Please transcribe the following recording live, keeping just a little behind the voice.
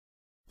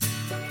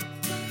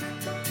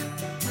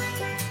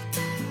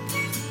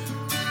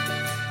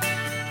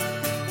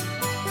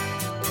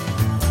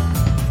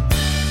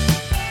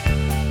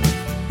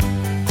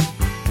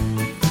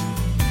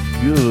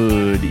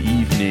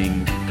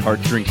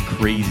Cart Drink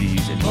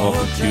Crazies, and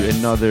welcome to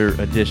another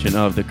edition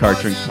of the Cart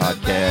Drink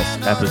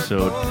Podcast,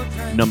 episode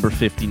number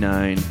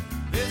 59.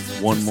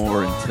 One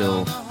more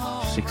until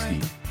 60.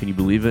 Can you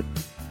believe it?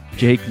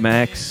 Jake,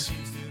 Max,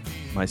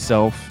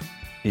 myself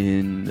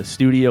in the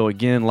studio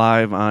again,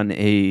 live on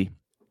a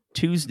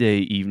Tuesday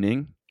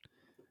evening,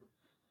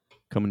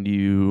 coming to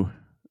you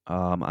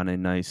on a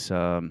nice,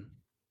 what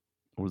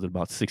was it,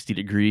 about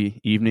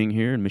 60-degree evening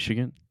here in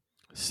Michigan.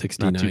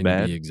 69 Not too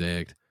bad. to be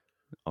exact.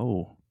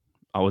 Oh,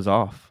 I was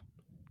off.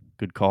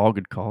 Good call.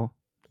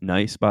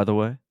 Nice, by the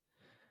way.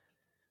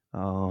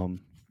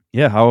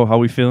 Yeah, how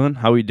we feeling?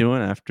 How we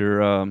doing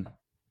after a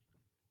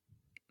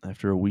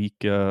week?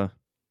 I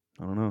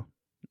don't know.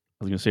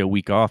 I was gonna say a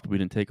week off, but we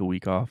didn't take a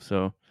week off.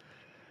 So,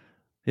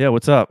 yeah,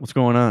 what's up? What's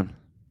going on?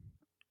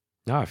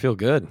 No, I feel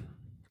good.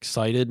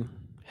 Excited.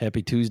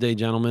 Happy Tuesday,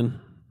 gentlemen.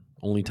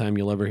 Only time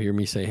you'll ever hear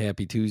me say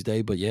happy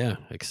Tuesday, but yeah,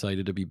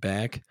 excited to be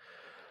back.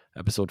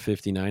 Episode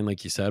 59,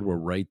 like you said, we're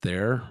right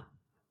there,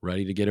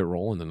 ready to get it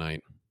rolling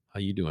tonight. How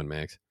you doing,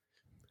 Max?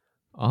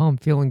 Oh, I'm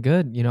feeling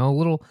good. You know, a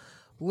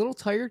little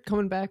tired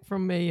coming back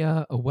from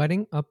a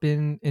wedding up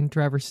in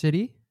Traverse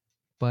City,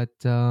 but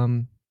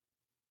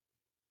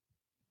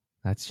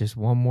that's just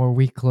one more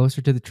week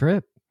closer to the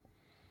trip.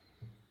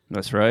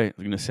 That's right. I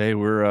was gonna say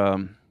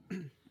we're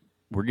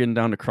getting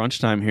down to crunch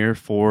time here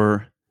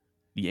for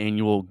the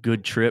annual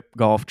Good Trip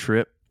golf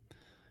trip.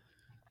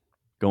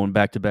 Going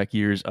back-to-back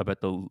years up at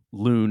the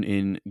Loon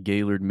in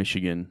Gaylord,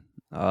 Michigan.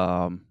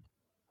 By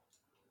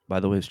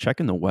the way, I was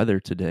checking the weather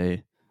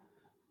today,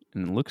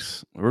 and it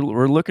looks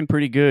we're looking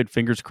pretty good.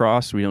 Fingers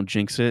crossed we don't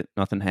jinx it.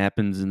 Nothing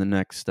happens in the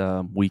next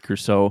week or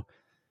so.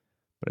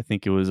 But I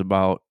think it was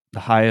about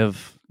the high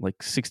of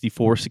like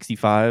 64,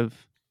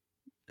 65.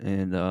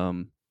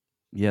 And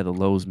yeah, the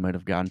lows might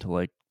have gotten to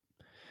like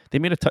they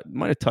might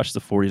have touched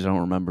the 40s. I don't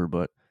remember,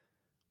 but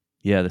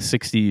yeah, the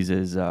 60s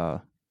is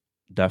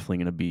definitely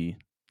going to be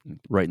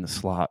right in the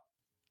slot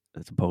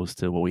as opposed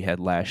to what we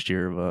had last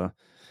year of a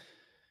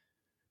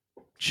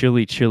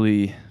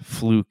chilly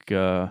fluke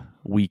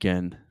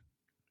weekend,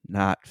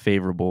 not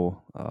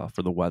favorable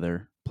for the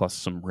weather, plus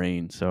some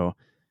rain. So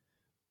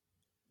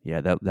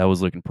yeah, that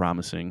was looking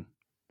promising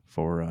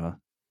for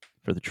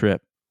the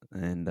trip.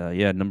 And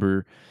yeah, I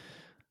know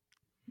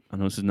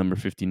this is number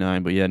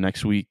 59, but yeah,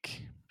 next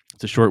week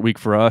it's a short week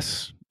for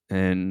us,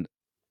 and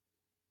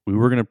we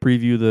were going to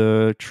preview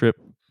the trip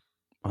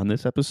on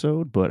this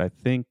episode, but I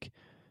think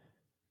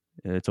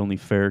it's only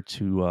fair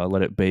to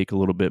let it bake a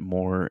little bit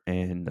more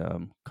and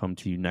come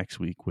to you next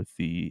week with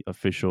the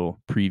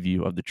official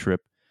preview of the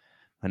trip.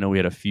 I know we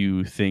had a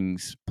few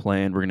things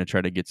planned. We're going to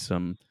try to get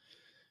some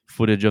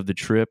footage of the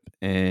trip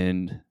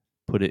and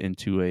put it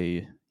into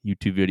a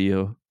YouTube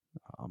video,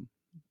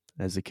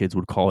 as the kids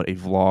would call it, a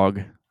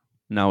vlog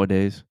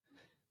nowadays.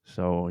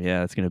 So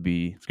yeah, it's gonna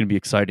be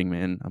exciting,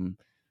 man. I'm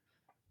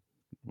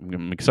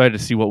excited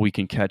to see what we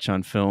can catch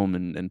on film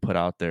and put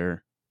out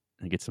there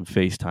and get some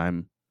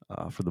FaceTime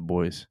for the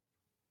boys.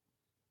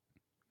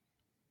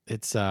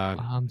 It's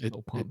I'm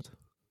so pumped.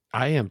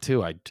 I am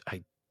too.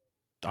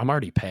 I'm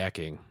already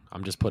packing.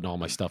 I'm just putting all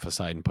my stuff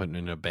aside and putting it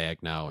in a bag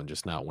now and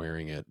just not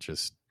wearing it,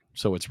 just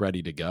so it's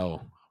ready to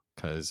go.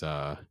 Because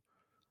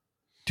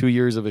 2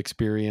 years of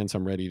experience,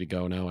 I'm ready to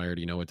go now. I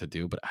already know what to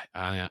do, but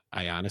I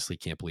honestly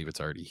can't believe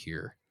it's already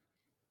here.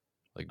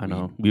 Like I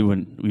know we've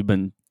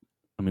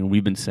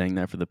been saying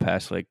that for the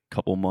past like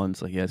couple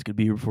months. Like, yeah, it's gonna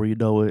be here before you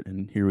know it,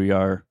 and here we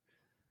are,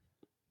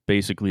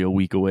 basically a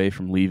week away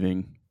from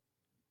leaving.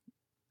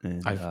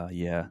 And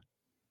yeah,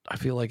 I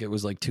feel like it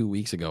was like 2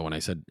 weeks ago when I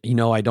said,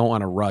 I don't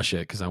want to rush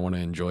it because I want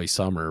to enjoy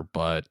summer,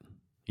 but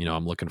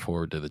I'm looking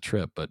forward to the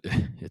trip. But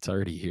it's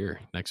already here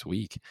next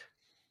week.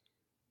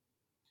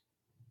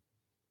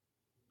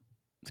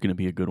 it's gonna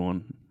be a good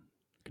one.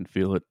 I can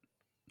feel it.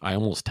 I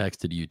almost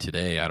texted you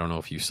today. I don't know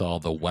if you saw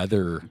the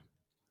weather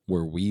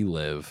where we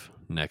live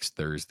next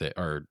Thursday,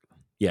 or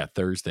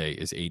Thursday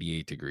is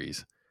 88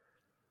 degrees.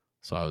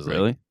 So I was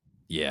Really? like,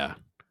 yeah.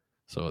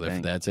 So Dang.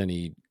 if that's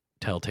any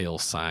telltale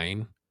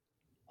sign,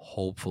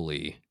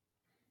 hopefully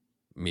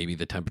maybe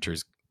the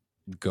temperatures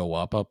go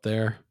up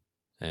there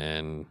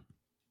and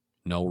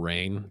no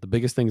rain. The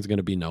biggest thing is going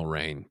to be no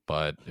rain,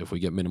 but if we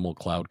get minimal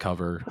cloud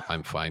cover,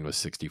 I'm fine with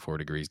 64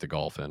 degrees to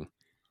golf in.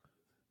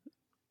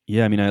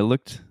 Yeah, I mean, I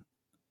looked.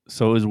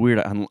 So it was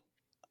weird.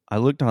 I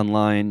looked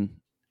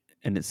online,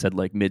 and it said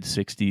like mid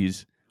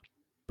 60s,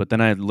 but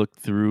then I looked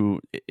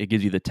through. It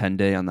gives you the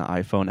 10-day on the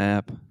iPhone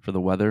app for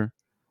the weather,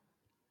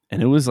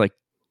 and it was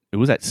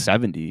at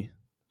 70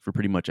 for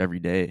pretty much every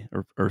day,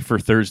 or for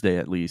Thursday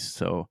at least.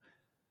 So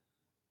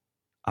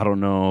I don't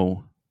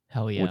know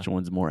Hell yeah. which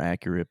one's more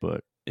accurate,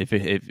 but if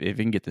it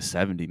can get to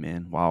 70,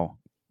 man, wow,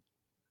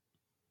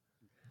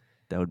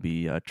 that would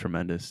be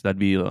tremendous. That'd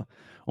be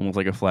almost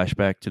like a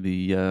flashback to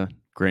the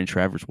Grand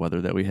Traverse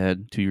weather that we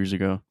had 2 years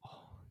ago.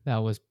 That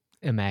was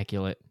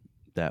immaculate.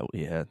 That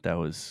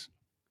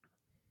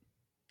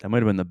might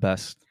have been the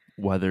best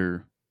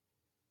weather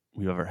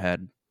we've ever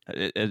had,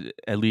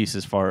 at least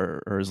as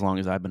far or as long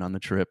as I've been on the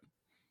trip,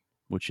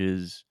 which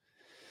is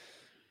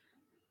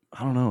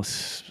I don't know.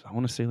 I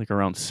want to say like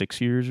around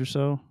 6 years or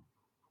so.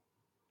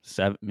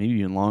 7, maybe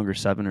even longer,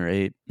 7 or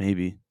 8,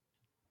 maybe.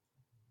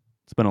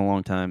 It's been a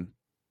long time.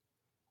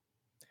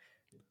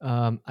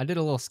 I did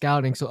a little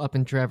scouting. So up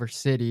in Traverse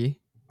City,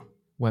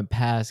 went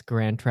past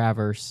Grand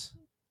Traverse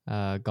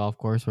golf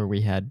course where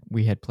we had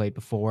played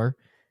before,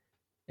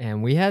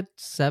 and we had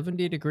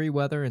 70-degree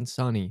weather and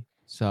sunny.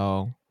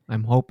 So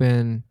I'm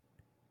hoping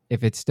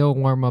if it's still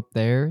warm up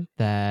there,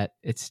 that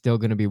it's still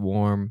going to be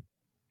warm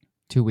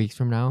 2 weeks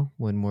from now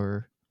when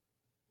we're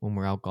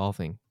out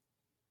golfing.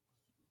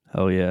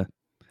 Oh yeah.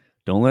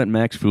 Don't let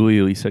Max fool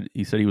you. He said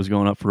he was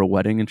going up for a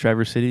wedding in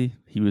Traverse City.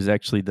 He was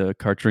actually the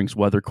Kart Drinks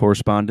weather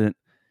correspondent.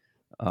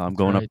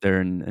 Going right. up there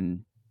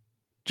and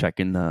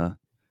checking the.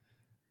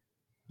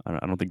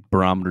 I don't think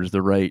barometer is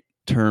the right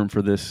term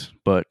for this,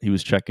 but he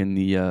was checking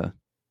the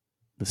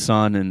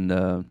sun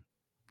and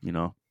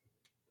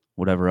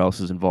whatever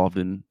else is involved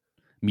in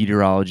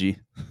meteorology.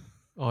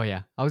 Oh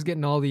yeah, I was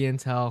getting all the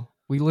intel.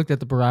 We looked at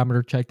the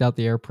barometer, checked out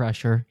the air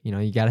pressure.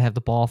 You got to have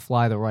the ball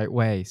fly the right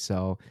way.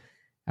 So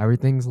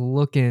everything's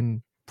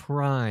looking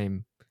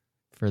prime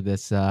for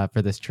this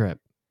trip.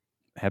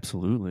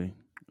 Absolutely.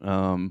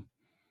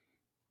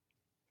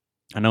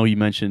 I know you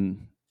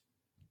mentioned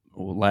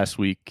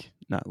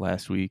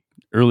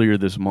earlier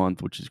this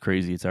month, which is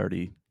crazy. It's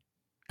already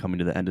coming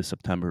to the end of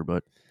September,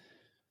 but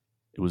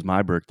it was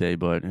my birthday.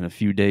 But in a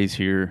few days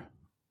here,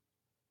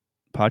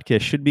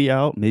 podcast should be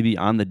out, maybe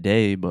on the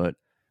day, but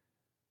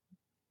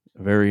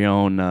very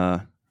own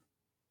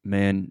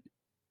man,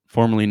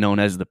 formerly known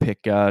as the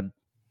Pick God,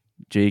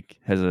 Jake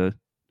has a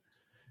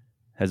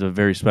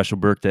very special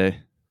birthday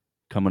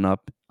coming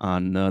up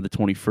on the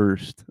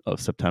 21st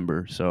of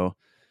September. So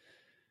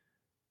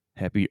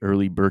happy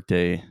early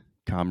birthday,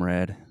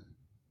 comrade.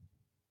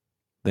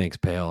 Thanks,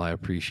 pal. I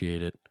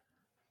appreciate it.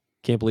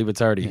 Can't believe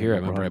it's already here. I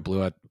remember I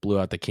blew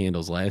out the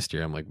candles last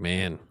year. I'm like,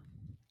 man,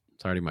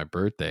 it's already my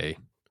birthday.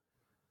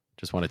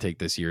 Just want to take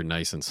this year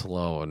nice and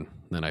slow. And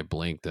then I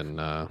blinked and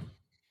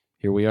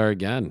here we are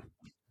again.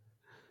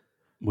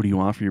 What do you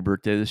want for your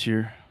birthday this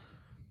year?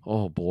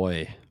 Oh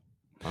boy.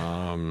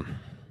 Oh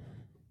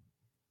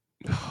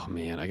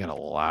man, I got a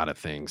lot of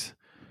things.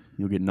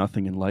 You'll get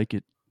nothing and like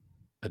it.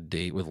 A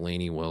date with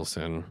Lainey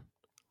Wilson.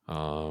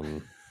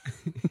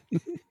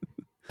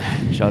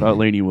 Shout out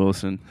Lainey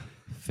Wilson.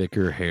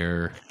 Thicker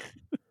hair.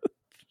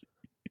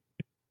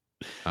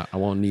 I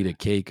won't need a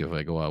cake if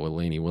I go out with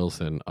Lainey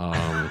Wilson.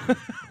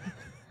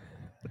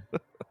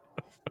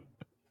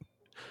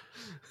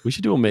 We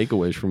should do a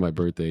Make-A-Wish for my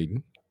birthday.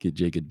 Get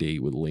Jake a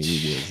date with Lainey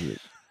Wilson.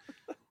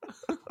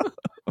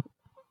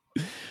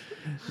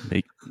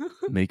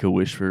 Make a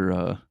wish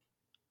for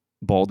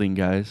balding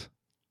guys.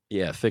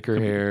 Yeah, thicker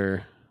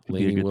hair,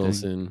 Lainey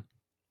Wilson. Thing.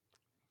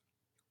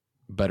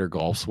 Better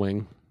golf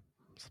swing.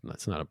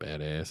 That's not a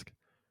bad ask.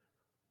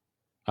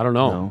 I don't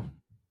know.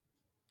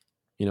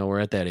 No. We're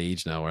at that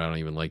age now where I don't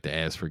even like to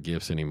ask for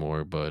gifts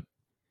anymore, but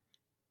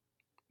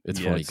it's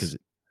funny because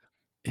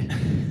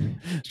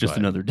it's just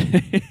another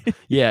day.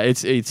 Yeah,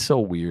 it's so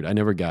weird. I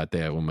never got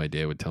that when my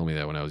dad would tell me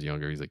that when I was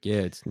younger. He's like,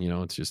 yeah,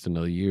 it's just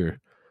another year.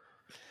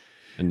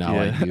 And now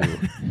I do.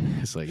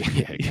 It's like,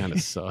 yeah, it kind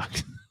of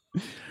sucks.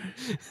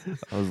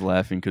 I was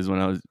laughing because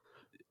when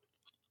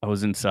I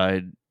was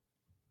inside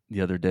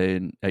the other day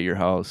at your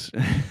house,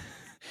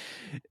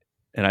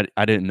 and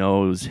I didn't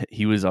know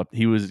he was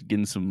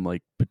getting some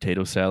like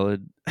potato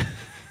salad.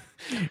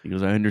 He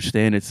goes, I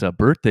understand it's a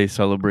birthday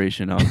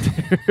celebration out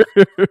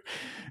there.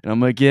 And I'm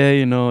like, yeah,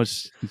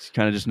 it's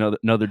kind of just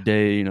another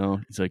day,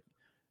 He's like,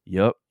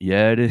 yep,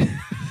 yeah, it is.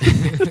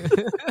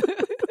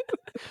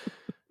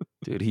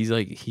 Dude, he's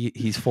like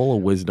he's full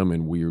of wisdom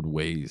in weird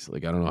ways.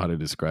 Like, I don't know how to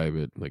describe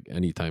it. Like,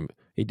 anytime,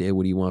 hey Dad,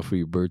 what do you want for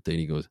your birthday? And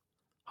he goes,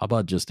 how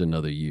about just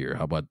another year?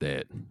 How about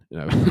that?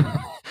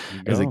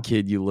 As a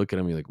kid, you look at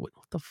him, you're like, what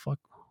the fuck?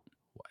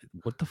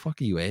 What the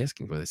fuck are you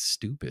asking for? That's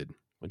stupid.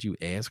 Why'd you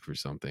ask for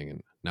something?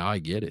 And now I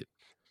get it.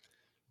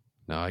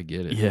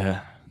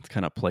 Yeah, it's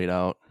kind of played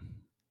out.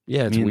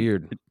 Yeah, it's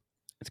weird.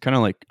 It's kind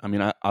of like,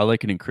 I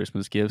like it in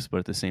Christmas gifts, but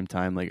at the same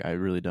time, like, I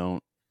really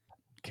don't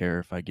care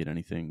if I get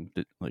anything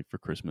like for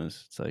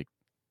Christmas. It's like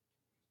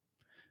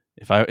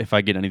if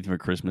I get anything for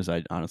Christmas,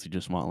 I honestly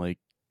just want like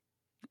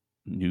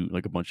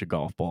a bunch of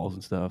golf balls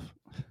and stuff.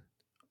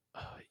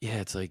 Yeah,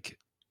 it's like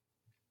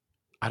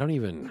I don't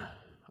even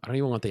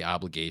want the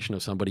obligation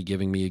of somebody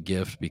giving me a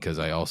gift, because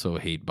I also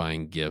hate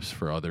buying gifts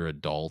for other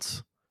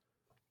adults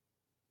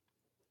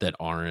that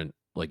aren't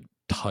like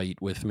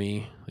tight with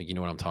me. Like, you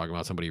know what I'm talking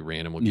about? Somebody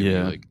random will give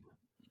me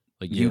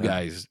like you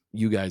guys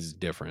is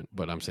different,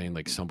 but I'm saying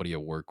like somebody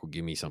at work will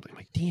give me something. I'm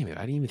like, damn it,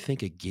 I didn't even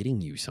think of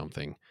getting you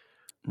something.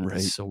 Right.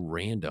 It's so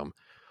random.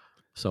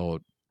 So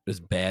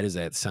as bad as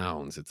that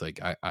sounds, it's like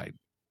I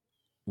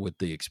with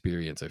the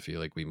experience, I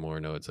feel like we more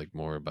know it's like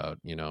more about,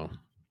 let's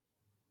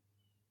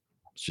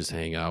just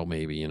hang out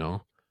maybe,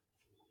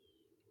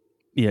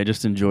 Yeah,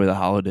 just enjoy the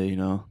holiday,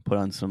 put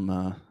on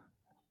some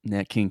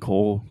Nat King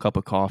Cole, cup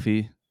of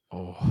coffee.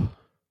 Oh.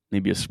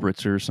 Maybe a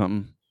spritzer or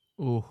something.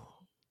 Ooh.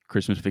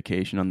 Christmas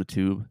Vacation on the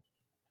tube.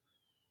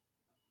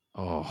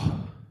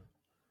 Oh.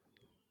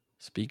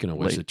 Speaking of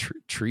which, Late. the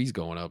tree's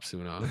going up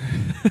soon, huh?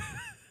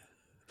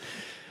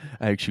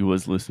 I actually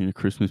was listening to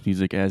Christmas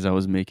music as I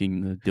was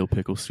making the dill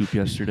pickle soup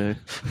yesterday.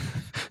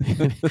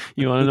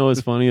 You want to know what's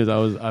funny is I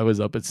was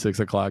up at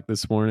 6:00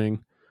 this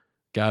morning,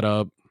 got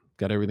up,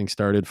 got everything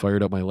started,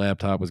 fired up my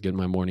laptop, was getting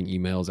my morning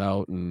emails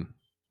out, and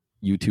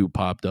YouTube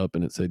popped up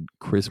and it said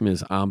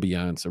Christmas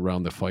ambiance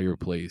around the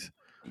fireplace.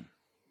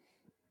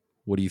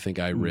 What do you think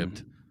I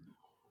ripped?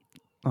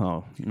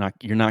 Oh,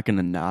 you're not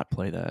gonna not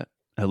play that,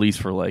 at least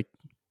for like,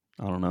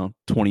 I don't know,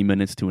 20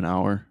 minutes to an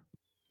hour.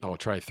 Oh,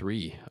 try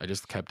 3. I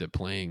just kept it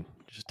playing.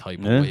 Just type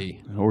Yeah,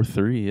 away. or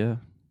 3. Yeah.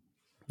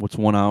 What's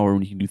 1 hour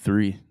when you can do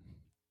 3?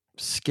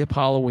 Skip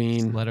Halloween.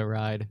 Just let it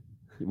ride.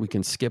 We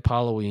can skip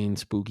Halloween.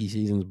 Spooky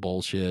season's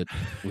bullshit.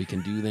 We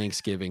can do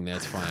Thanksgiving.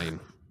 That's fine.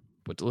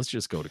 But let's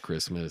just go to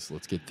Christmas.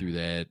 Let's get through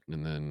that.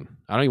 And then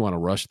I don't even want to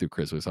rush through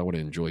Christmas. I want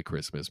to enjoy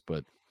Christmas.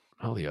 But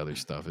all the other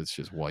stuff, it's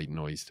just white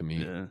noise to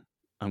me. Yeah.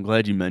 I'm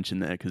glad you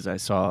mentioned that because I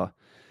saw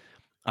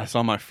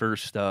my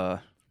first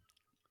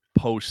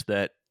post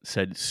that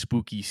said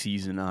spooky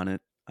season on it,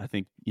 I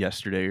think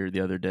yesterday or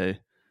the other day.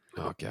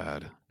 Oh,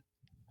 God.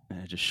 And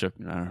I just shook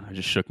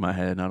my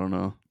head. I don't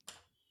know.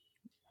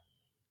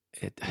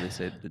 They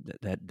said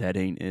that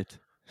ain't it.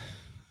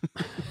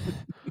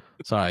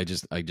 Sorry,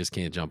 I just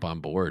can't jump on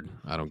board.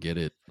 I don't get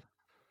it.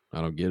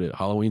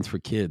 Halloween's for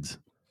kids,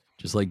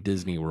 just like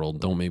Disney World.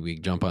 Don't make me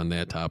jump on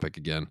that topic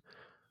again.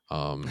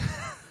 I'm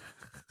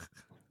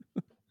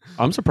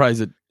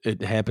surprised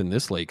it happened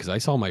this late because I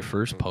saw my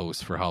first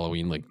post for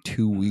Halloween like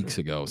 2 weeks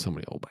ago.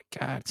 Somebody, oh my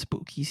God,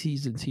 spooky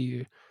season's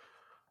here.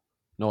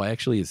 No,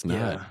 actually, it's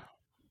not.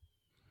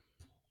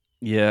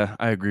 Yeah,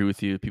 I agree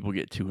with you. People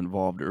get too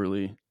involved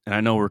early. And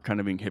I know we're kind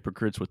of being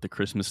hypocrites with the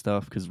Christmas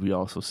stuff because we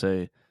also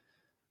say,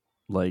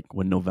 like,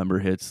 when November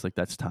hits, like,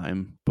 that's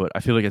time. But I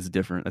feel like it's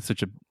different. That's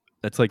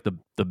like the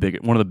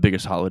one of the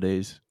biggest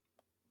holidays.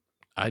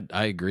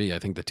 I agree. I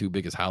think the 2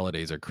 biggest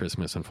holidays are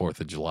Christmas and 4th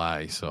of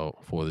July. So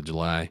 4th of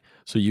July.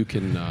 So you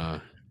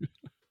can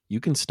you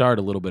can start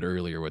a little bit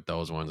earlier with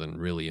those ones and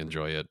really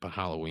enjoy it. But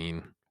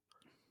Halloween,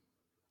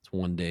 it's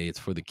one day. It's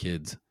for the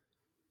kids.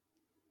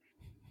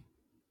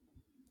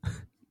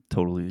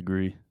 Totally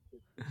agree.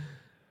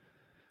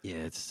 Yeah,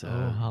 it's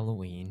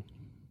Halloween.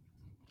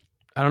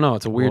 I don't know.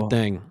 It's a weird Well-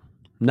 thing.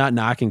 Not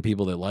knocking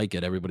people that like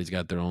it. Everybody's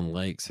got their own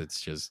likes. It's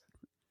just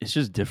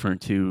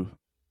different too.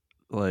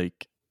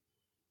 Like,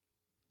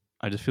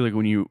 I just feel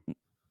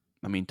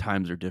like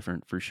times are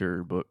different for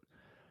sure, but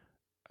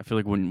I feel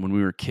like when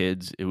we were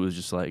kids, it was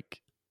just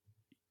like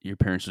your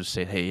parents would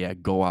say, "Hey, yeah,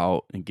 go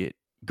out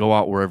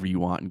wherever you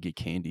want and get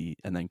candy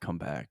and then come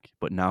back."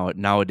 But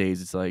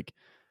nowadays it's like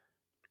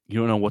you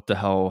don't know what the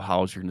hell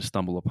house you're going to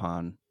stumble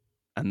upon,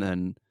 and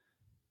then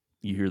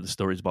you hear the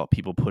stories about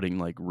people putting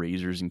like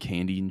razors in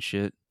candy and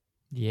shit.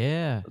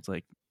 Yeah. It's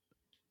like,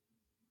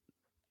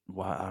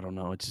 wow, I don't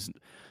know. It's just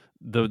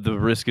the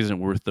risk isn't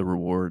worth the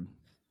reward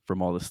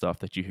from all the stuff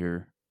that you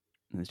hear,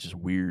 and it's just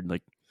weird.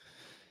 Like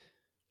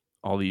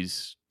all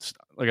these,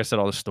 like I said,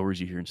 all the stories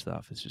you hear and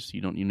stuff. It's just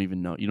you don't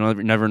even know. You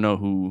never know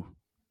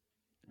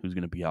who's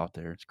gonna be out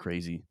there. It's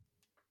crazy.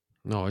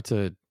 no. It's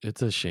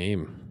a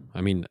shame. I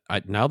mean,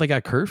 now they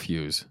got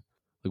curfews.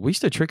 Like we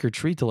used to trick or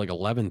treat till like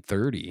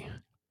 11:30.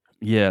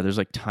 Yeah, there's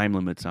like time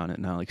limits on it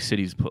now. Like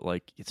cities put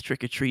like it's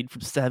trick or treat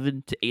from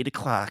 7 to 8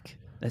 o'clock.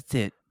 That's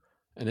it.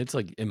 And it's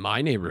like in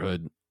my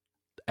neighborhood,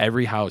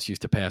 every house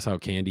used to pass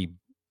out candy.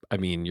 I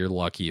mean, you're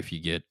lucky if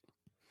you get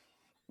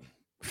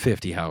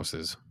 50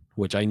 houses,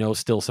 which I know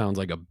still sounds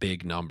like a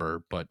big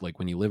number, but like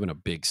when you live in a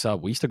big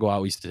sub, we used to go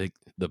out, we used to take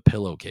the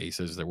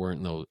pillowcases. There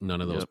weren't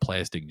none of those Yep.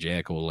 plastic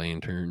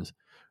jack-o'-lanterns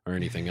or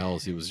anything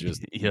else. It was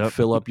just you Yep.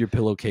 fill up your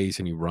pillowcase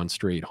and you run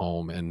straight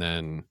home. And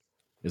then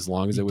as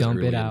long as You it was dump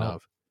early it out,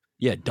 enough,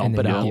 yeah, and dump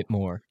then it you out get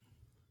more.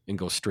 and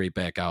go straight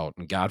back out.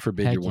 And God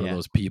forbid Heck you're one yeah. of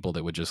those people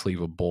that would just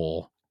leave a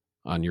bowl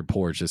on your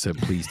porch that said,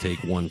 please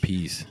take one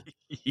piece.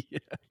 Yeah.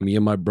 Me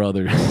and my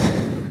brother.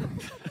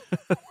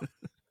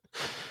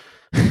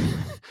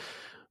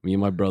 Me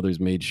and my brothers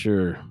made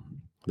sure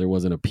there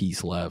wasn't a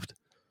piece left.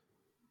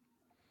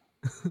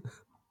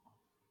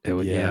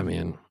 Yeah,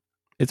 man.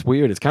 It's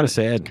weird. It's kind of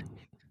sad.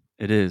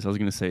 It is. I was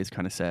gonna say it's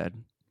kind of sad.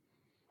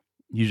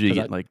 Usually, you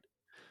 'Cause get like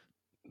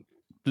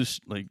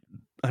just like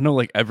I know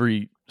like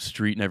every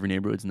street and every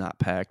neighborhood's not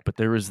packed, but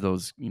there is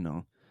those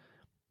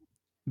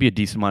be a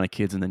decent amount of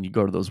kids, and then you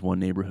go to those one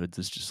neighborhoods,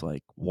 it's just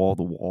like wall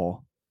to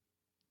wall,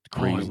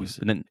 crazy.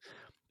 And then,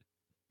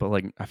 but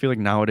like I feel like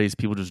nowadays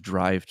people just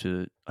drive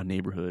to a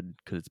neighborhood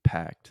because it's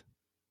packed,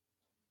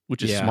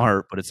 which is Yeah.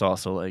 smart, but it's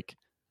also like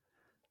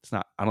it's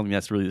not. I don't think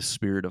that's really the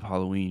spirit of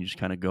Halloween. You just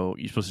kind of go.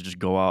 You're supposed to just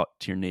go out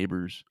to your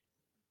neighbors.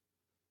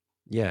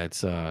 Yeah,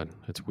 it's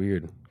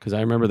weird because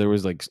I remember there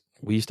was like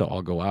we used to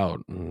all go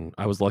out, and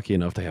I was lucky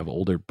enough to have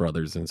older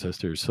brothers and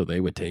sisters, so they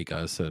would take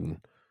us,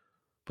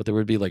 but there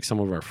would be like some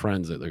of our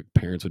friends that their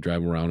parents would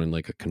drive them around in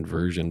like a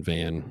conversion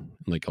van, and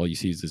like all you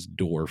see is this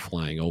door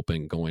flying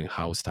open, going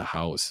house to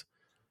house.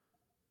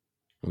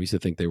 And we used to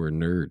think they were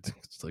nerds.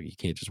 It's like you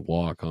can't just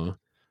walk, huh?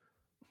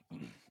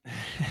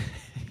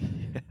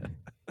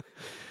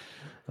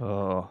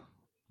 Oh,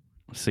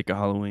 sick of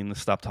Halloween.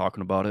 Let's stop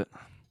talking about it.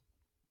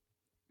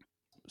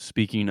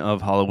 Speaking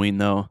of Halloween,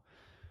 though,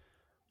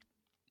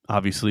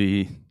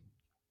 obviously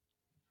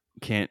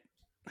can't,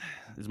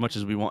 as much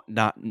as we want,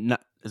 not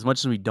as much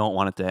as we don't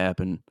want it to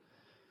happen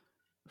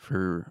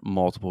for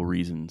multiple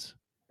reasons.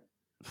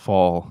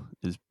 Fall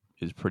is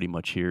pretty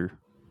much here.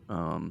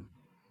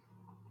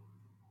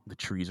 The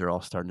trees are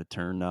all starting to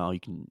turn now. You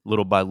can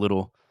little by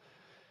little,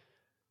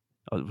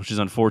 which is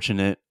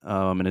unfortunate.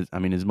 And I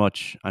mean, as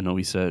much I know,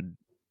 we said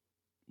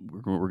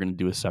we're going to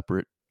do a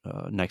separate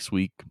next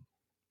week,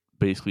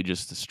 basically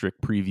just a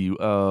strict preview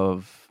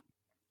of.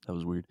 That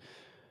was weird.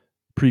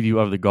 Preview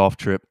of the golf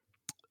trip.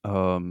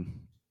 And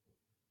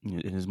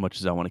as much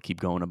as I want to keep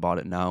going about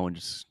it now and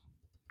just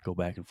go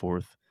back and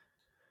forth,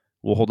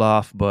 we'll hold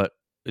off. But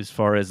as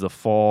far as the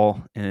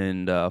fall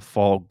and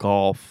fall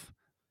golf,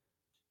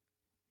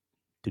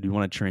 did we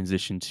want to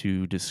transition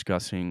to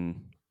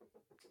discussing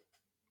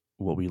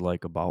what we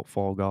like about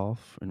fall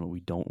golf and what we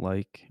don't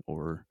like,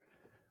 or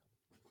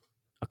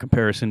a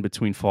comparison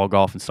between fall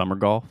golf and summer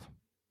golf?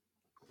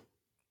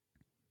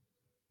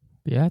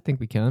 Yeah, I think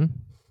we can.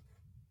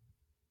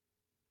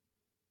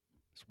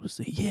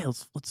 Yeah,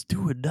 let's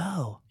do it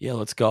now. Yeah,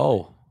 let's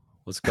go.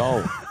 Let's go.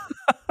 Are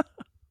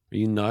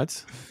you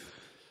nuts?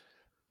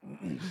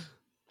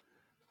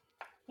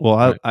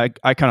 Well, I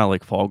kind of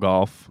like fall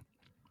golf,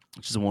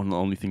 which is one of the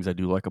only things I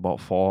do like about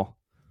fall,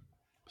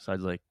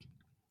 besides like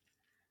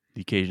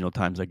the occasional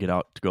times I get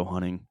out to go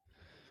hunting.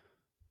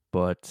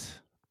 But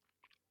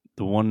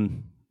the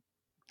one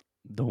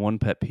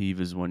pet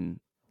peeve is when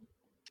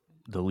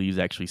the leaves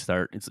actually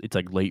start. It's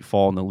like late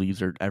fall and the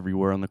leaves are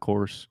everywhere on the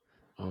course.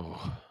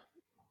 Oh.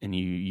 And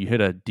you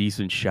hit a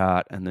decent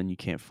shot and then you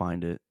can't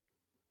find it.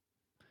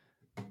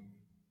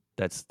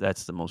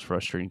 That's the most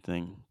frustrating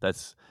thing. I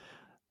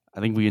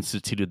think we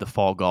instituted the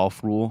fall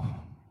golf rule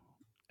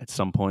at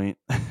some point.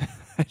 I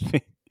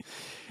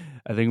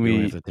think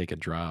we have to take a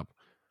drop.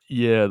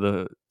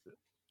 Yeah,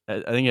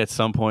 I think at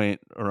some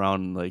point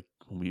around like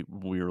we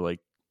were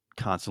like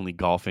constantly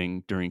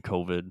golfing during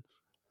COVID.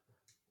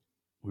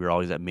 We were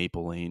always at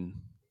Maple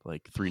Lane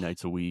like 3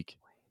 nights a week.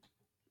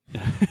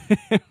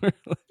 We're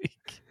like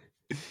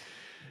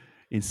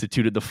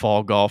instituted the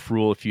fall golf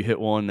rule. If you hit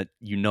one that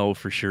you know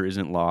for sure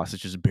isn't lost,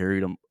 it's just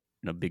buried in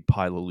a big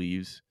pile of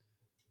leaves.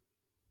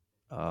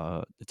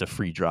 It's a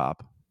free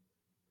drop.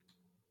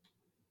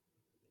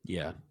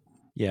 Yeah.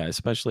 Yeah,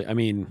 especially, I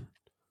mean,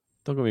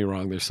 don't get me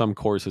wrong, there's some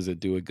courses that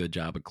do a good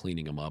job of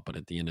cleaning them up, but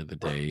at the end of the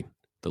day,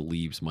 the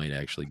leaves might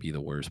actually be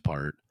the worst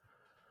part.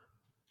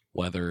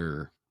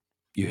 Whether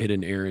you hit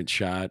an errant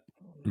shot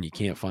and you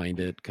can't find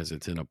it because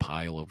it's in a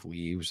pile of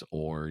leaves,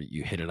 or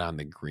you hit it on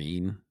the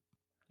green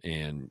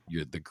and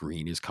the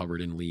green is covered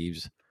in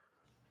leaves.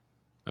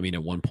 I mean,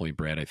 at one point,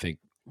 Brad, I think,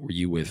 were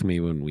you with me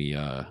when we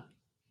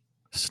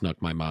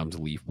snuck my mom's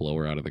leaf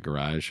blower out of the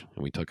garage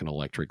and we took an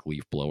electric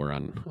leaf blower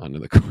onto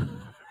the car?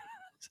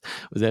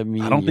 Was that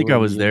me? I don't think I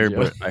was there,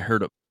 but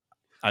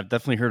I've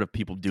definitely heard of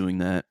people doing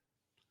that.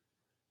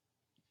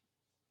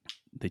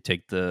 They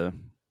take the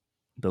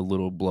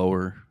little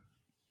blower,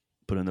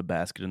 put it in the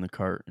basket in the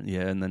cart.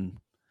 Yeah, and then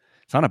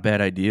it's not a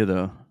bad idea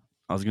though.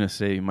 I was gonna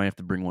say you might have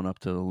to bring one up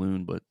to the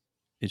loon, but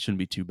it shouldn't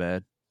be too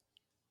bad.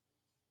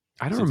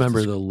 I don't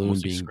remember the loon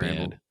being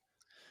bad.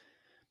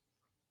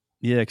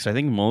 Yeah, because I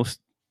think most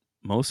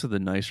of the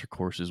nicer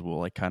courses will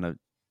like kind of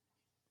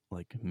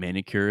like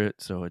manicure it,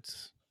 so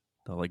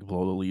they'll like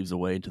blow the leaves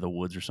away into the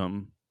woods or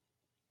something.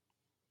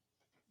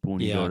 But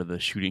when you go to the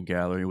shooting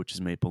gallery, which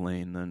is Maple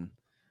Lane, then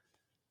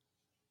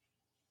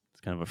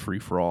it's kind of a free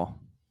for all.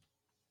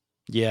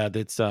 Yeah,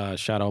 that's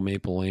shout out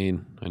Maple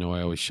Lane. I know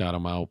I always shout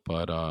them out,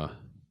 but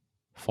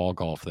fall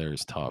golf there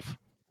is tough.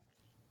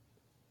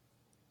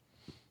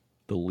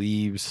 The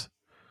leaves,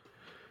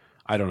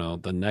 I don't know.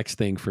 The next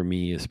thing for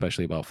me,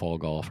 especially about fall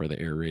golf, are the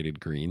aerated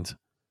greens.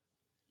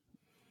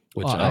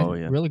 Which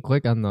really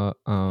quick on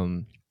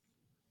the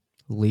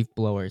leaf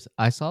blowers.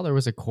 I saw there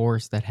was a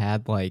course that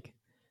had like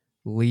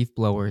leaf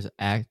blowers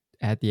at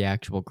the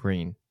actual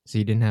green. So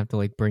you didn't have to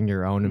like bring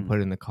your own and put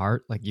it in the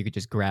cart. Like you could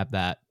just grab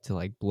that to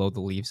like blow the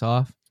leaves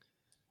off.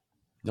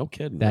 No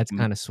kidding. That's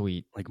kind of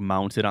sweet. Like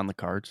mounted on the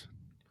carts?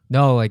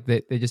 No, like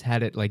they just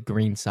had it like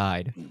green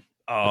side.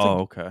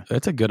 Oh, okay.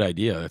 That's a good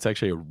idea. That's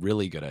actually a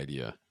really good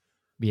idea.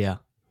 Yeah.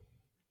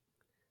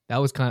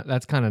 That's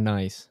kind of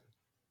nice.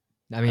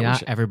 I mean,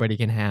 not everybody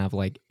can have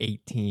like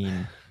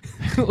 18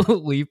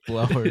 leaf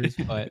blowers,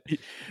 but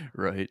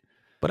right.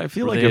 But I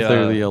feel like if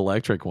they're the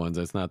electric ones,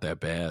 that's not that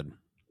bad.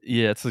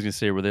 Yeah, that's what I was gonna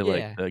say. Were they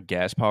like the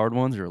gas powered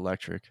ones or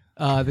electric?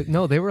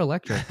 No, they were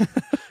electric.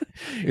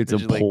 It's a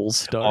pole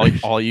start.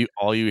 All you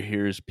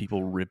hear is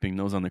people ripping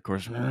those on the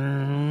course. You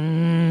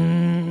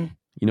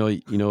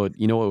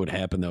know what would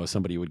happen though?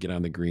 Somebody would get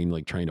on the green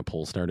like trying to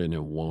pole start it and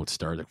it won't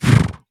start.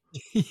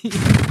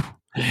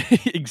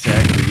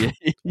 Exactly.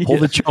 Pull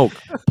the choke.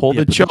 Pull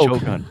the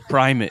choke on.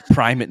 Prime it.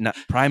 Not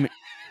prime it.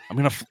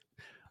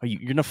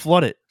 You're gonna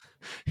flood it.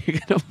 You're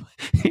gonna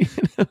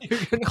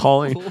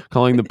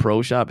calling the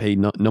pro shop. Hey,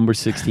 number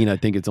 16. I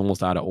think it's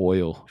almost out of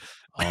oil.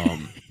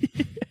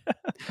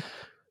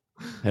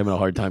 Having a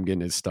hard time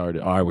getting it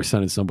started. All right, we're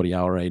sending somebody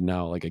out right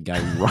now, like a guy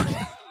running.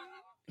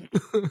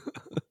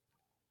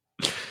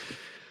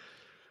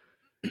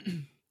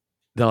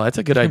 No, that's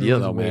a good idea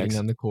though, Everyone's waiting Max.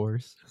 on the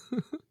course.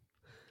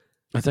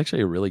 That's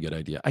actually a really good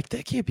idea.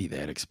 That can't be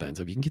that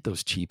expensive. You can get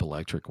those cheap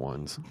electric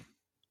ones.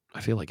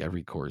 I feel like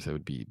every course it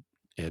would be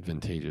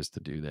advantageous to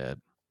do that.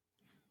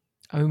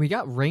 I mean, we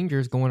got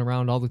Rangers going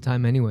around all the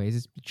time anyways.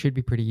 It should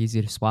be pretty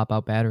easy to swap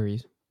out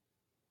batteries.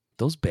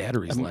 Those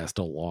batteries last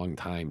a long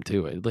time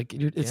too. It's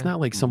Yeah. not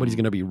like somebody's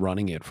going to be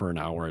running it for an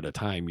hour at a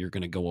time. You're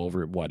going to go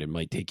over it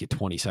might take you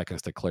 20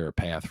 seconds to clear a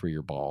path for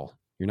your ball.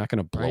 You're not going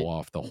to blow Right.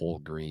 off the whole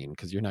green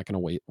because you're not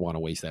going to want to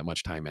waste that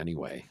much time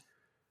anyway.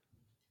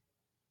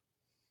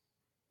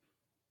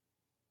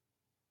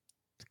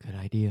 It's a good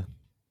idea.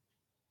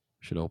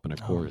 Should open a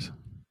course.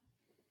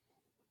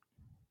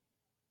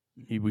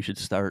 Maybe we should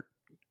start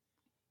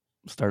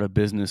a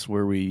business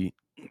where we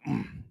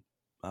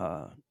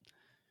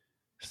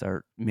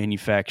start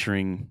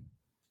manufacturing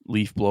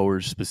leaf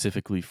blowers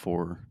specifically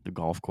for the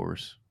golf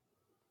course.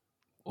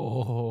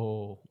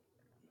 Oh.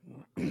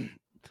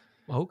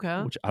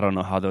 Okay. Which I don't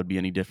know how that would be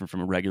any different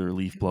from a regular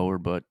leaf blower,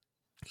 but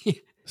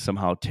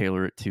somehow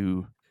tailor it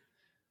to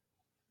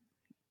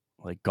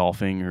like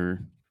golfing,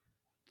 or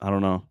I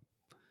don't know.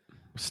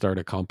 Start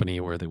a company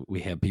where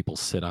we have people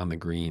sit on the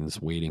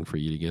greens waiting for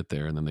you to get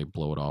there, and then they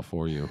blow it off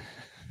for you.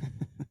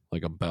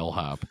 Like a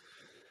bellhop.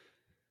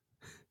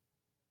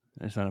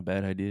 That's not a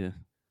bad idea.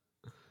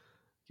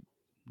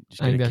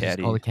 Just I think get a that's just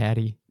caddy. called a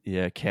caddy.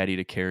 Yeah, a caddy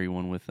to carry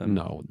one with them.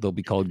 No, they'll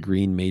be called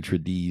green maitre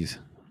d's,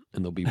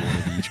 and there'll be one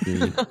of each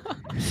green.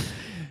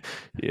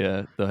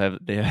 Yeah,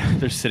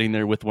 they're sitting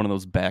there with one of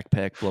those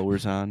backpack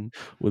blowers on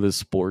With a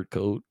sport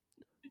coat.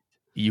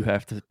 You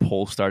have to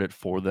pole start it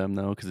for them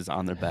though, because it's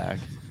on their back.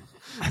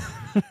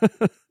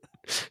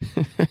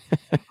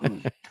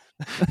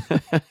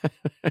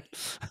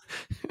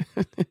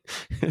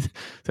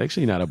 It's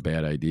actually not a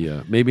bad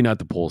idea. Maybe not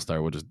the pole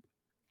star. We'll just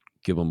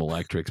give them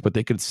electrics, but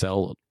they could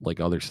sell like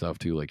other stuff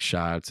too, like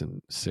shots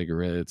and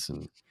cigarettes.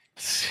 And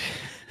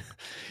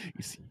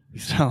You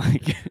sound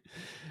like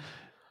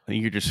I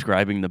think you're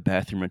describing the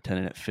bathroom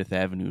attendant at Fifth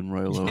Avenue in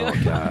Royal Oak.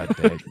 oh god,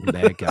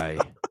 that guy.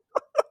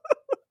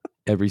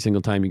 Every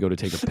single time you go to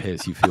take a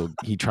piss,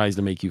 he tries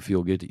to make you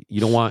feel good.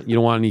 You don't want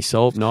any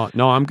soap? No,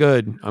 I'm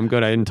good. I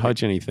didn't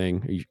touch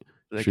anything. Are you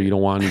sure you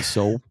don't want any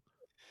soap?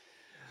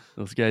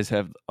 Those guys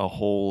have a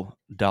whole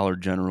Dollar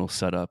General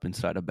set up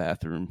inside a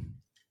bathroom.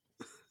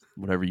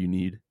 Whatever you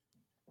need.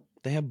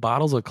 They have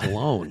bottles of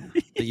cologne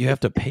that you have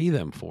to pay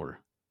them for.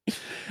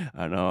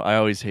 I know. I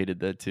always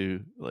hated that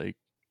too. Like,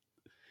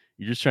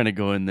 you're just trying to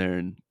go in there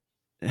and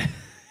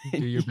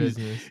Do your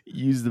business.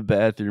 Use the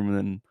bathroom, and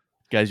then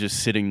guys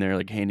just sitting there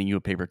like handing you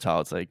a paper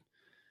towel. It's like,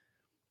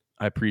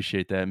 I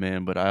appreciate that,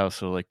 man, but I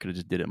also like could have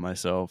just did it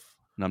myself,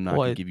 and I'm not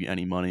gonna give you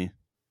any money.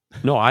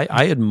 No, I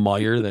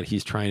admire that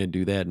he's trying to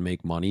do that and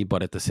make money,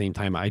 but at the same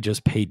time, I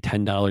just paid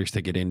 $10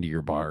 to get into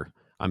your bar.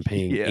 I'm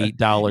paying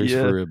 $8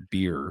 for a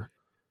beer,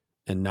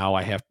 and now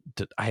I have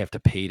to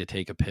pay to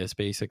take a piss,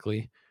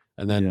 basically.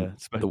 And then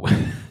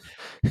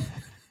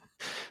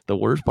the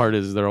worst part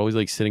is they're always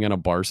like sitting on a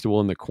bar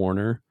stool in the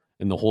corner,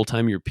 and the whole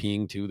time you're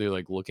peeing too, they're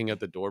like looking at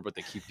the door, but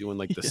they keep doing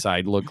like the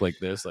side look like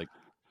this, like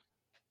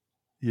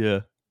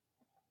yeah.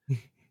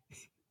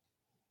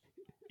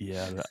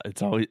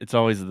 It's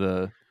always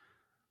the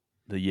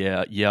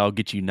I'll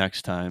get you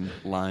next time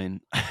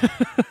line.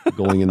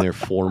 going in there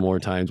 4 more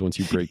times once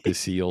you break the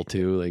seal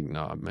too. Like,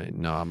 no, man,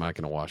 no, I'm not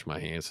gonna wash my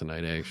hands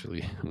tonight.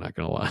 Actually, I'm not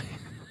gonna lie.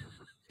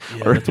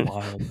 Yeah, that's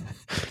wild.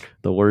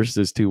 The worst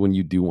is too when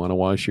you do want to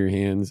wash your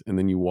hands and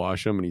then you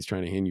wash them and he's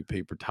trying to hand you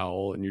paper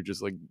towel and you're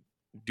just like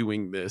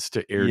doing this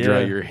to air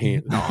dry your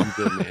hand. No, I'm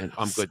good, man.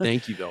 I'm good.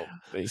 Thank you though.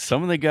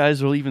 Some of the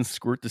guys will even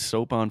squirt the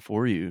soap on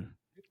for you.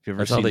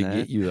 That's how they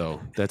get you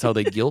though. That's how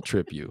they guilt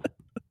trip you.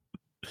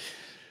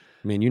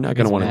 Man, you're not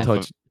gonna want to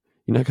touch.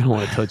 You're not gonna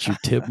want to touch your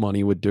tip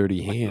money with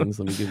dirty hands.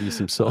 Let me give you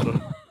some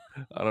soap.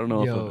 I don't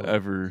know if I've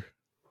ever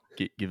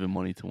given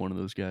money to one of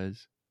those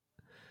guys.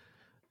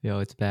 Yo,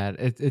 it's bad.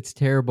 It's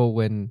terrible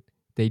when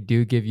they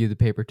do give you the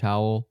paper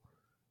towel,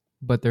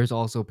 but there's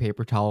also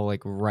paper towel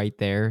like right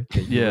there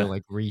that you're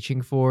like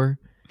reaching for.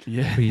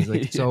 Yeah, but he's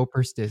like so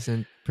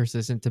persistent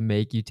to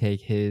make you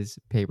take his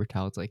paper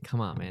towel. It's like, come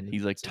on, man.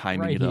 He's like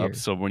timing right it here. up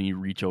so when you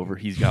reach over,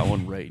 he's got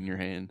one right in your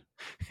hand.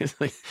 It's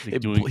like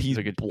he's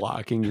like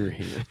blocking your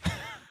hand.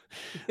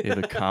 They have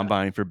a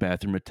combine for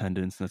bathroom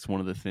attendants. That's one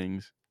of the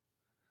things.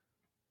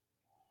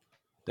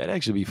 That'd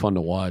actually be fun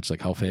to watch,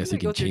 like how fast he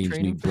can change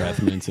new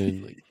breath mints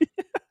in. Like.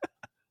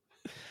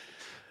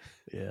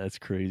 Yeah, that's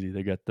crazy.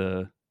 They got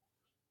they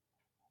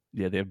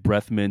have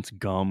breath mints,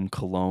 gum,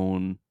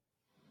 cologne,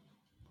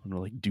 I don't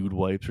know, like dude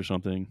wipes or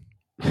something.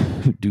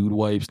 Dude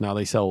wipes. Now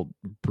they sell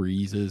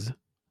breezes.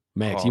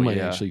 Max, you might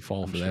actually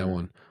fall for that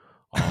one.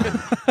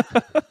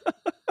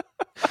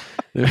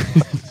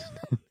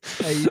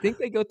 Hey, you think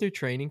they go through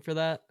training for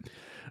that?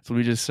 That's what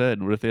we just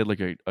said. What if they had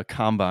like a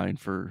combine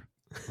for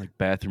like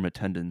bathroom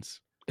attendants?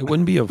 It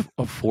wouldn't be a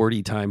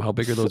 40 time. How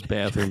big are those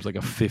bathrooms? Like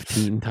a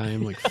 15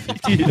 time? Like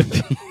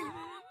 15.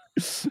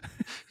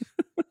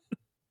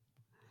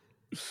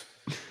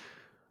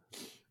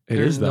 It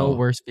There's is no though.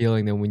 worse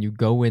feeling than when you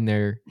go in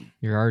there,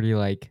 you're already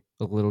like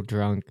a little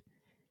drunk,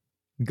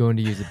 going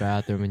to use the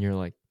bathroom, and you're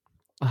like,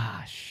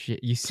 ah,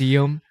 shit. You see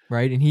him,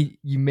 right? And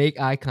you make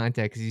eye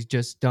contact because he's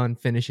just done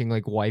finishing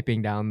like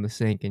wiping down the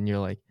sink, and you're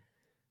like,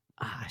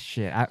 ah,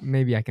 shit.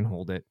 Maybe I can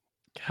hold it.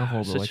 I'll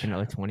hold it like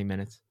another 20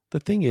 minutes. The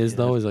thing is, Yeah.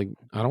 though, is like,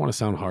 I don't want to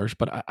sound harsh,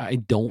 but I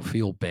don't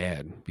feel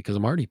bad because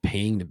I'm already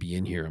paying to be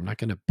in here. I'm not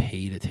going to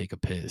pay to take a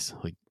piss.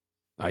 Like,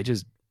 I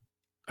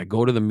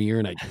go to the mirror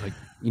and I like,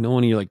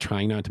 when you're like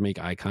trying not to make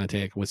eye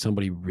contact with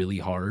somebody really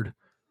hard,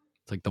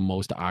 it's like the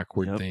most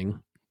awkward Yep.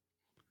 thing.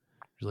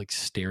 Just like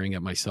staring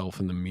at myself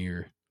in the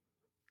mirror.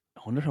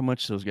 I wonder how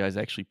much those guys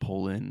actually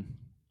pull in,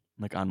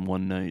 like on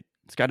one night.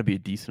 It's got to be a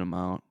decent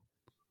amount.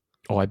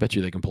 Oh, I bet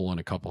you they can pull in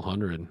a couple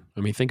hundred.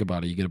 I mean, think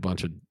about it. You get a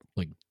bunch of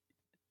like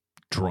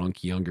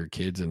drunk younger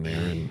kids in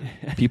there,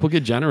 and people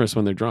get generous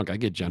when they're drunk. I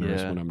get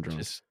generous when I'm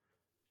drunk.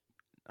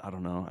 I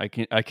don't know. I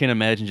can't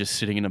imagine just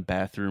sitting in a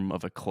bathroom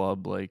of a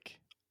club like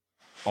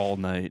all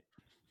night.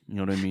 You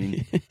know what I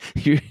mean?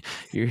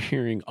 You're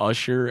hearing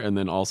Usher and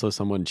then also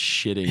someone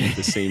shitting at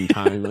the same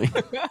time. Like,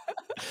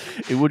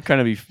 it would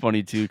kind of be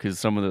funny too, because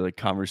some of the like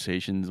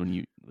conversations when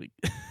you like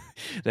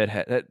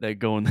that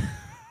go in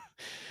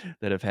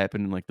that have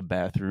happened in like the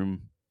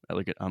bathroom at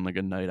like on like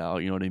a night out.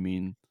 You know what I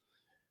mean?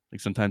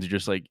 Like sometimes you're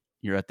just like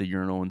you're at the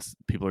urinal and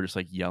people are just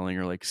like yelling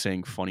or like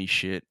saying funny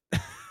shit.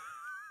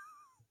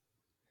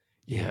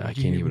 Yeah, I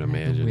can't even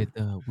imagine.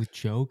 With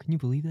Joe, can you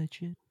believe that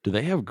shit? Do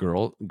they have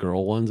girl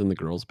ones in the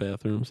girls'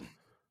 bathrooms?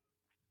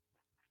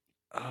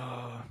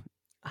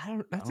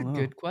 That's a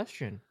good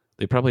question.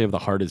 They probably have the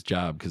hardest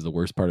job because the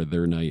worst part of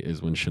their night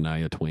is when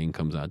Shania Twain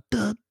comes out.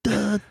 Da,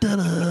 da, da,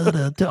 da,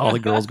 da, da. All the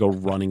girls go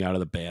running out of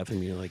the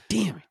bathroom. You're like,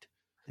 damn it.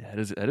 Yeah,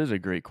 that is a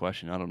great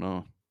question. I don't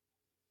know.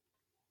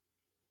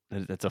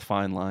 That's a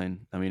fine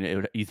line. I mean,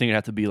 you think it'd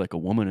have to be like a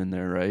woman in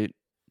there, right?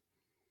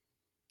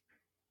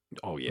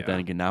 Oh, yeah. But then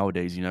again,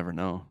 nowadays, you never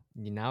know.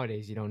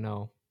 Nowadays, you don't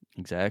know.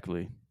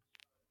 Exactly.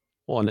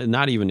 Well,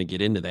 not even to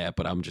get into that,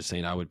 but I'm just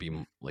saying I would be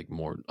like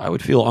I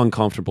would feel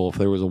uncomfortable if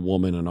there was a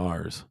woman in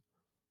ours.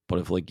 But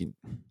if like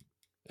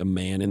a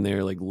man in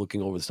there, like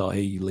looking over the stall,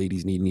 hey, you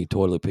ladies need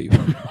toilet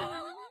paper.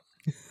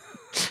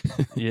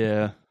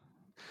 Yeah.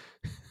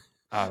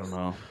 I don't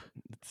know.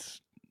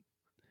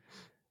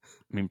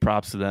 I mean,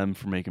 props to them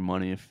for making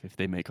money if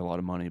they make a lot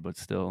of money, but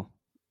still.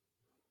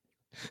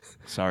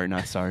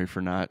 Not sorry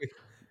for not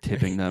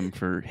tipping them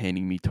for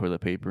handing me toilet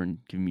paper and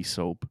giving me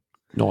soap.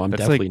 No, I'm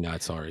definitely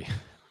not sorry.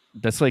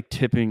 That's like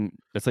tipping.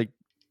 That's like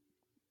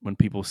when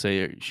people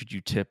say, should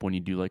you tip when you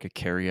do like a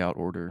carry out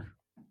order?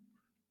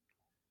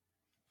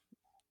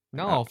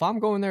 No, if I'm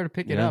going there to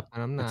pick it up,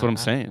 and I'm not. That's what I'm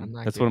saying.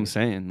 That's what I'm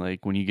saying.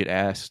 Like when you get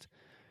asked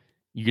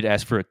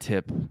for a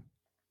tip,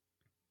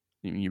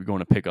 you're going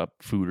to pick up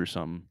food or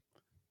something.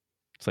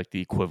 It's like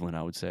the equivalent,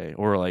 I would say,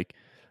 or like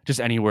just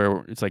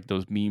anywhere. It's like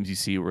those memes you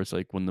see where it's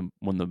like when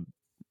the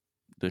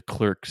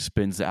clerk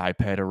spins the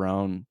iPad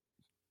around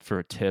for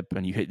a tip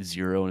and you hit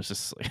 0 and it's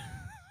just like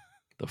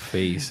the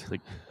face.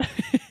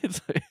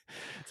 It's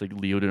like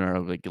Leo and are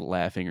like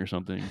laughing or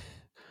something.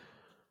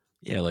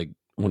 Yeah, like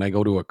when I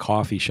go to a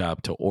coffee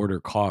shop to order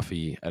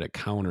coffee at a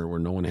counter where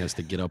no one has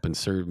to get up and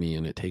serve me,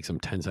 and it takes them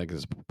 10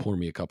 seconds to pour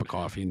me a cup of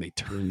coffee, and they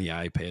turn the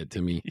iPad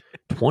to me.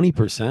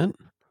 20%?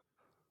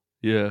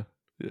 Yeah.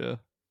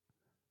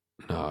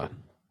 Nah,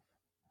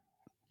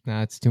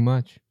 it's too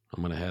much.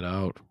 I'm gonna head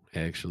out,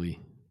 actually.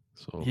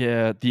 So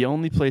yeah, the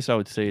only place I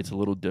would say it's a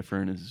little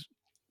different is,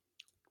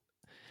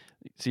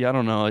 see, I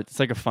don't know, it's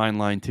like a fine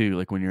line too,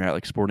 like when you're at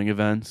like sporting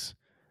events,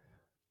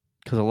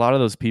 because a lot of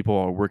those people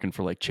are working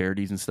for like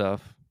charities and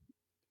stuff,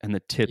 and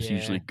the tips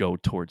usually go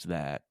towards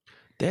that.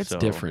 That's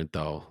different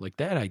though. Like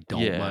that, I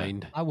don't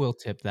mind. I will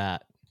tip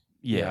that.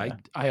 Yeah,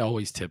 I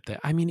always tip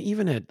that. I mean,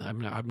 even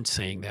I'm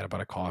saying that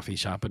about a coffee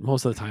shop, but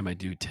most of the time I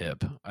do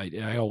tip.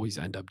 I always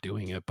end up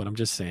doing it, but I'm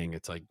just saying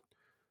it's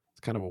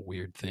kind of a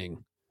weird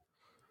thing.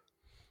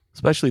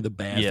 Especially the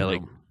bathroom. Yeah,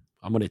 like,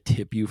 I'm going to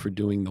tip you for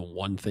doing the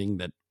one thing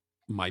that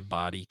my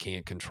body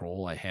can't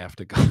control. I have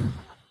to go.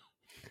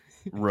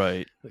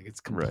 Right. Like it's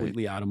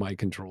completely out of my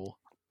control.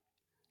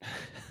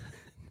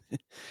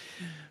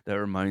 That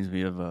reminds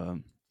me of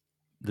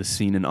the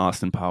scene in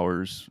Austin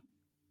Powers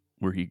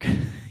where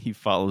he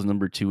follows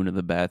number 2 into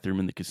the bathroom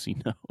in the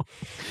casino,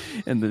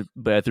 and the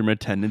bathroom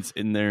attendant's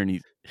in there,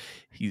 and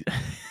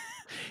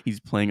he's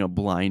playing a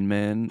blind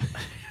man.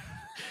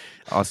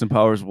 Austin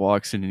Powers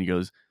walks in and he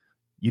goes,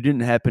 "You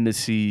didn't happen to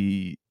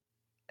see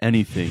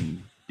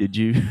anything, did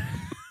you?"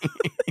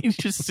 He's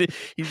just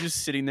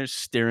sitting there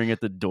staring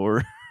at the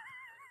door.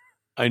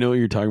 I know what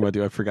you're talking about,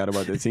 dude. I forgot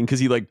about that scene because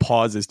he like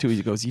pauses too.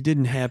 He goes, "You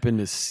didn't happen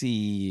to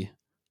see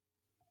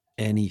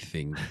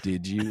anything,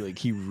 did you?" Like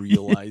he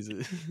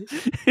realizes.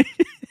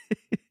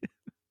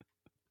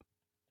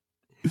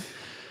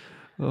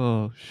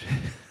 Oh shit.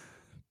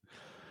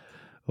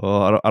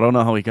 Well, I don't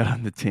know how we got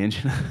on the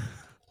tangent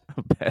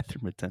of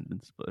bathroom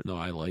attendants, but no,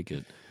 I like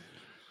it.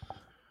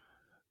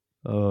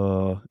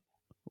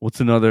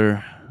 What's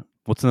another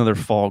What's another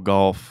fall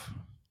golf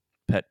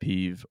pet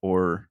peeve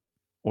or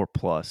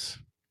plus?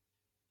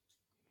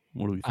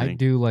 What do we I think?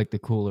 do like the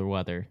cooler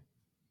weather.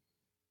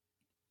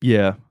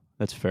 Yeah,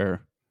 that's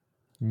fair.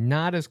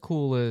 Not as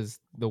cool as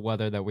the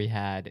weather that we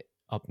had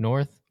up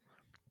north,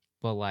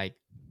 but like,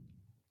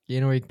 you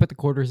can put the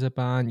quarter zip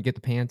on, you get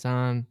the pants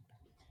on.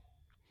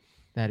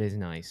 That is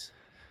nice.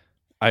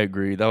 I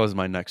agree. That was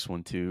my next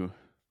one too.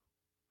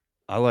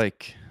 I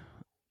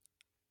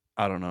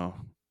don't know.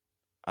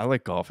 I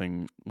like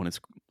golfing when it's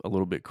a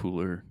little bit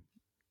cooler.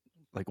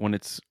 Like when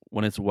it's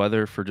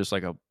weather for just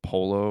like a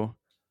polo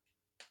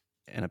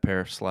and a pair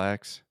of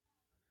slacks.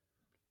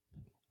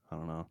 I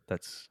don't know.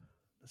 That's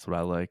what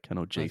I like. I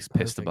know Jake's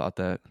pissed perfect. about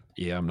that.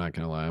 Yeah, I'm not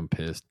gonna lie, I'm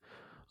pissed.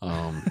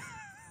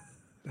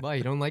 Why,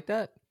 you don't like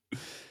that?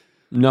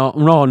 No.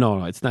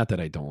 It's not that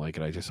I don't like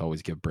it. I just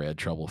always give Brad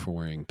trouble for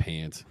wearing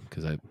pants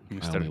because I We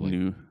I started a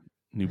only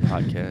new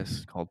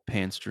podcast called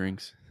Pants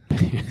Drinks.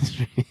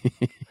 like.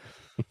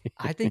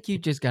 I think you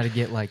just got to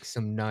get like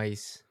some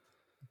nice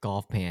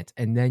golf pants,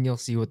 and then you'll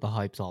see what the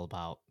hype's all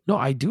about. No,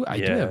 I do. I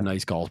do have Yeah.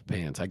 nice golf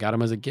pants. I got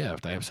them as a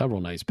gift. I have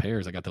several nice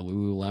pairs. I got the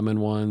Lululemon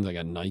ones. I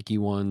got Nike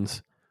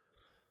ones.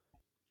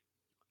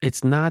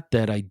 It's not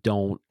that I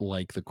don't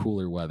like the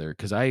cooler weather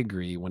because I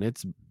agree when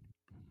it's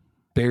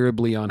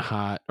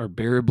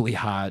bearably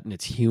hot and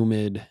it's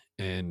humid.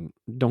 And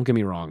don't get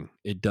me wrong,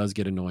 it does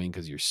get annoying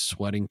because you're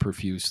sweating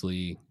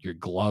profusely, your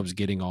gloves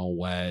getting all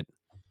wet,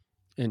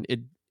 and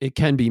it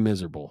can be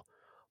miserable.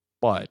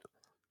 But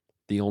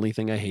the only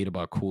thing I hate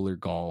about cooler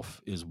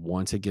golf is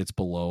once it gets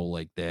below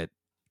like that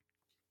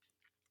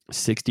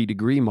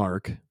 60-degree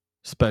mark,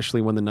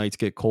 especially when the nights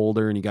get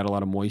colder and you got a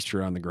lot of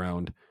moisture on the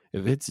ground.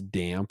 If it's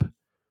damp,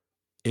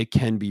 it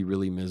can be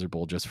really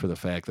miserable just for the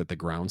fact that the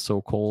ground's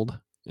so cold.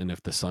 And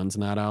if the sun's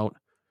not out,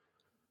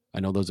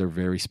 I know those are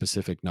very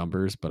specific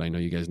numbers, but I know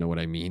you guys know what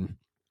I mean.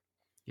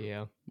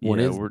 Yeah.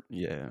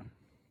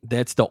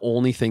 That's the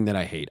only thing that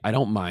I hate. I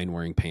don't mind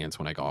wearing pants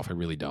when I golf. I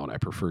really don't. I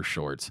prefer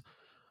shorts.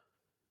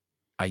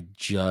 I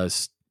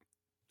just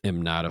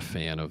am not a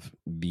fan of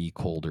the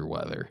colder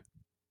weather.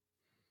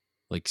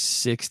 Like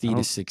 60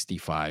 to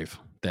 65.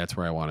 That's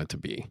where I want it to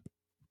be.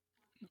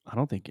 I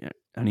don't think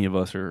any of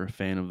us are a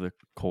fan of the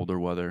colder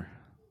weather.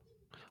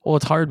 Well,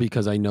 it's hard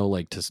because I know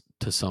like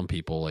to some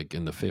people like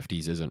in the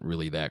 50s isn't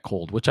really that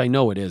cold, which I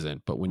know it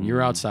isn't. But when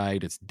you're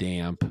outside, it's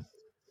damp.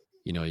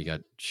 You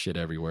got shit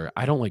everywhere.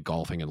 I don't like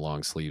golfing in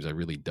long sleeves. I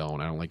really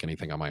don't. I don't like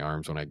anything on my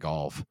arms when I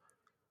golf.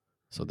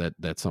 So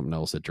that's something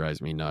else that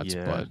drives me nuts.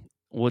 Yeah. But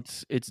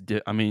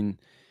I mean,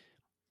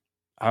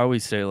 I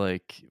always say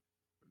like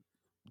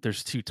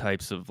there's two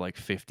types of like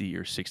 50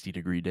 or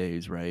 60-degree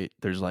days, right?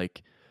 There's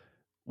like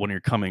when you're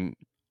coming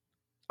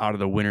out of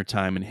the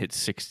wintertime and hit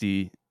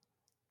 60,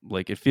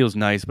 like it feels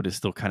nice, but it's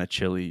still kind of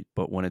chilly.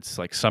 But when it's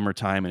like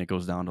summertime and it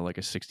goes down to like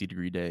a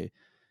 60-degree day,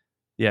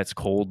 yeah, it's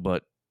cold,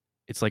 but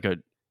it's like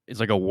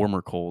a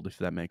warmer cold, if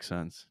that makes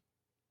sense.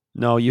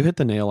 No, you hit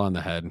the nail on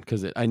the head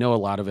because I know a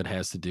lot of it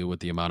has to do with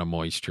the amount of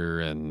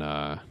moisture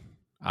and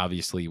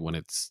obviously when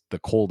it's the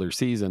colder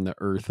season, the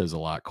earth is a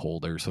lot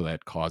colder, so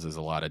that causes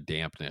a lot of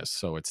dampness.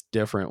 So it's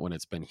different when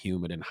it's been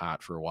humid and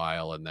hot for a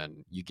while and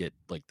then you get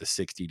like the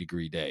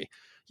 60-degree day.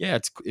 Yeah,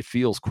 it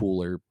feels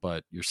cooler,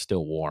 but you're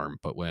still warm.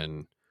 But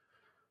when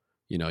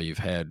you've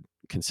had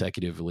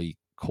consecutively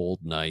cold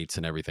nights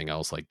and everything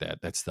else like that,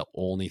 that's the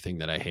only thing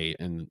that I hate.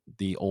 And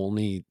the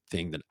only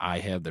thing that I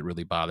have that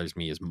really bothers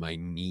me is my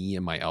knee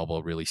and my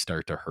elbow really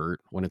start to hurt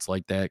when it's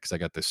like that because I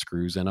got the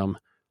screws in them.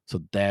 So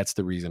that's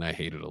the reason I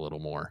hate it a little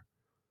more.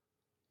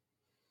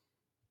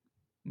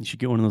 You should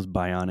get one of those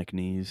bionic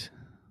knees.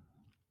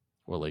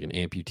 Or like an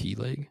amputee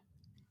leg?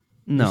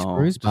 No, your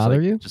screws bother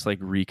you? Just like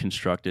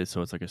reconstruct it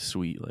so it's like a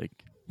sweet like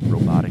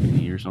robotic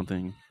knee or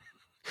something.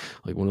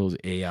 Like one of those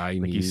AI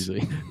like knees.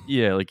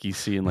 Yeah, like you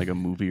see in like a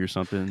movie or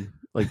something.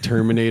 Like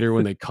Terminator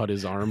when they cut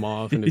his arm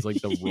off and it's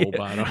like the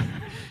robot arm.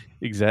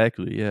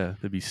 Exactly, yeah.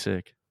 That'd be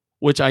sick.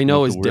 Which I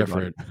know is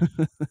different.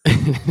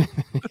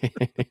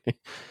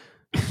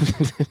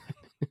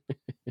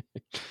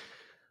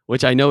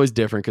 Which I know is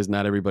different because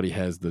not everybody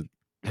has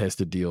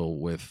to deal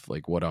with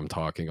like what I'm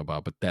talking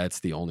about, but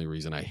that's the only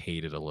reason I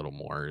hate it a little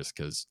more is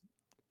because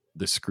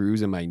the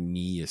screws in my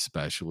knee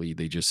especially,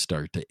 they just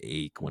start to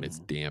ache when it's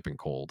damp and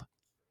cold.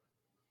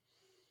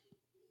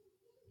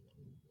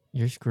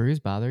 Your screws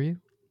bother you?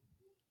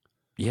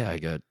 Yeah, I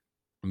got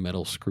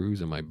metal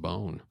screws in my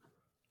bone.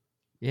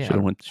 Yeah. Should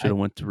have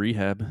went to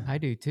rehab. I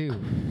do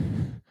too.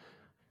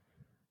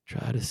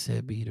 Try to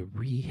send me to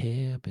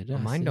rehab,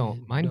 and Mine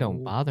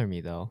don't bother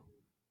me though.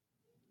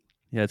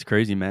 Yeah, it's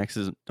crazy.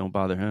 Max's don't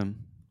bother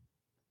him.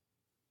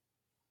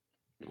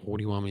 What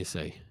do you want me to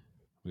say?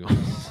 I'm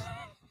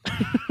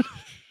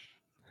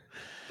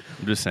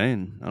just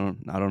saying.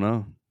 I don't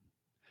know.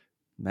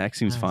 Max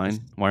seems fine.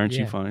 Why aren't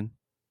you fine?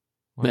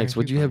 Max,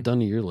 what'd you have done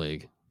to your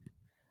leg?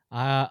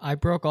 I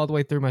broke all the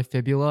way through my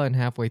fibula and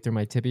halfway through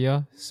my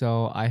tibia,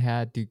 so I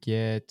had to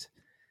get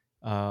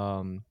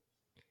a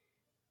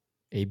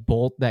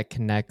bolt that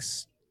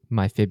connects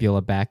my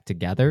fibula back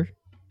together,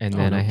 and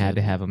then I had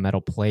to have a metal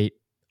plate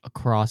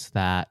across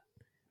that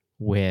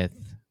with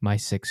my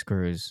 6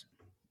 screws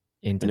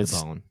into And the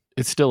bone.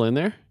 It's still in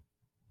there?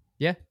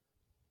 Yeah.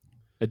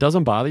 It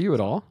doesn't bother you at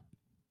all?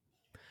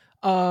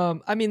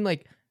 I mean,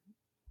 like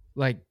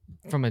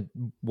from a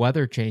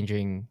weather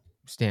changing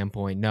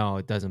standpoint, no,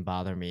 it doesn't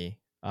bother me.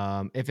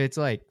 If it's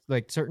like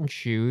certain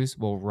shoes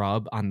will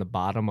rub on the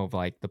bottom of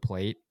like the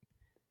plate,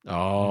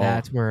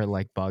 that's where it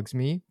like bugs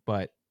me.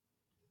 But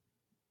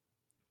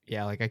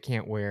yeah, like I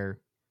can't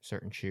wear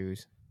certain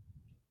shoes.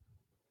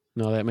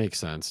 No, that makes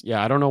sense.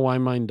 Yeah, I don't know why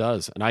mine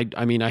does. And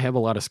I mean, I have a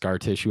lot of scar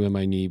tissue in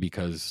my knee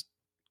because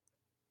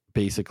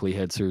basically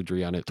had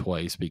surgery on it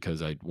twice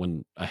because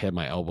when I had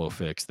my elbow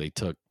fixed, they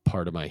took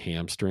part of my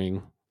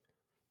hamstring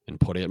and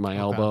put it in my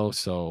elbow.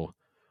 So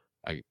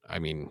I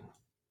mean,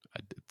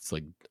 it's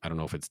like, I don't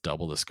know if it's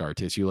double the scar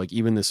tissue. Like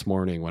even this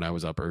morning when I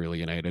was up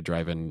early and I had to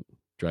drive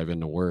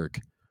into work,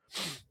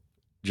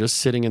 just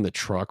sitting in the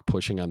truck,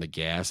 pushing on the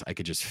gas, I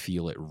could just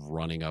feel it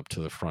running up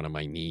to the front of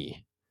my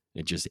knee.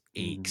 It just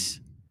aches.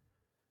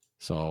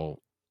 So,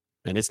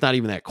 and it's not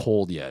even that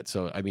cold yet.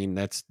 So, I mean,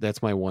 that's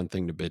my one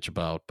thing to bitch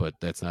about, but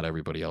that's not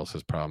everybody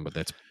else's problem. But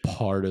that's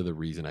part of the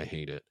reason I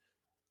hate it.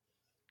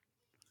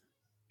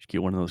 Just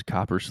get one of those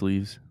copper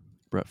sleeves,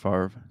 Brett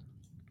Favre.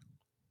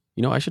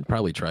 You know, I should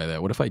probably try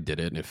that. What if I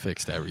did it and it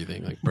fixed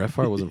everything? Like Brett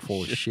Favre wasn't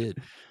full of shit.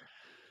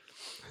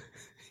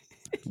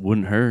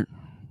 Wouldn't hurt.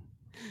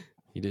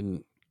 He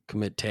didn't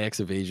commit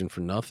tax evasion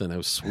for nothing. That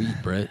was sweet,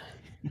 Brett.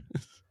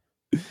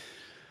 That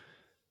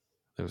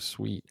was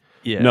sweet.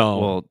 Yeah.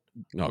 No,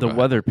 the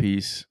weather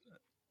piece.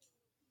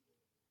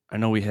 I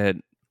know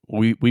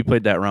we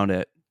played that round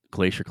at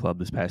Glacier Club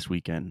this past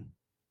weekend,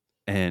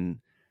 and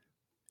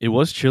it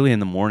was chilly in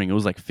the morning. It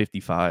was like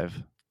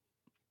 55,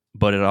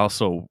 but it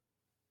also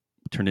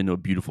turned into a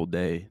beautiful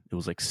day. It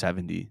was like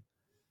 70,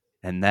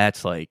 and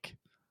that's like,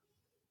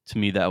 to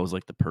me, that was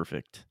like the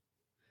perfect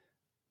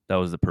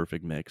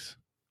mix.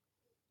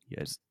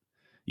 Yes,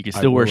 you can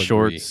still wear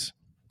shorts.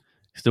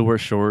 Still wear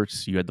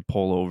shorts. You had the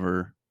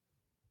pullover.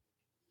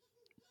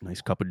 Nice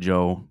cup of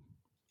Joe.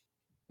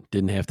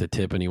 Didn't have to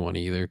tip anyone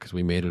either because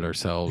we made it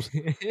ourselves.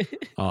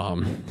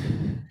 No,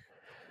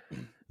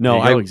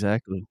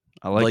 exactly.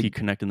 I like you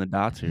connecting the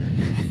dots here.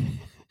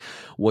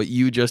 What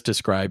you just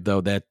described,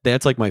 though,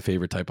 that's like my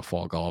favorite type of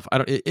fall golf.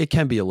 It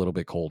can be a little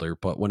bit colder,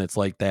 but when it's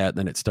like that,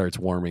 then it starts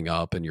warming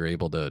up and you're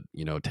able to,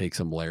 take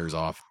some layers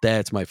off.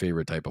 That's my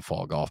favorite type of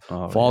fall golf.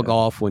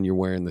 Golf when you're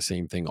wearing the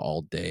same thing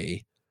all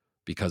day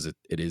because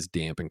it is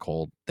damp and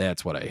cold.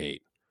 That's what I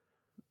hate.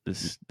 The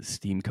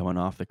steam coming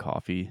off the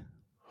coffee.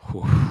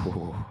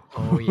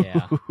 Oh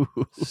yeah,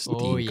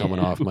 steam coming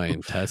off my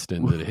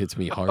intestines. It hits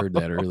me hard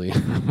that early.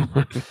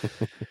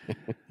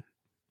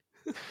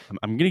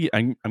 I'm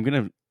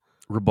gonna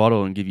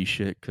rebuttal and give you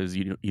shit because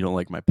you don't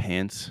like my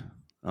pants.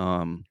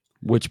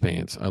 Which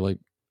pants? I like.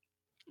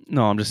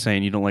 No, I'm just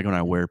saying you don't like when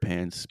I wear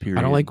pants. Period.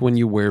 I don't like when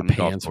you wear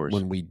pants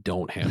when we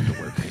don't have to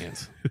wear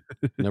pants.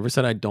 Never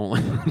said I don't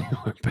like when you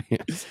wear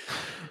pants.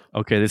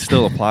 Okay, this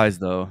still applies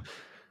though,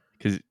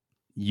 because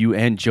you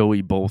and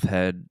Joey both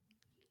had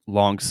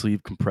long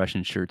sleeve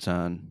compression shirts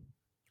on.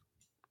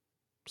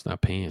 It's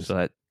not pants. So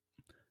that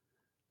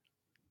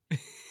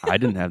I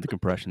didn't have the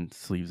compression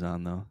sleeves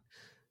on though.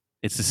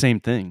 It's the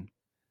same thing.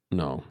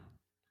 No.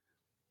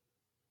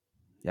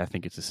 Yeah, I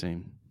think it's the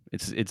same.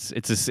 It's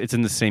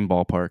in the same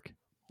ballpark.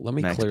 Let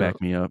me Max, back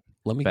me up.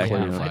 Let me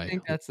clarify. I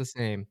think that's the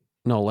same.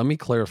 No, let me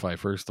clarify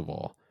first of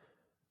all.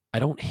 I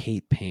don't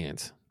hate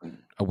pants.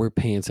 I wear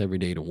pants every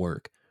day to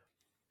work.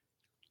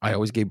 I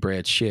always gave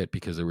Brad shit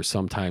because there were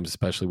some times,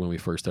 especially when we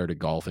first started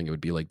golfing, it would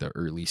be like the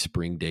early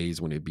spring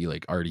days when it'd be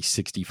like already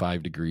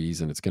 65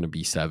 degrees and it's going to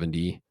be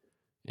 70.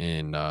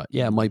 And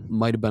yeah, it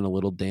might have been a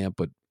little damp,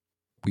 but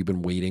we've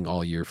been waiting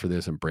all year for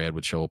this. And Brad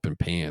would show up in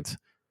pants.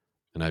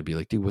 And I'd be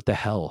like, dude, what the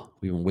hell?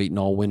 We've been waiting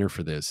all winter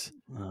for this.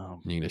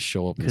 You're going to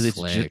show up in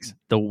slacks.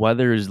 The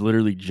weather is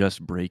literally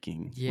just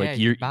breaking. Yeah, like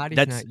your body's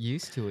not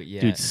used to it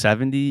yet. Dude,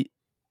 70...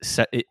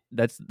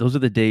 those are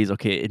the days.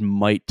 Okay, it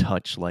might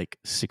touch like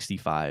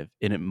 65,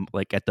 and it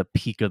like at the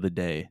peak of the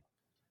day.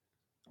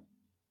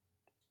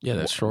 Yeah,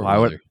 that's short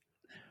weather.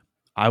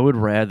 I would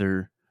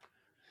rather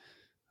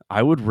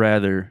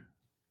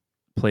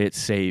play it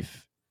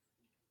safe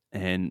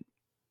and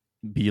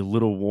be a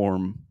little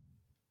warm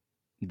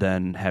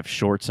than have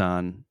shorts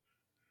on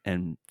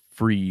and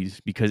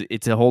freeze, because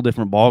it's a whole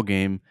different ball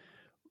game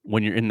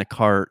when you're in the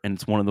cart and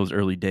it's one of those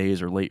early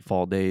days or late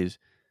fall days,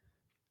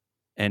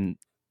 and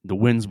the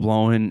wind's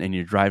blowing and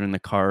you're driving the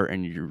car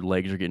and your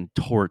legs are getting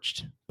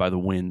torched by the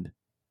wind.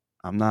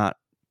 I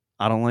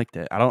don't like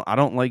that. I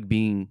don't like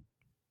being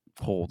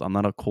cold. I'm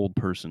not a cold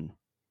person.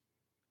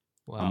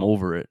 Wow. I'm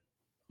over it.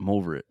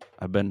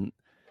 I've been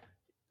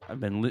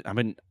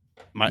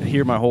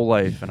here my whole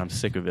life and I'm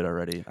sick of it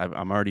already.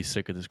 I'm already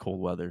sick of this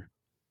cold weather.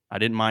 I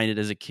didn't mind it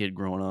as a kid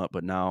growing up,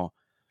 but now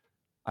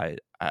I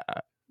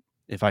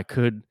if I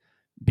could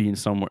be in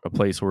a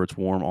place where it's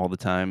warm all the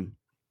time,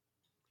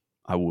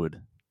 I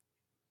would.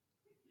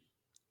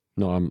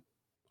 No,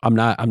 I'm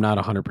not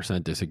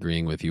 100%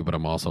 disagreeing with you, but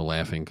I'm also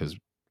laughing because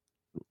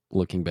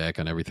looking back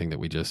on everything that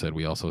we just said,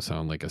 we also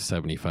sound like a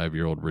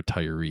 75-year-old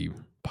retiree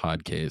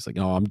podcast. Like,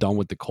 no, I'm done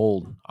with the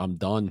cold. I'm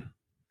done.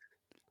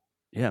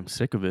 Yeah, I'm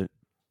sick of it.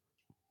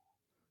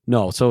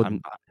 No, so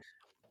I'm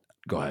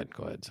go ahead.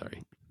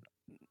 Sorry.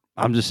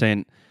 I'm just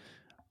saying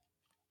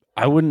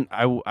I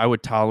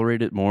would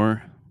tolerate it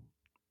more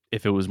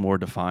if it was more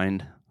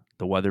defined,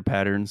 the weather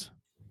patterns,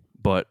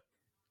 but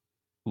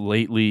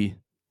lately,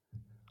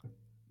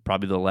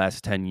 probably the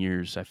last 10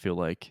 years, I feel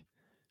like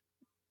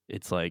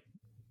it's like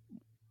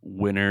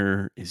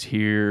winter is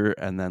here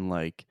and then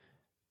like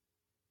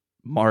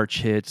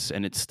March hits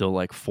and it's still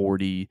like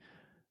 40,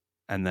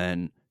 and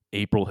then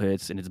April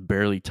hits and it's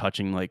barely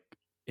touching, like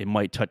it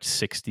might touch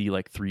 60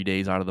 like 3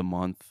 days out of the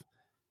month.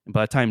 And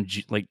by the time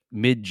like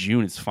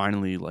mid-June it's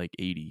finally like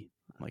 80.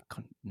 I'm like,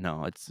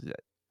 no, it's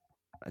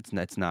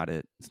not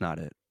it. It's not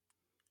it.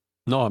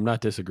 No, I'm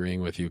not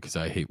disagreeing with you because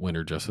I hate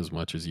winter just as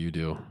much as you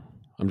do.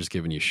 I'm just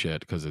giving you shit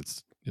because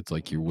it's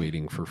like you're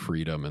waiting for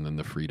freedom, and then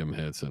the freedom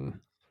hits and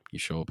you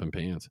show up in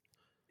pants.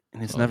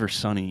 And it's never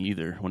sunny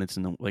either. When it's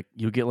in the, like,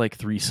 you'll get like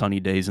 3 sunny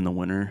days in the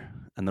winter,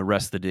 and the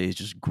rest of the day is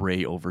just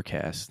gray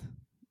overcast.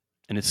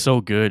 And it's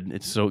so good.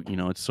 It's so,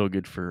 it's so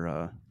good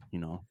for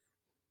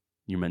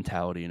your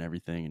mentality and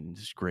everything, and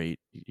it's great.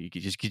 You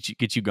just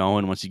get you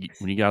going when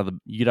you get out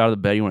of the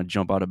bed, you want to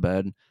jump out of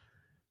bed.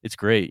 It's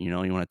great. You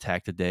want to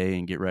attack the day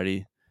and get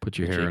ready. Put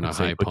your hair in a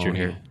high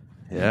pony.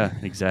 Yeah,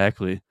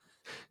 exactly.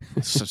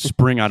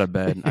 Spring out of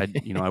bed.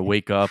 I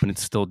wake up and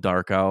it's still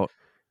dark out,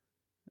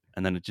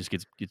 and then it just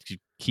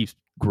keeps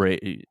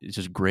gray. It's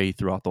just gray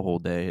throughout the whole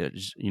day.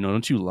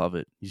 Don't you love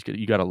it?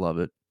 You gotta love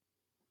it.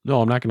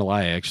 No, I'm not gonna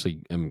lie. I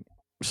actually am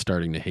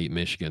starting to hate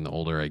Michigan the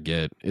older I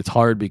get. It's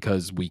hard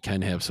because we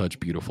can have such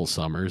beautiful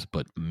summers,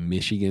 but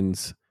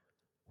Michigan's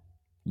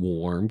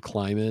warm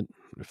climate,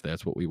 if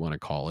that's what we want to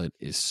call it,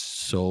 is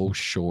so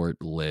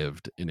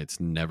short-lived, and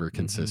it's never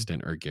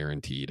consistent or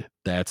guaranteed.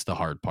 That's the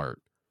hard part,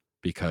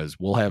 because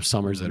we'll have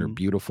summers that are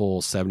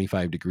beautiful,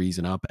 75 degrees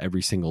and up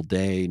every single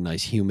day,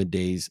 nice humid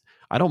days.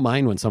 I don't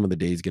mind when some of the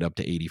days get up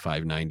to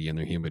 85, 90 and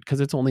they're humid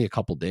because it's only a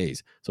couple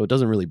days. So it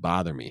doesn't really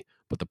bother me.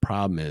 But the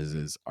problem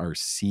is our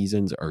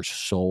seasons are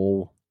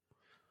so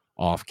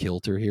off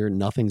kilter here.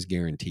 Nothing's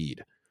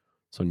guaranteed.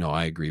 So no,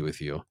 I agree with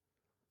you.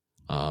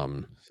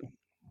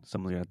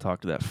 Somebody got to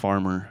talk to that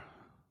farmer.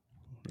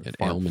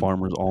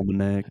 Farmer's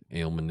Almanac.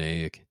 The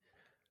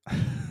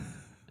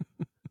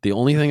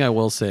only thing I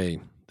will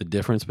say, the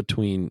difference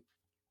between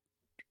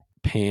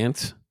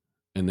pants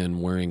and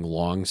then wearing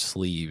long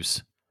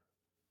sleeves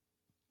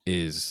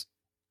is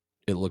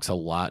it looks a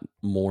lot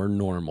more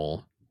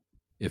normal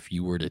if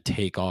you were to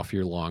take off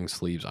your long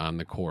sleeves on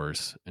the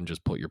course and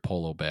just put your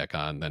polo back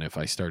on than if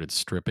I started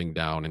stripping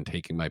down and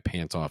taking my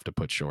pants off to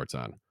put shorts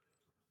on.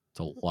 It's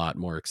a lot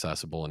more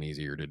accessible and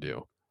easier to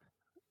do.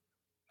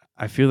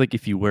 I feel like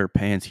if you wear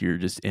pants, you're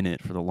just in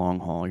it for the long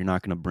haul. You're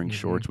not going to bring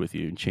shorts with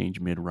you and change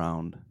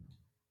mid-round.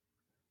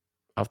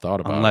 I've thought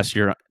about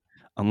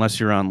unless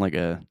you're on like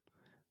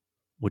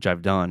which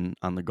I've done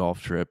on the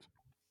golf trip,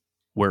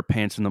 wear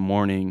pants in the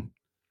morning,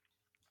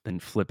 then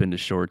flip into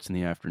shorts in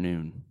the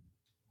afternoon.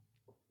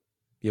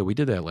 Yeah, we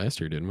did that last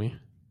year, didn't we?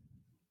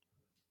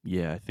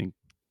 Yeah,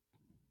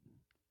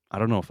 I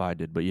don't know if I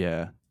did, but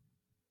yeah,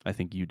 I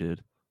think you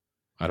did.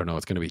 I don't know.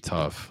 It's going to be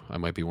tough. I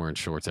might be wearing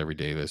shorts every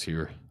day this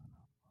year.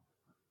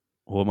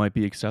 Well, it might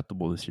be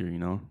acceptable this year,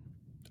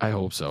 I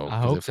hope so. I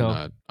hope if so.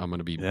 Not, I'm going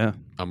to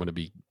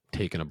be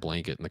taking a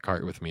blanket in the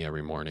cart with me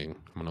every morning.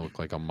 I'm going to look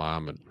like a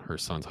mom at her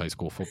son's high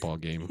school football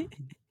game.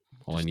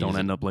 Don't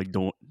end up like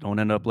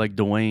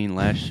Dwayne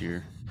last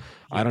year.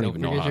 I don't even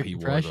know how he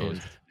wore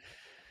those.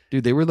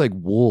 Dude, they were like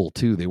wool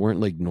too. They weren't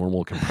like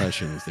normal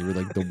compressions. They were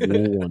like the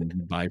wool one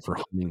you buy for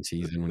hunting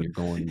season when you're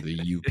going to the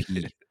UP.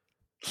 You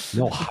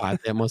know how hot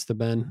that must have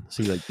been?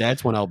 See, like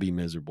that's when I'll be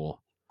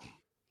miserable.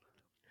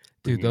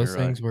 Dude, those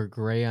things were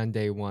gray on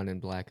day one and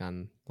black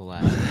on the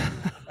last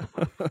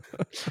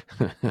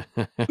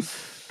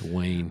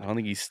Dwayne. I don't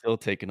think he's still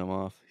taking them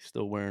off. He's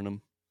still wearing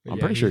them. I'm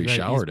pretty sure he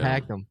showered he's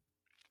packed them.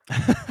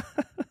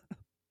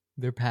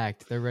 They're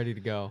packed. They're ready to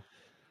go.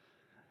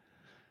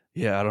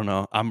 Yeah, I don't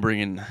know. I'm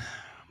bringing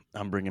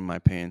my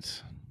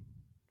pants.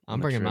 I'm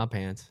bringing my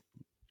pants.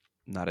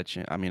 Not a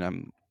chance. I mean,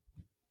 I'm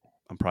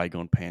probably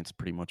going pants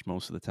pretty much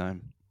most of the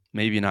time.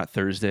 Maybe not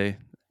Thursday,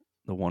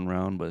 the one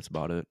round, but it's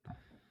about it.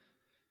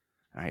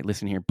 All right,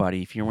 listen here,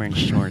 buddy. If you're wearing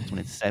shorts when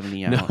it's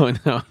 70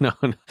 out. No.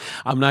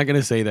 I'm not going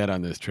to say that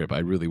on this trip. I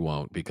really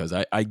won't because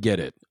I get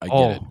it. I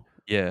get it.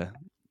 Yeah.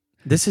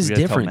 This is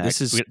different.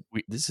 This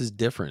is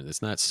different.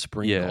 It's not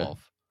spring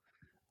golf.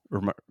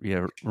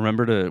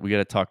 Remember we got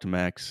to talk to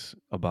Max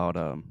about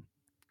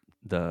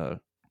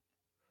the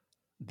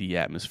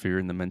atmosphere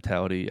and the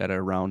mentality at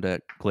a round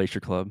at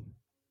Glacier Club.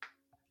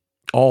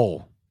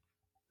 Oh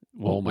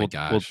my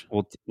gosh.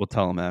 We'll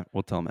tell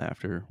him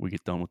after we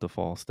get done with the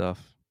fall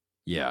stuff.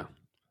 Yeah.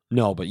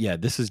 No, but yeah,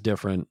 this is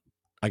different.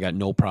 I got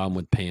no problem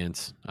with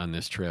pants on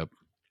this trip.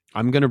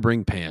 I'm going to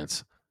bring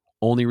pants.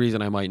 Only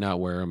reason I might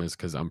not wear them is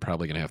because I'm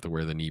probably going to have to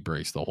wear the knee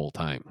brace the whole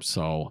time.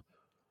 So,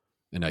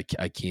 and I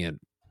can't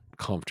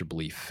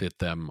comfortably fit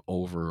them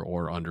over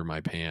or under my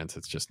pants.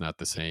 It's just not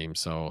the same.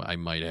 So I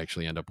might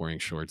actually end up wearing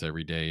shorts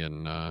every day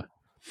and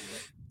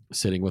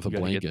sitting with a You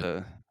gotta get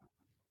blanket.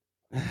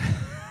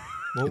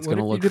 It's What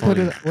gonna if look you put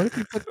funny. it? What if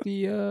you put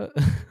the?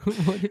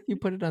 What if you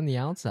put it on the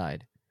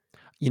outside?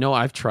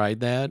 I've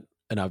tried that,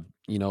 and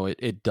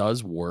it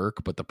does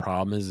work, but the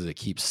problem is it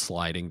keeps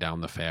sliding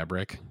down the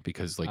fabric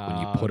because like when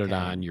you put it Okay,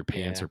 on, your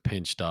pants yeah. are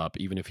pinched up,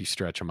 even if you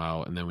stretch them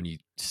out, and then when you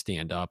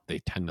stand up, they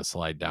tend to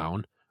slide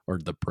down, or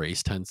the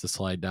brace tends to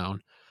slide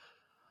down.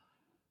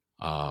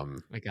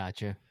 I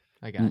gotcha.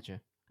 I gotcha.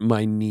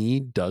 My knee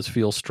does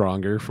feel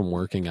stronger from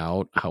working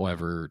out.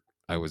 However,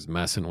 I was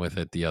messing with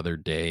it the other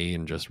day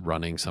and just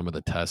running some of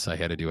the tests I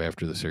had to do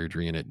after the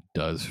surgery, and it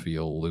does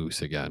feel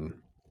loose again.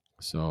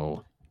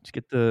 So Just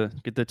get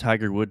the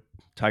Tiger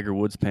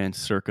Woods pants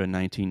circa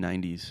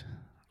 1990s.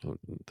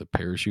 the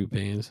parachute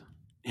pants.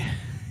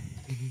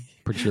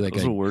 Pretty sure that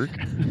Those will work.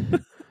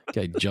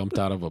 guy jumped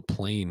out of a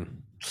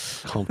plane,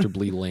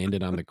 comfortably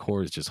landed on the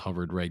course, just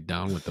hovered right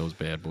down with those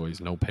bad boys.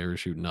 No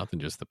parachute, nothing,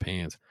 just the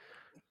pants.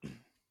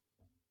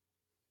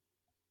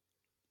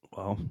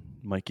 Well,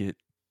 you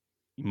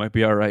might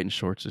be all right in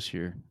shorts this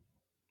year.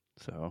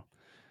 So,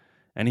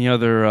 any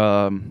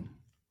other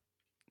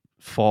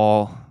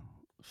fall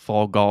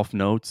golf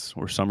notes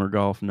or summer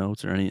golf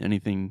notes or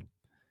anything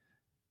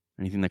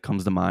that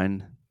comes to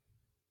mind?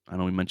 I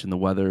know we mentioned the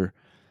weather,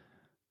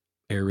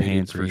 Aerated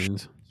pants for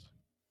greens,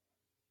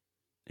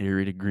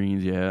 aerated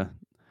greens, yeah.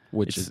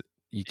 which It's is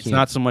you it's can't.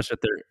 not so much that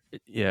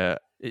they're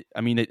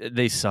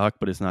they suck,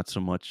 but it's not so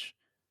much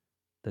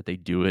that they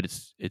do it.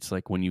 It's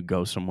like when you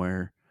go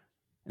somewhere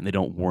and they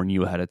don't warn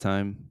you ahead of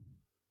time,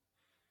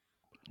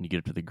 and you get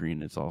up to the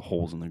green, it's all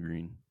holes in the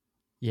green.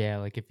 Yeah,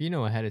 like if you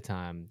know ahead of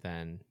time,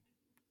 then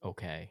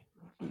okay.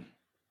 And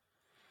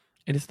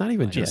it's not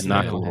even But just if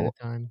not you know cool. ahead of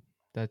time,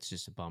 that's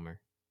just a bummer.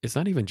 It's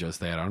not even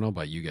just that. I don't know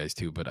about you guys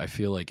too, but I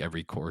feel like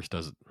every course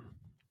does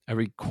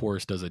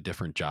a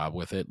different job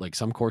with it. Like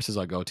some courses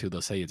I go to,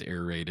 they'll say it's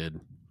aerated,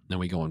 then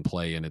we go and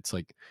play, and it's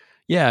like,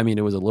 yeah, I mean,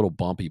 it was a little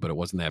bumpy, but it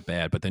wasn't that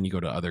bad. But then you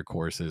go to other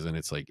courses, and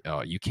it's like,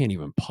 oh, you can't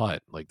even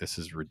putt. Like this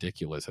is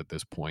ridiculous at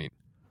this point.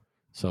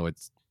 So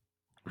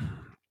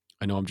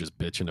I know I'm just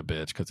bitching a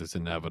bitch because it's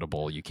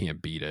inevitable. You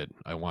can't beat it.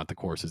 I want the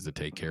courses to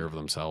take care of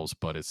themselves,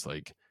 but it's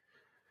like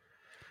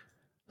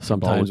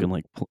Sometimes sometimes looking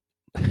like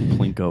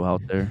Plinko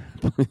out there.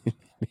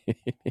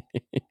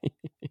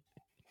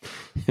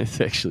 it's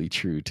actually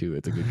true too.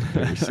 It's a good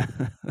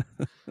comparison.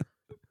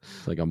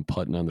 It's like I'm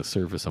putting on the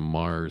surface of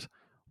Mars,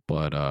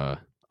 but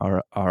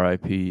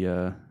R.I.P.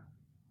 The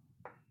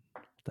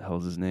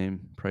hell's his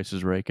name? Price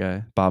is Right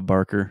guy, Bob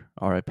Barker.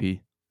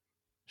 R.I.P.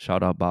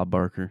 Shout out Bob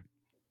Barker.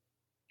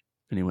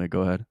 Anyway,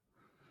 go ahead.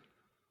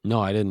 no,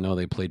 I didn't know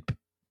they played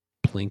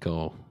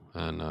Plinko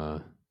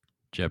on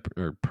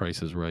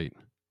Price is Right.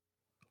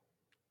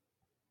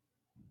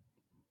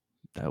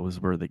 That was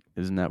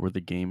isn't that where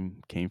the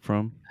game came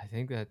from? I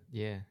think that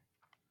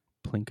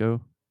Plinko.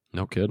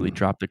 No kidding. They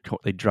drop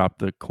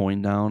the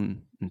coin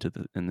down and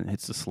it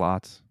hits the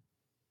slots.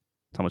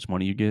 That's how much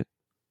money you get.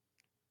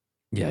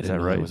 Yeah, I Is didn't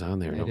that know right? it was on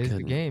there. it No is the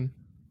kidding. game.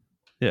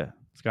 Yeah,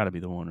 it's got to be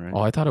the one, right?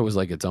 Oh, I thought it was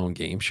like its own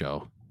game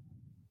show.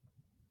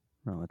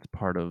 No, that's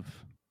part of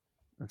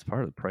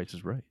the Price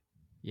is Right.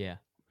 Yeah.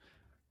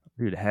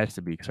 Dude, it has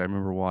to be because I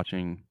remember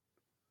watching.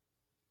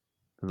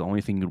 It was the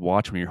only thing you could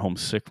watch when you're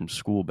homesick from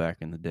school back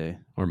in the day.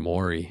 Or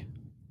Maury.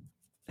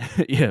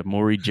 Yeah,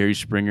 Maury, Jerry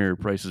Springer,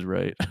 Price is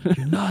Right.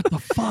 You're not the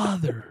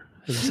father.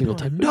 Every single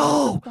time.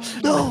 No.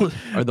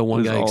 Or the one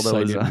Was guy all that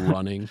was excited on.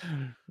 running.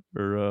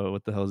 Or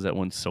what the hell is that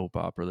one soap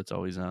opera that's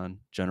always on?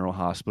 General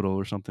Hospital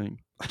or something?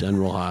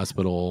 General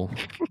Hospital.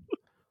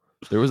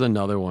 There was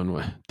another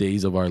one,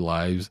 Days of Our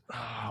Lives.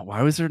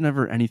 Why was there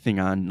never anything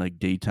on like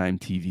daytime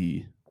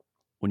TV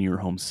when you were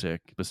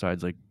homesick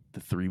besides like the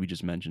three we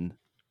just mentioned?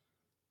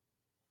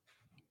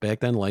 Back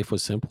then, life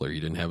was simpler.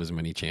 You didn't have as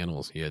many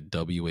channels. You had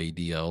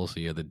WADL, so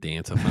you had the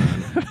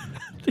dance-a-thon,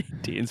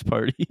 Dance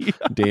party.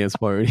 dance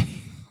party.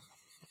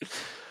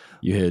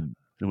 You had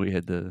And we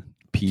had the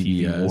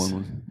TV PBS,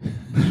 Warn.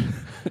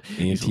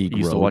 Antique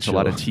used to watch a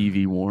lot of Roadshow.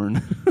 TV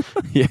Warn.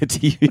 Yeah,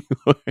 TV.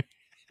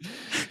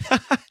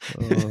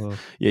 Oh.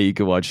 Yeah, you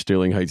could watch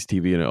Sterling Heights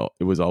TV, and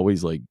it was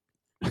always like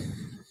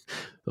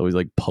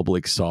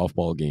public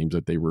softball games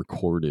that they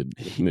recorded.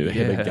 And they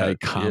had a guy Yeah.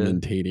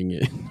 commentating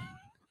it.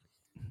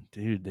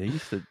 Dude, they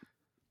used to.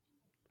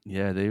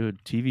 Yeah, they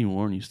would. TV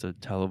Warn used to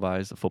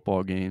televise the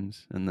football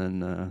games, and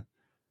then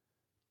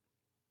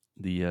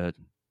the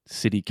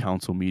city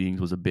council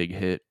meetings was a big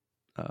hit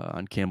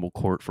on Campbell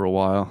Court for a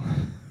while.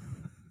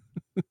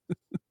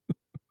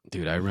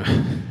 Dude, I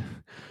remember.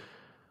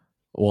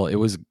 Well,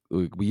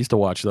 we used to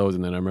watch those,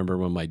 and then I remember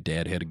when my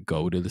dad had to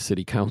go to the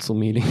city council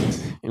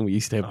meetings, and we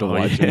used to have to Oh,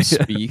 watch yeah. him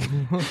speak,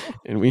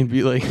 and we'd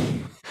be like,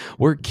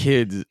 we're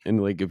kids,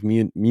 and like if me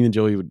and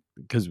Joey would,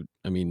 because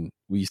I mean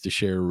we used to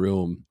share a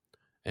room,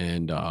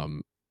 and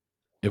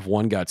if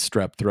one got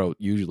strep throat,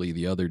 usually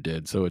the other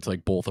did, so it's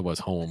like both of us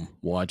home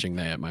watching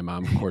that. My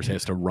mom, of course,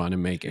 has to run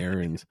and make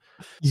errands,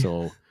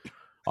 so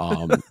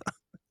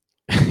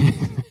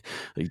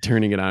like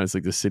turning it on. It's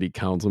like the city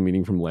council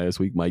meeting from last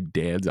week. My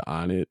dad's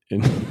on it,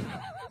 and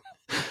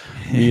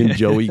me and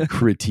Joey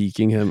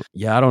critiquing him.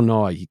 Yeah, I don't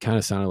know. He kind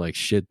of sounded like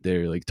shit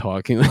there, like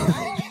talking.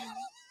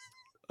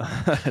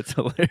 That's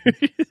hilarious.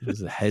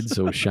 His head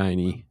so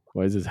shiny.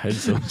 Why is his head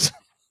so?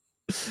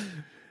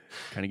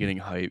 Kind of getting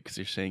hyped because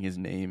you're saying his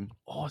name.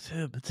 Oh, it's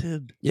him. It's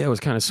him. Yeah, it was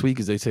kind of sweet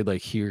because they say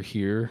like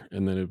here,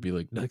 and then it'd be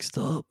like next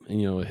up,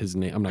 and his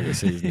name. I'm not gonna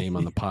say his name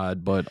on the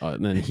pod, but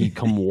and then he'd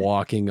come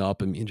walking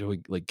up, and me and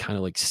Joey like kind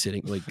of like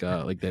sitting like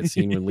that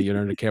scene when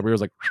Leonardo DiCaprio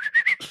was like,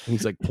 and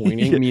he's like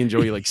pointing. Me and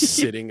Joey like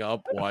sitting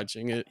up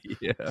watching it.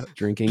 Yeah,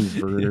 drinking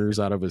Vernors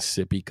out of a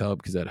sippy cup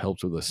because that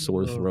helps with a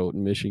sore throat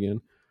in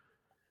Michigan.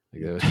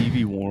 Like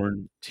TV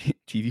Warren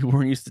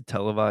used to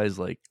televise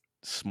like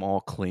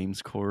small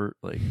claims court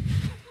like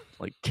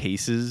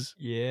cases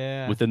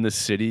within the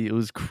city. It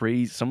was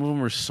crazy. Some of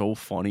them were so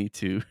funny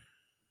too.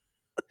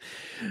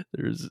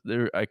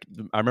 I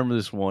remember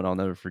this one, I'll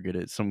never forget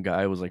it. Some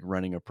guy was like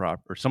renting a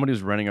somebody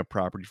was renting a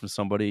property from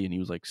somebody, and he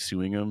was like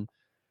suing them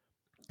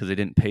because they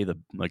didn't pay the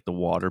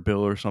water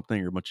bill or something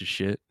or a bunch of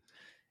shit.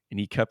 And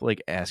he kept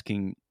like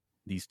asking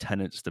these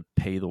tenants to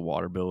pay the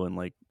water bill, and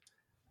like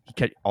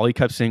all he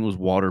kept saying was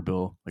water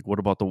bill. Like, what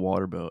about the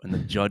water bill? And the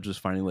judge was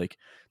finally like,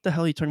 "What the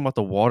hell are you talking about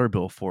the water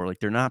bill for? Like,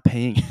 they're not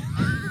paying."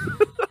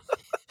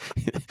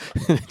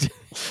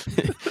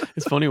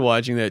 It's funny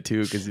watching that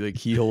too because like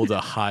he holds a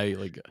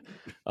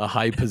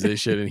high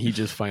position, and he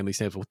just finally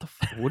says, "What the?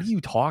 What are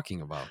you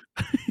talking about?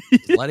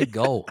 Just let it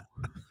go."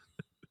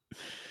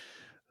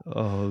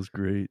 Oh, it was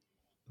great.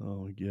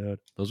 Oh my god,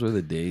 those were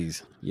the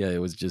days. Yeah, it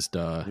was just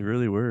they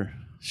really were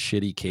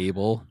shitty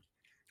cable.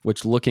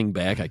 Which, looking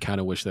back, I kind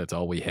of wish that's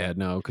all we had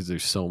now because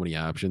there's so many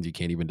options. You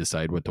can't even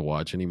decide what to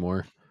watch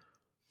anymore.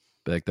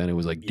 Back then, it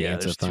was like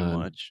Dance-a-thon, too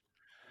much.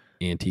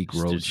 Antique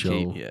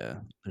Roadshow.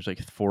 There's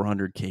like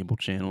 400 cable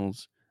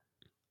channels.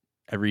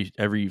 Every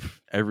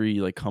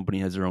like company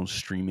has their own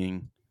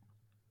streaming.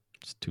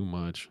 It's too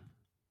much.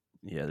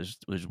 Yeah,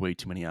 there's way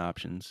too many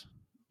options.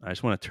 I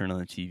just want to turn on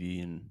the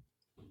TV and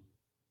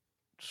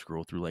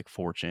scroll through like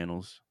 4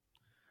 channels.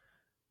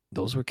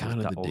 Those were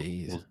kind of the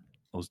days.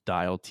 Those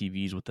dial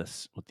TVs with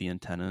the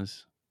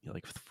antennas,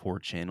 like 4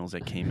 channels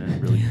that came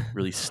in really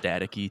really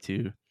staticky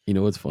too. You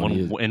know what's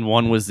funny?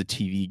 One was the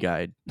TV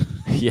guide.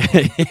 Yeah,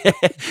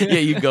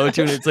 you go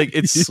to and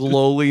it's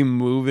slowly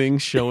moving,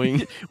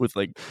 showing with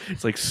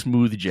it's like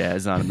smooth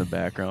jazz on in the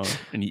background,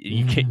 and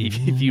you can't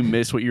if you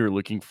miss what you were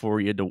looking for,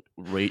 you had to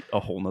wait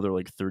a whole nother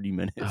like 30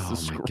 minutes. Oh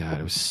my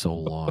god, it was so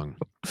long,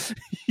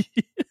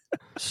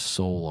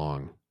 so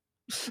long.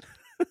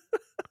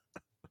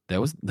 That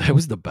was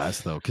the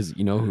best though, because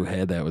you know who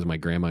had that was my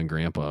grandma and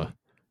grandpa,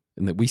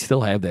 and that we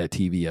still have that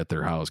TV at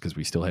their house because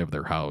we still have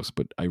their house.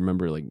 But I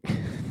remember like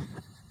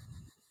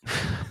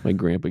my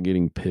grandpa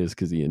getting pissed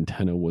because the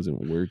antenna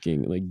wasn't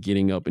working, like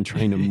getting up and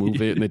trying to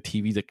move it, and the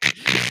TV's like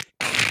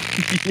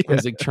I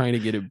was like trying to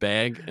get it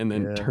back, and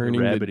then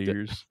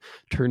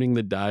turning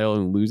the dial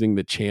and losing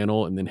the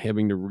channel, and then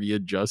having to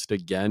readjust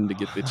again to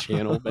get the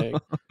channel back.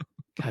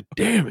 God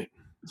damn it!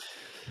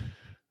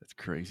 That's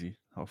crazy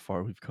how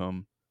far we've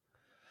come.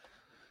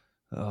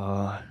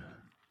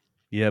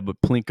 Yeah,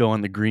 but Plinko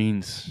on the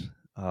greens.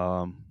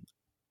 I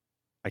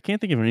can't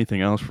think of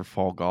anything else for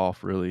fall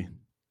golf, really.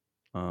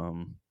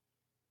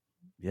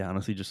 Yeah,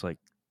 honestly, just like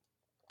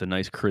the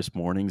nice crisp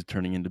mornings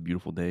turning into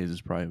beautiful days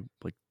is probably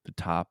like the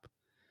top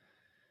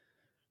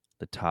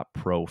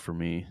pro for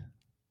me.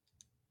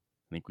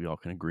 I think we all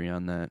can agree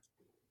on that.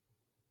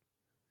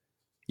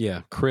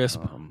 Yeah, crisp,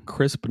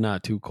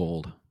 not too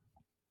cold.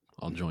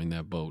 I'll join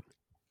that boat.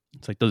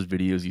 It's like those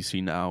videos you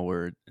see now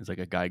where it's like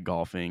a guy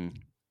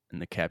golfing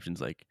and the caption's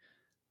like,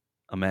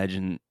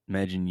 imagine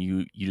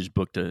you just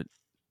booked a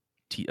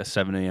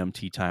 7 a.m.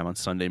 tee time on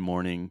Sunday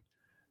morning,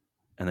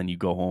 and then you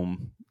go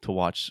home to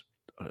watch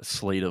a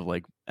slate of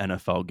like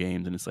NFL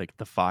games, and it's like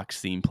the Fox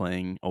theme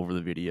playing over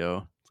the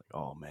video. It's like,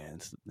 oh man,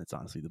 that's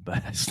honestly the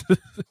best.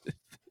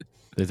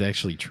 That's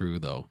actually true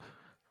though.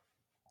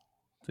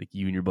 It's like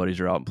you and your buddies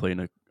are out and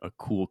playing a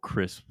cool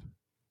crisp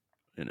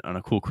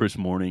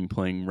morning,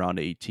 playing round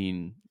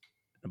 18,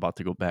 about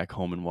to go back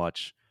home and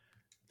watch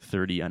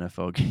 30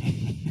 NFL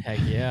games. Heck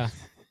yeah.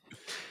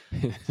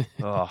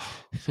 Oh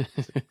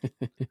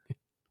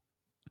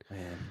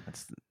man,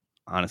 that's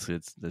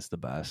the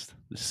best.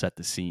 Just set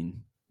the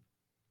scene.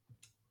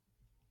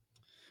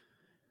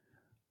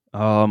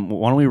 Why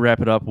don't we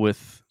wrap it up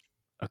with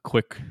a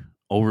quick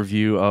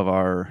overview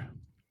of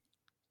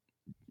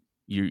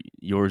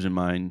yours and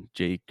mine,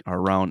 Jake, our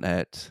round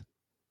at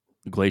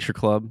Glacier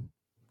Club,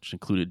 which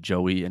included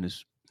Joey and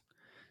his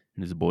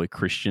boy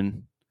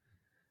Christian.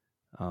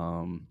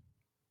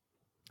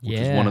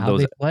 Yeah, one of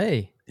those. They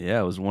play? Yeah,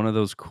 it was one of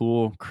those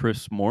cool,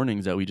 crisp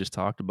mornings that we just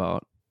talked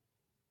about,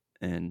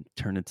 and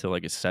turned into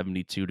like a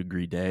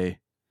 72-degree day.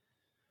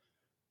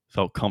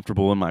 Felt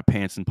comfortable in my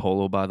pants and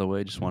polo, by the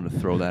way. Just wanted to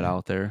throw that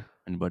out there.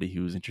 Anybody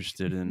who was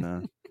interested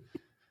in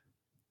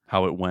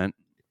how it went,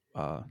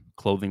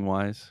 clothing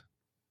wise,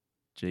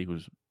 Jake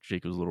was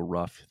a little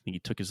rough. I think he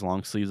took his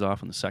long sleeves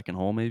off in the second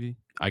hole, maybe.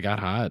 I got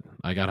hot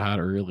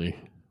early.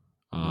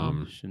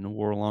 Shouldn't have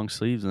wore long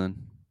sleeves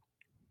then.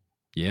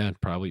 Yeah,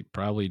 probably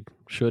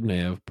shouldn't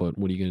have. But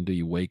what are you gonna do?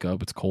 You wake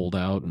up, it's cold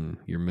out, and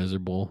you're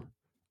miserable.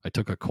 I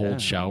took a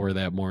cold shower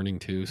that morning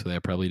too, so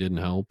that probably didn't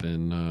help.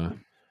 And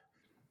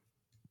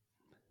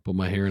put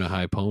my hair in a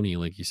high pony,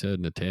 like you said,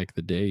 and attack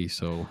the day.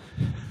 So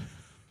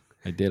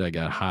I did. I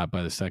got hot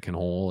by the second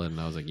hole, and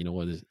I was like, you know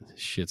what, this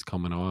shit's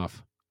coming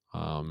off.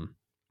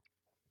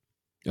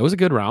 It was a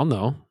good round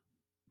though.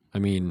 I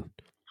mean,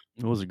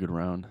 it was a good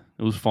round.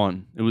 It was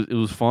fun. It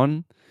was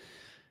fun.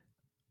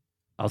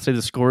 I'll say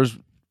the scores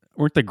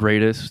weren't the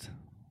greatest.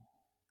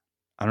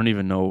 I don't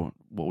even know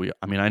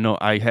I mean, I know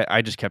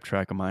I just kept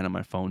track of mine on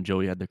my phone.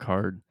 Joey had the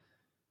card.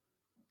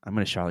 I'm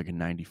gonna shot like a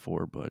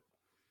 94, but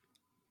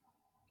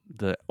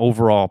the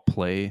overall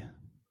play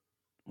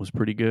was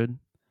pretty good.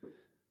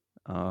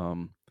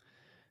 And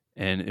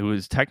it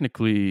was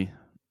technically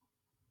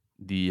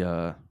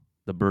the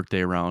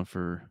birthday round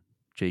for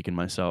Jake and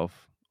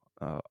myself,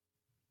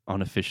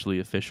 unofficially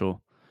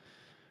official.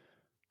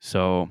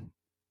 So,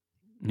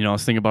 I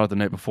was thinking about it the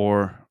night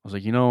before. I was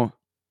like,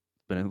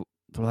 the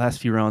last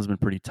few rounds have been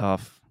pretty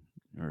tough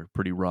or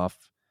pretty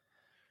rough.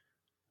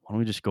 Why don't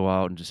we just go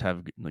out and just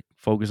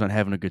focus on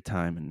having a good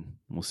time, and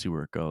we'll see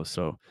where it goes.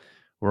 So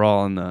we're all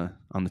on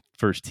the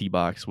first tee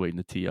box waiting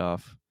to tee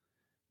off.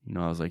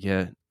 I was like,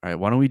 yeah, all right,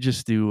 why don't we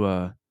just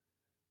do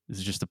this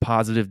is just a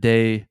positive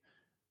day.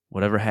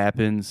 Whatever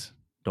happens,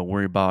 don't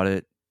worry about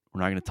it.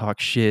 We're not going to talk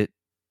shit.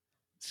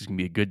 This is going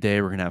to be a good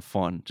day. We're going to have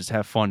fun. Just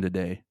have fun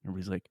today.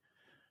 Everybody's like,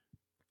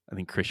 I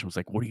think Christian was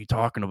like, what are you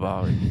talking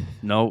about?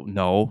 No.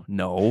 We're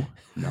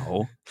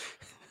going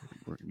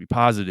to be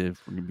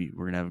positive. We're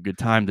going to have a good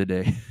time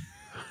today.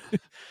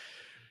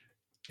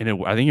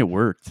 And I think it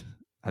worked.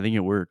 Like,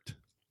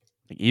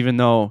 even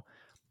though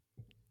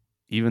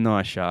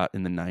I shot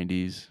in the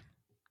 90s,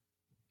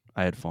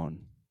 I had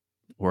fun.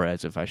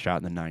 Whereas if I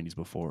shot in the 90s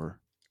before,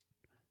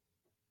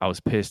 I was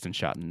pissed and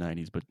shot in the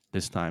 90s. But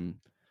this time,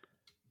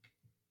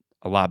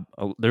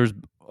 there's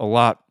a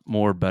lot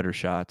more better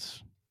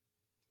shots,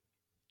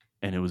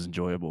 and it was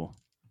enjoyable.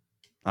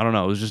 I don't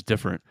know. It was just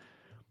different.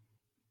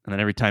 And then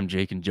every time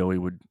Jake and Joey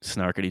would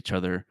snark at each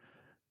other,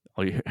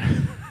 I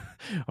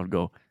would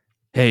go,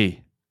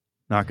 hey,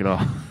 knock it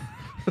off.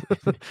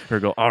 Or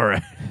go, all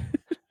right.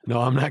 No,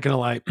 I'm not going to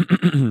lie.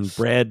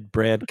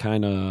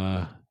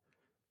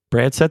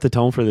 Brad set the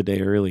tone for the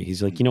day early.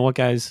 He's like, you know what,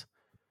 guys?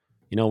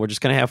 We're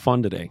just going to have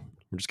fun today.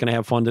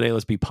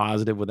 Let's be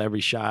positive with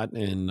every shot.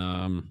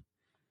 And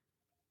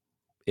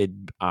it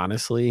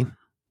honestly,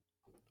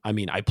 I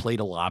mean, I played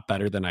a lot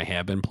better than I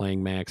have been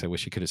playing Max. I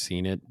wish you could have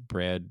seen it.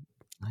 Brad,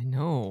 I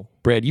know.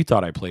 Brad, you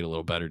thought I played a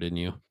little better, didn't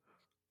you?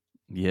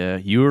 Yeah,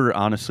 you were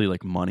honestly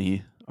like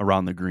money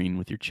around the green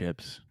with your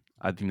chips.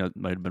 I think that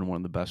might have been one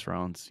of the best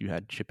rounds you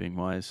had chipping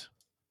wise.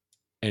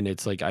 And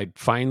it's like I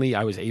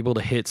was able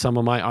to hit some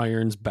of my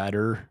irons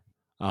better.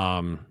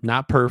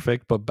 Not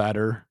perfect, but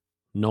better.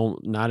 No,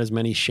 not as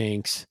many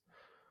shanks.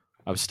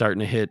 I was starting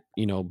to hit,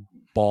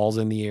 balls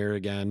in the air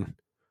again.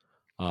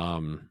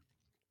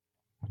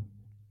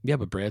 Yeah,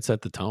 but Brad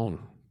set the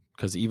tone,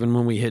 because even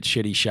when we hit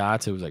shitty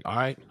shots, it was like, all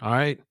right,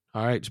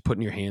 just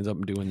putting your hands up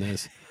and doing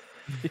this.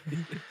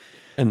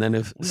 And then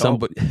if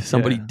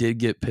somebody did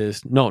get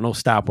pissed, no,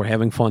 stop. We're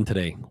having fun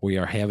today. We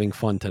are having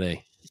fun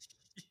today.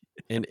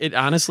 And it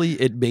honestly,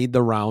 it made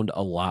the round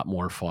a lot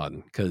more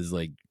fun, because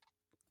like,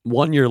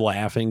 one, you're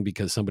laughing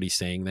because somebody's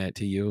saying that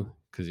to you,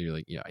 because you're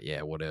like,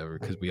 yeah, whatever.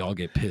 Because we all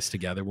get pissed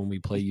together when we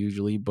play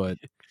usually, but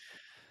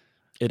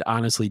it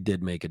honestly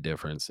did make a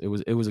difference. It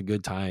was a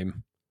good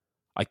time.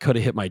 I could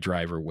have hit my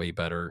driver way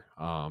better.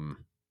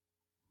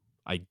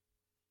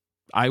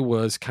 I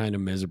was kind of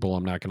miserable.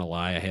 I'm not going to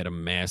lie. I had a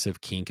massive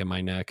kink in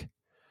my neck,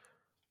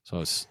 so I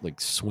was like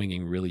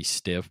swinging really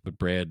stiff. But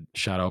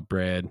shout out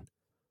Brad,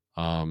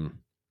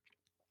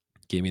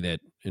 gave me that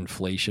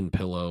inflation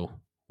pillow,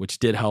 which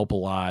did help a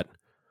lot.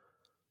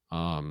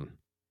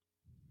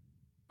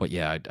 But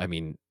yeah, I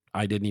mean,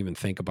 I didn't even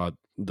think about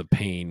the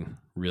pain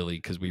really,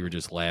 because we were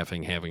just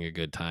laughing, having a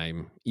good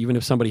time. Even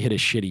if somebody hit a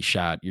shitty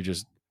shot, you're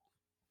just,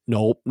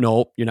 nope,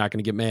 you're not going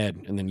to get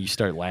mad. And then you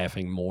start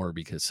laughing more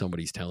because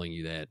somebody's telling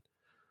you that.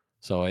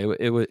 So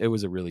it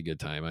was a really good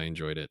time. I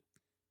enjoyed it.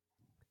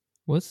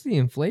 What's the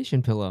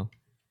inflation pillow?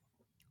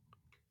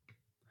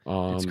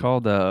 It's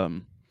called, I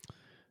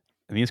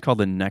think it's called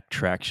the neck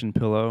traction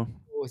pillow.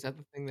 Oh, is that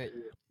the thing that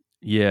you...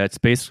 Yeah, it's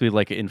basically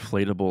like an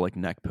inflatable like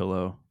neck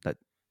pillow that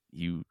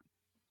you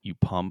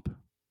pump,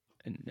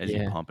 and as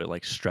you pump it,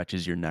 like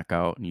stretches your neck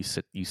out, and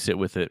you sit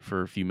with it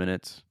for a few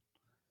minutes.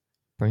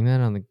 Bring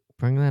that on the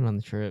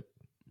trip.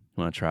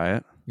 You want to try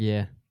it?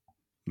 Yeah.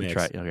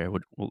 Try it. Okay,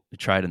 we'll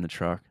try it in the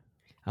truck.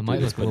 I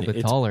might look a little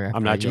bit taller after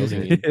I'm not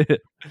joking.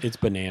 it. It's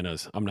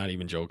bananas. I'm not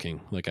even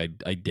joking. Like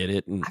I did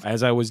it, and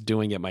as I was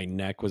doing it, my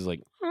neck was like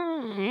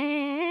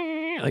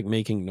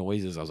making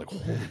noises. I was like,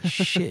 holy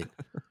shit.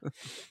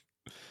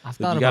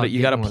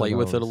 You got to play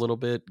with it a little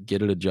bit,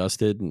 get it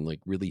adjusted, and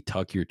like really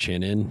tuck your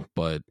chin in.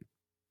 But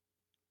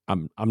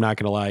I'm not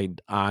gonna lie.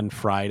 On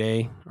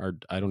Friday, or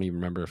I don't even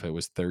remember if it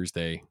was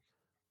Thursday,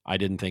 I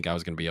didn't think I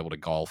was going to be able to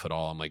golf at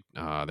all. I'm like,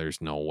 there's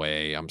no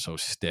way. I'm so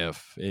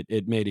stiff.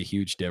 It made a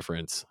huge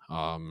difference.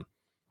 I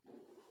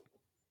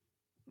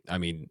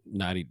mean,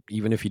 not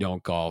even if you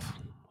don't golf.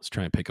 Let's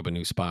try and pick up a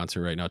new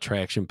sponsor right now.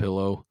 Traction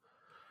Pillow.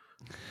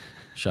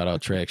 Shout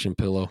out Traction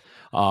Pillow.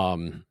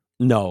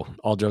 No,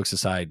 all jokes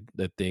aside,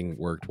 that thing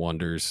worked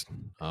wonders.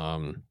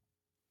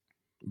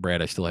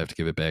 Brad, I still have to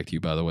give it back to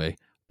you, by the way.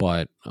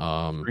 But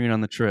Bring it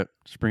on the trip.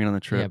 Just bring it on the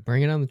Yeah, trip.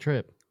 bring it on the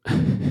trip.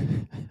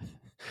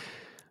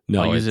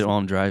 No, I'll use it's it while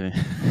I'm driving.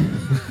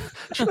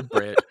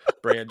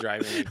 Brad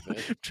driving.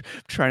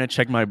 Trying to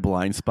check my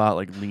blind spot,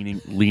 like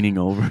leaning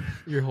over.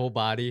 Your whole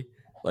body.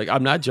 Like,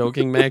 I'm not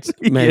joking, Max.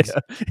 Max,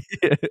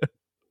 Yeah.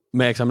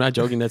 Max, I'm not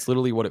joking. That's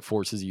literally what it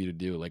forces you to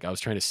do. Like, I was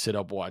trying to sit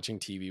up watching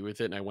TV with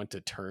it, and I went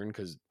to turn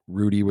because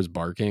Rudy was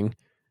barking,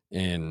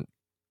 and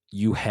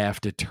you have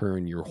to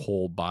turn your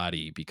whole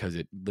body because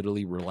it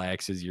literally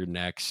relaxes your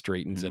neck,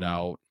 straightens it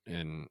out,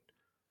 and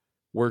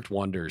worked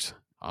wonders.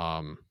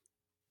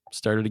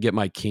 Started to get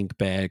my kink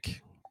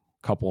back,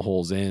 couple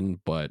holes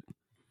in, but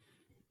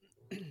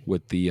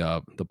with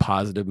the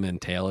positive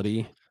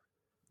mentality,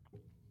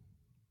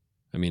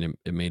 I mean,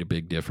 it made a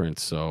big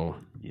difference. So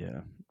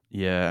yeah.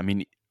 I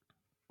mean,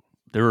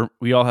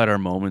 we all had our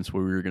moments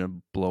where we were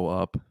gonna blow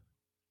up,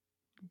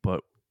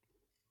 but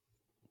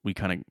we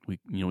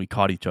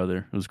caught each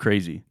other. It was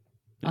crazy.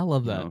 I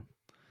love that.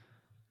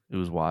 It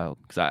was wild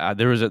because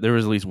there was at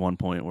least one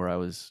point where I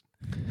was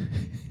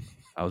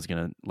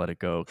gonna let it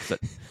go because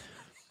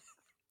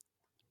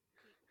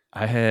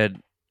I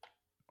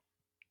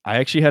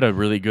actually had a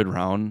really good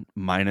round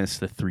minus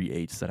the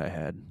 3/8 that I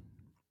had.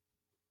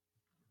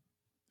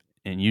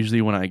 And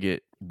usually when I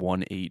get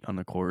 1/8 on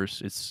the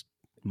course, it's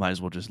might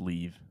as well just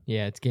leave.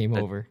 Yeah, it's game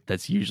over.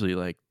 That's usually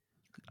like,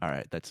 all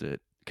right, that's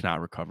it.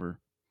 Cannot recover.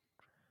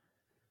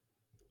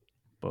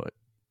 But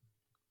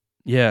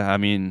yeah, I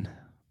mean,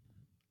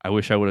 I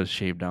wish I would have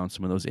shaved down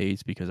some of those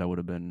 8s because I would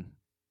have been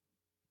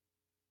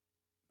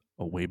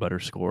a way better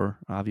score,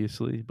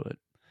 obviously. But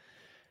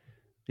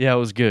yeah, it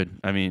was good.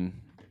 I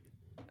mean,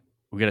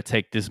 we got to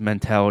take this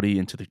mentality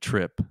into the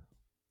trip.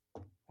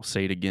 I'll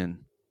say it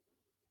again.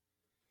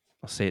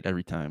 I'll say it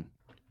every time.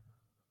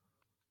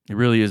 It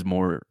really is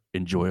more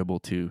enjoyable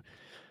too.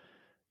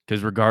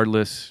 Because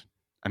regardless,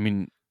 I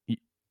mean,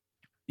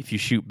 if you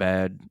shoot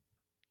bad,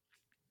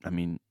 I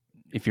mean,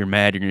 if you're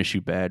mad, you're going to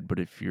shoot bad. But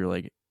if you're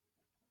like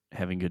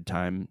having a good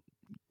time,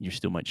 you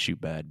still might shoot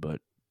bad,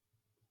 but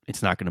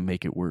it's not going to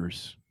make it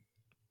worse.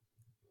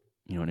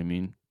 You know what I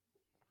mean?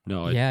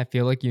 no, Yeah, I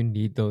feel like you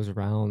need those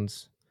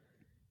rounds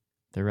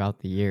throughout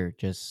the year.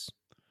 Just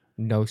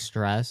no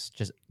stress.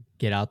 Just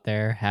get out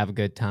there, have a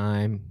good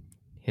time,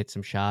 hit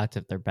some shots.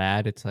 If they're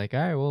bad, it's like, all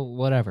right, well,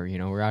 whatever.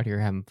 We're out here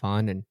having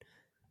fun. And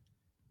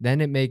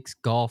then it makes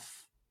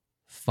golf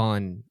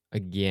fun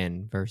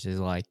again versus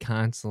like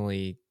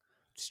constantly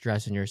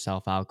stressing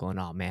yourself out going,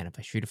 oh man, if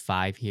I shoot a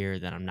 5 here,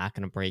 then I'm not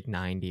going to break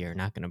 90 or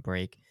not going to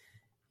break,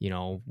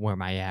 where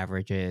my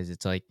average is.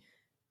 It's like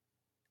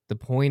the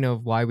point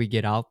of why we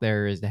get out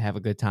there is to have a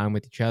good time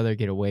with each other,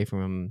 get away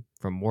from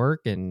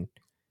work and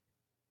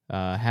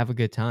have a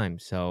good time.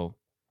 So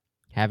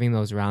having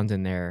those rounds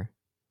in there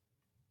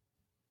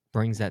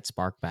brings that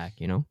spark back,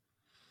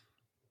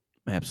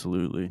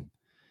 Absolutely.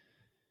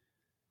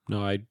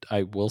 No,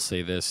 I will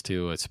say this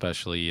too,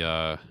 especially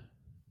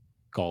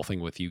golfing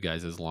with you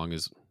guys as long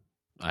as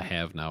I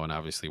have now, and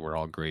obviously we're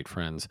all great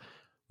friends.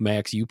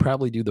 Max, you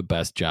probably do the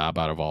best job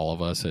out of all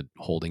of us at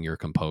holding your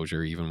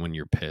composure, even when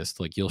you're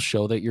pissed. Like, you'll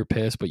show that you're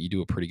pissed, but you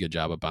do a pretty good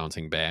job of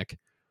bouncing back.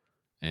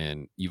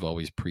 And you've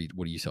always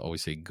what do you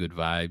always say? Good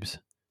vibes.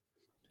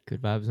 Good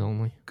vibes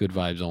only. Good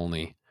vibes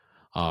only.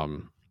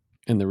 And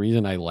the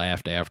reason I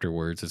laughed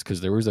afterwards is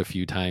because there was a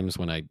few times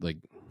when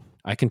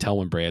I can tell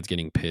when Brad's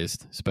getting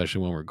pissed,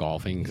 especially when we're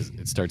golfing, because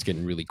it starts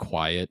getting really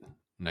quiet,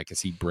 and I can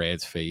see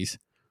Brad's face.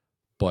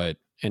 But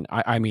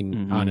I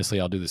mean, honestly,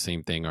 I'll do the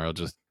same thing, or I'll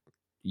just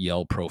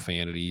yell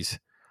profanities.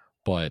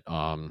 But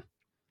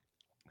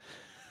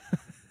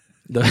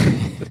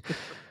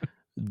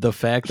the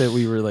fact that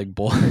we were like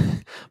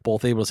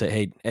both able to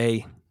say,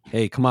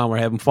 hey, come on, we're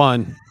having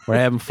fun,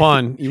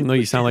 even though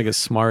you sound like a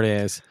smart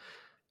ass.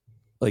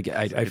 Like,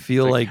 I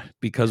feel like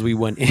because we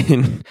went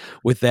in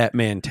with that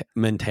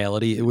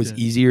mentality, it was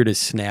easier to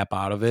snap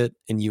out of it,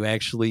 and you're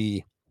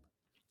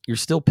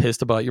still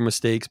pissed about your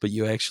mistakes, but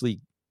you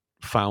actually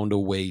found a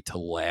way to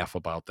laugh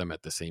about them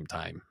at the same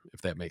time,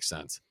 if that makes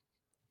sense.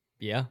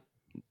 Yeah.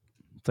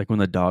 It's like when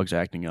the dog's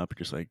acting up,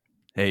 you're just like,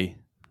 hey,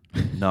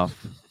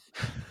 enough.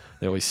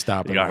 They always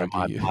stop and look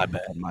at you.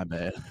 My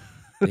bad.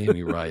 Damn,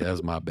 you're right. That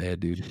was my bad,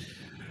 dude.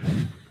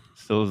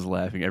 Still was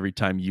laughing every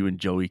time you and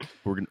Joey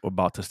were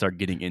about to start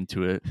getting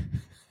into it.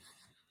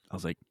 I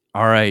was like,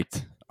 all right,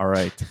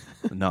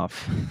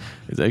 enough.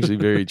 It's actually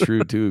very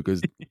true too,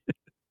 because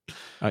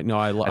I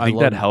think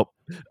that helped.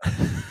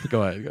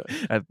 Go ahead.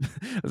 I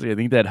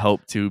think that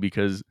helped too,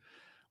 because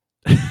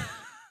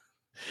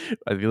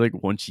I feel like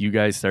once you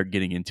guys start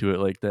getting into it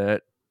like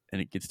that, and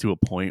it gets to a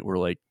point where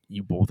like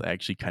you both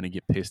actually kind of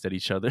get pissed at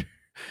each other.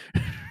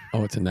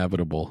 Oh, it's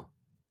inevitable.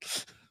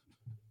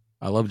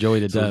 I love Joey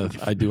to So-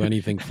 death. I'd do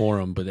anything for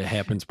him, but it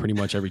happens pretty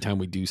much every time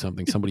we do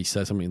something. Somebody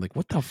says something like,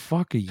 "What the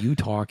fuck are you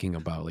talking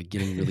about?" Like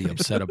getting really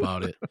upset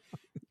about it.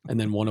 And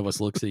then one of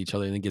us looks at each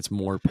other and then gets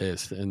more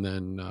pissed. And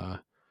then,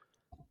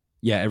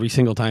 yeah, every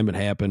single time it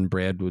happened,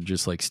 Brad would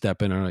just like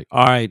step in and like,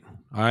 all right,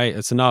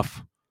 it's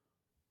enough.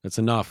 It's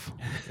enough.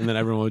 And then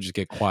everyone would just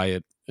get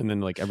quiet. And then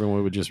like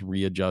everyone would just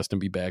readjust and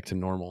be back to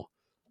normal.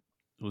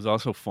 It was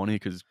also funny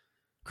because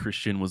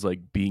Christian was like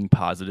being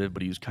positive,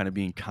 but he was kind of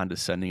being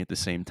condescending at the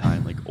same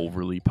time, like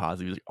overly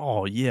positive. He was like,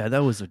 "Oh yeah,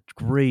 that was a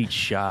great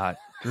shot,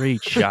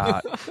 great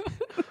shot."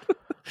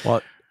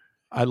 Well,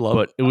 I love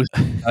But it was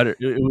better.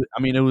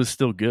 It was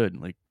still good.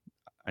 Like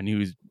I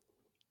knew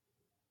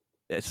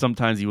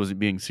sometimes he wasn't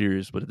being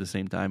serious, but at the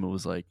same time, it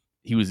was like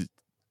he was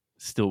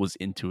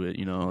into it.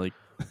 Like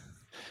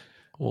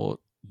well,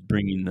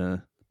 bringing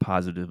the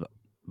positive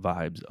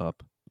vibes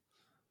up.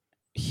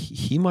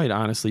 he might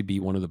honestly be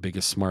one of the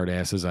biggest smart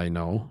asses I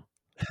know,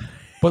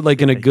 but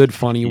like in a good,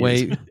 funny He is.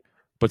 way.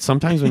 But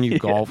sometimes when you Yeah.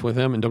 golf with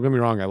him, and don't get me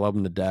wrong, I love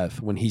him to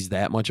death. When he's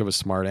that much of a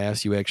smart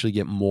ass, you actually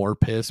get more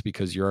pissed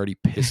because you're already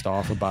pissed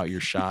off about your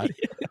shot.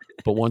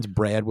 But once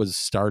Brad was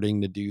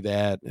starting to do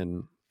that,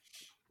 and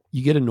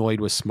you get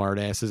annoyed with smart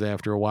asses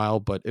after a while,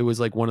 but it was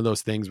like one of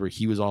those things where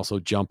he was also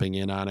jumping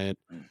in on it.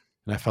 And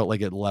I felt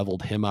like it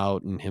leveled him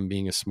out, and him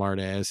being a smart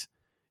ass.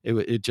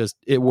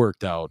 It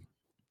worked out.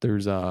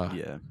 There's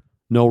Yeah.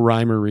 no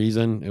rhyme or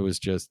reason. It was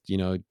just,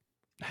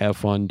 have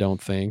fun,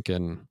 don't think.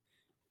 And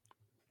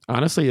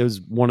honestly, it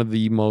was one of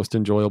the most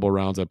enjoyable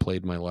rounds I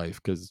played in my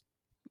life because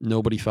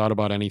nobody thought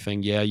about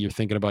anything. Yeah, you're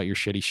thinking about your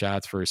shitty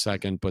shots for a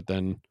second, but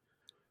then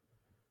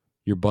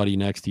your buddy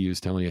next to you is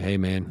telling you, "Hey,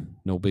 man,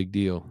 no big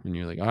deal." And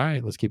you're like, "All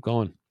right, let's keep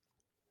going."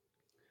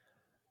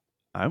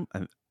 I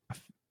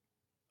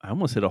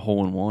almost hit a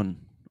hole in one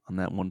on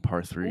that one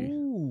par 3.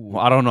 Ooh.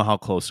 Well, I don't know how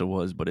close it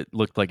was, but it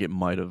looked like it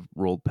might have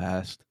rolled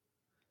past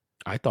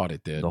I thought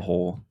it did. the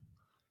hole.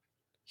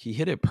 He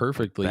hit it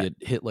perfectly. Back- It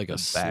hit like a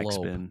slope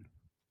Backspin.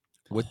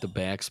 with the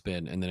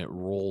backspin, and then it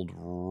rolled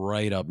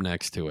right up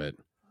next to it.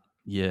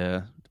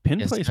 Yeah. Pin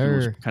Yes, placement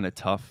was sir. kind of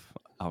tough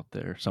out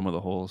there. Some of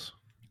the holes.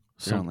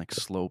 They're on like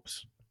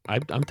slopes.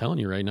 I'm telling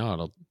you right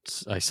now.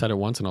 I said it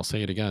once, and I'll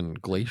say it again.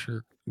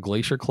 Glacier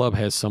Club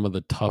has some of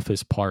the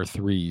toughest par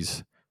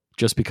 3s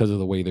just because of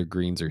the way their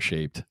greens are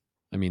shaped.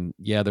 I mean,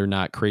 yeah, they're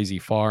not crazy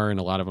far, and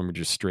a lot of them are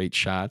just straight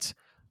shots,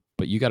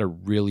 but you got to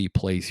really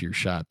place your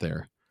shot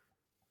there.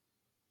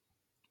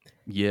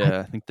 Yeah,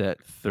 I think that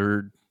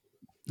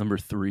number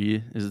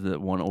 3 is the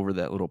one over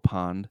that little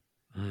pond.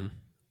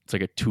 It's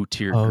like a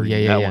 2-tier Oh, green. yeah,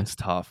 yeah, that yeah. one's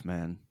tough,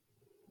 man.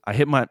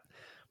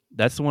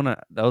 That's the one.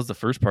 That was the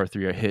first par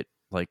 3 I hit.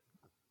 Like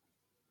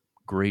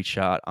great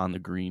shot on the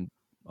green,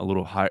 a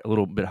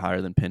little bit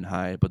higher than pin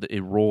high, but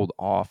it rolled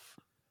off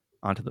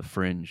onto the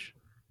fringe.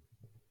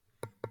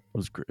 It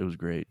was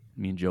great.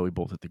 Me and Joey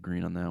both hit the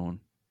green on that one.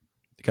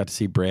 Got to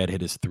see Brad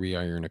hit his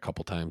 3-iron a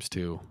couple times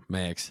too.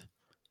 Max,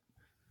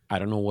 I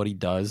don't know what he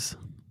does.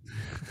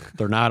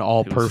 They're not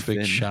all It was perfect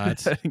thin.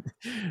 shots.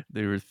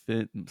 They were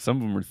thin. Some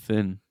of them were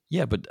thin.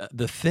 Yeah, but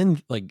the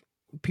thin, like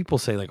people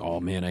say, like, "Oh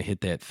man, I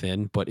hit that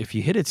thin." But if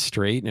you hit it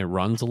straight and it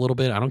runs a little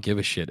bit, I don't give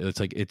a shit. It's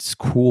like it's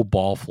cool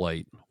ball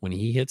flight when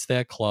he hits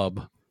that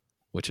club,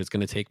 which is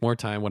going to take more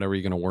time. Whatever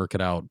you're going to work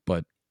it out,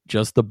 but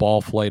just the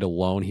ball flight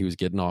alone, he was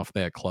getting off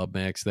that club,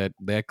 Max. That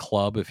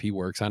club, if he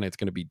works on it, it's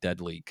going to be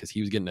deadly because he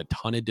was getting a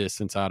ton of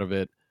distance out of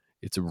it.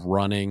 It's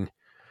running.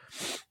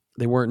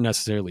 They weren't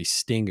necessarily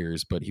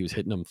stingers, but he was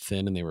hitting them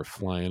thin and they were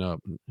flying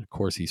up. And of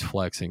course, he's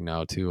flexing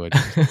now too.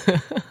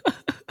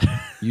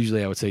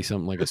 Usually I would say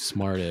something like a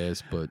smart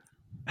ass, but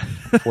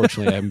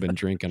fortunately I haven't been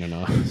drinking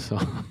enough. So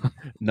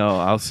No,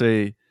 I'll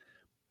say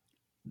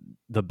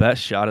the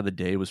best shot of the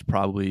day was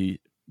probably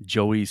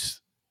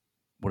Joey's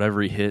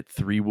whatever he hit,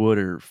 3-wood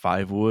or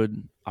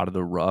 5-wood out of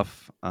the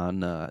rough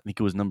on I think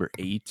it was number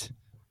 8,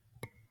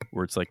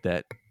 where it's like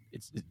that.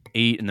 It's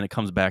 8 and then it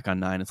comes back on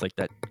 9. It's like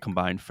that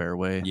combined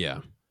fairway. yeah,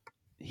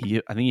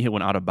 I think he hit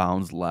one out of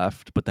bounds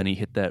left, but then he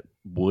hit that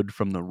wood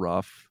from the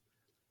rough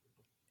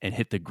and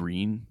hit the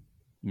green.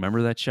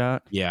 Remember that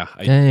shot? yeah.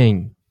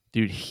 Dang.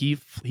 Dude, he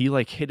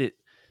like hit it.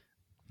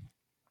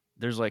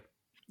 There's like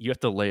you have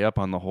to lay up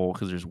on the hole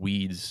because there's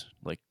weeds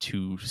like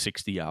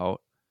 260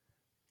 out,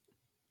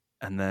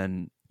 and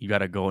then you got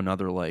to go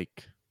another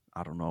like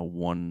I don't know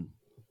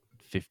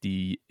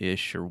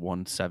 150-ish or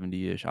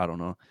 170-ish. I don't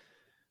know,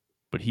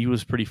 but he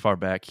was pretty far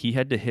back. He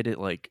had to hit it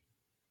like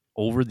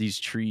over these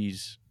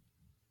trees,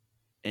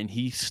 and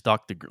he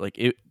stuck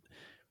it.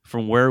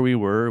 From where we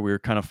were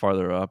kind of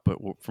farther up, but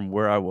from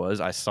where I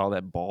was, I saw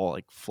that ball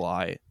like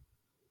fly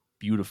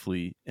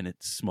beautifully, and it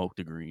smoked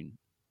the green.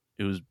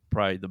 It was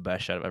probably the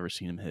best shot I've ever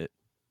seen him hit.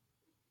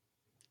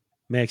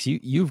 Max,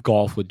 you've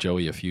golfed with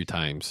Joey a few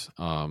times,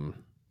 or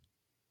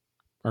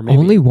maybe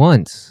Only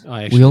once. Oh,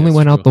 actually, We only that's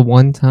went out true. the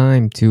one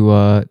time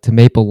to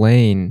Maple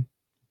Lane,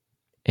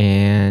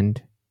 and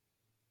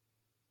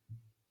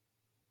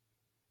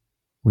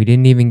we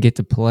didn't even get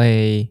to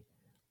play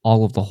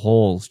all of the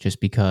holes just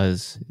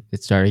because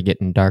it started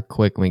getting dark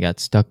quick and we got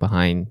stuck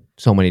behind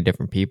so many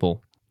different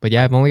people. But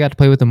yeah, I've only got to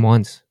play with him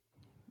once.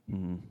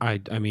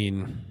 I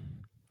mean,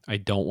 I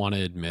don't want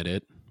to admit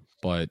it,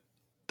 but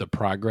the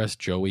progress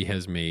Joey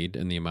has made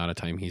in the amount of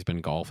time he's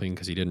been golfing,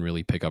 because he didn't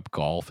really pick up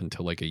golf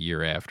until like a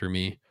year after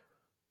me.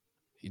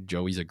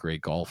 Joey's a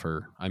great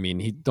golfer. I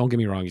mean, don't get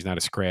me wrong, he's not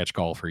a scratch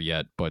golfer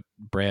yet, but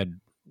Brad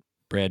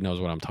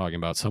knows what I'm talking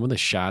about. Some of the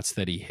shots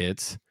that he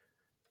hits,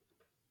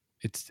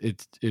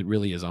 it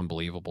really is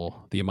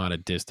unbelievable. The amount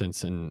of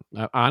distance and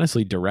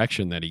honestly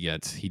direction that he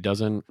gets. He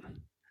doesn't.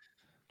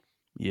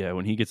 Yeah,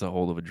 when he gets a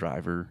hold of a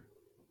driver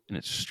and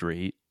it's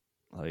straight,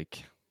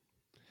 like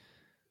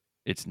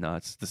it's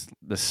nuts.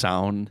 The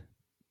sound,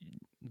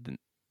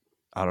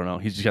 I don't know.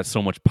 He's just got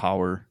so much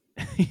power.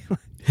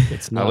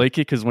 It's I like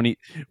it because when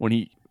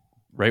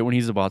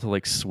he's about to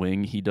like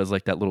swing, he does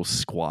like that little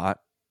squat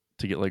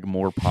to get like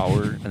more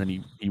power, and then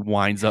he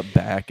winds up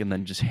back and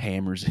then just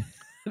hammers it.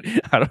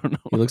 I don't know.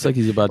 He looks like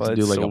he's about But to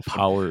do it's like so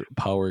a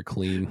power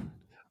clean.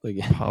 Like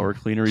power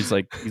cleaner. He's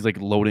like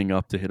loading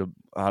up to hit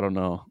I don't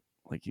know,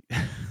 like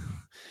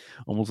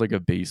almost like a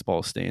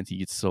baseball stance. He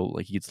gets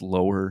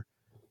lower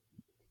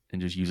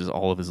and just uses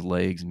all of his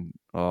legs. And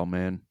oh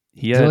man,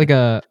 Is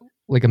it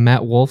like a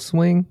Matt Wolf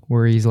swing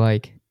where he's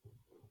like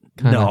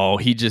kinda... No,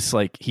 he just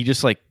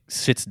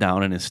sits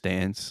down in his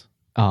stance.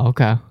 Oh,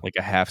 okay. Like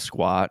a half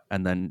squat,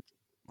 and then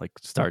like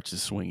starts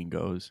his swing and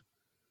goes.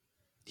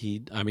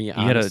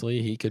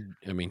 Honestly, he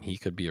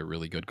could be a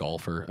really good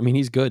golfer. I mean,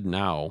 he's good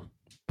now,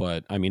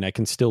 but I mean, I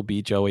can still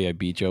beat Joey. I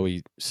beat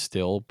Joey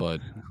still, but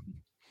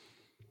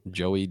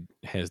Joey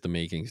has the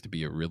makings to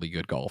be a really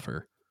good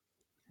golfer.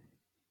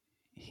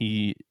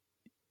 His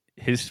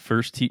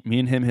first tee, me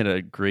and him hit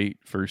a great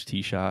first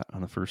tee shot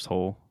on the first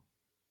hole.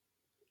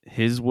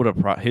 His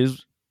probably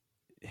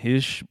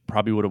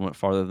would have went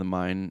farther than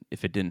mine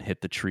if it didn't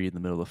hit the tree in the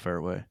middle of the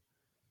fairway.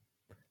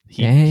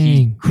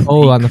 Dang.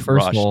 On the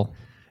first hole.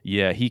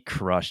 Yeah, he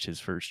crushed his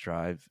first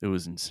drive. It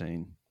was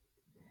insane.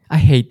 I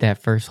hate that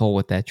first hole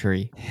with that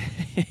tree.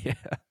 Yeah,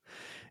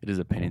 it is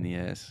a pain in the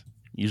ass.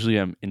 Usually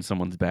I'm in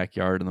someone's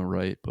backyard on the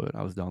right, but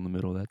I was down the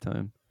middle that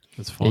time.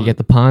 That's fun. You get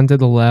the pond to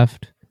the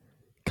left,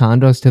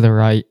 condos to the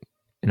right,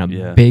 and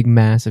a big,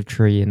 massive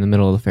tree in the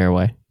middle of the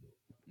fairway.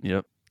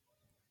 Yep.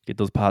 Get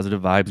those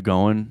positive vibes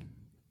going.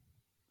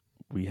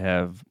 We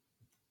have,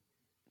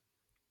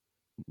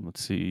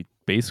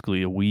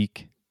 basically a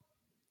week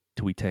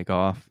till we take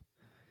off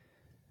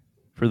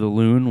for the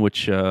Loon,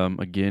 which,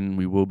 again,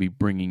 we will be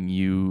bringing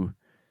you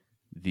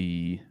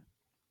the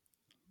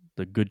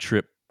Good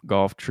Trip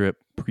Golf Trip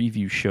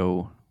preview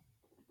show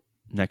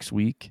next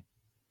week.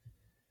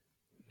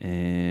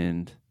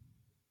 And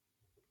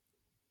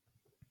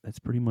that's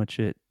pretty much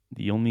it.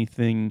 The only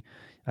thing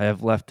I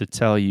have left to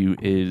tell you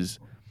is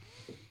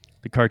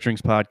the Cart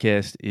Drinks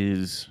podcast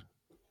is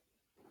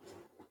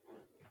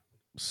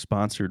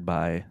sponsored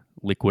by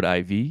Liquid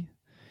IV.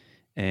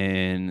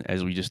 And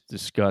as we just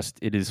discussed,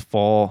 it is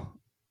fall,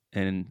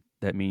 and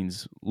that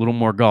means a little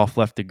more golf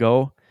left to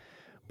go.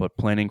 But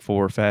planning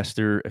for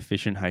faster,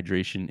 efficient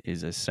hydration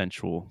is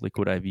essential.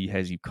 Liquid IV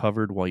has you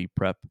covered while you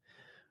prep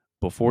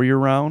before your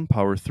round,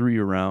 power through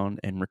your round,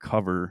 and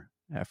recover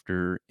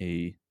after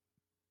a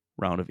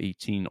round of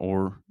 18,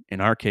 or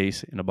in our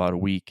case, in about a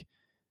week,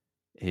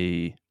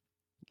 a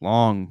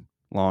long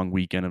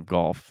weekend of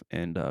golf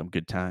and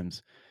good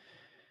times.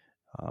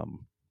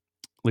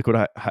 Liquid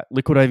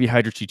IV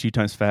hydrates you 2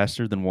 times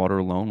faster than water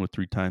alone, with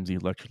 3 times the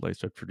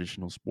electrolytes of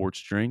traditional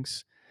sports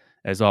drinks.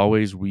 As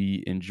always,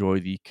 we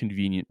enjoy the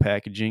convenient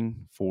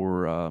packaging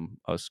for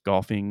us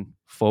golfing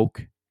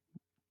folk.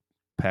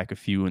 Pack a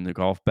few in the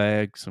golf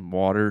bag, some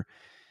water,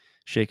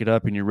 shake it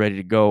up, and you're ready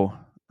to go.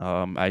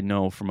 I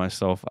know for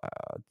myself,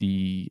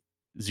 the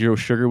zero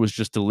sugar was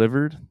just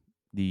delivered.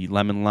 The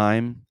lemon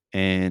lime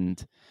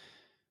and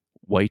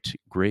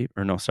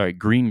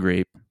green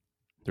grape.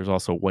 There's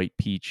also white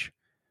peach.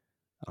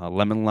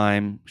 Lemon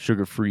lime,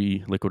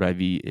 sugar-free Liquid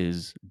IV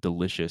is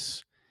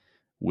delicious,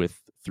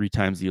 with 3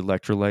 times the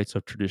electrolytes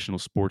of traditional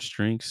sports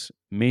drinks,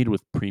 made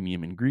with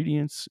premium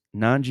ingredients,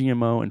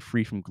 non-GMO, and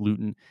free from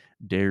gluten,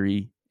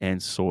 dairy,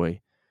 and soy.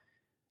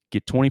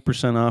 Get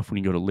 20% off when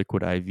you go to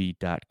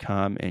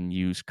liquidiv.com and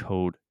use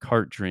code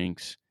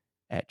CARTDRINKS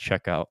at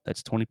checkout.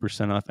 That's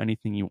 20% off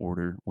anything you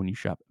order when you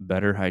shop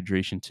Better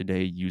Hydration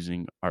today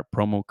using our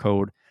promo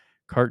code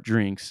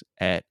CARTDRINKS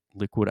at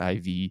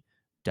liquidiv.com.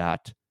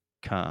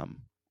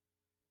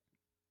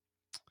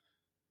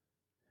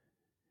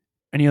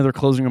 Any other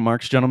closing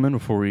remarks, gentlemen,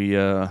 before we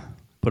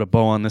put a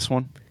bow on this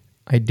one?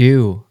 I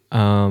do.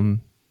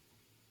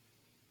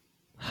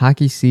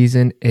 Hockey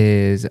season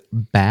is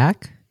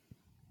back.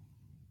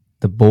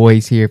 The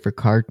boys here for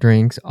Cart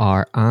Drinks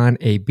are on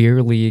a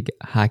beer league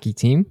hockey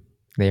team.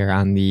 They are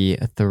on the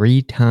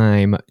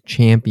 3-time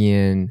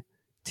champion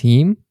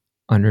team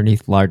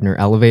underneath Lardner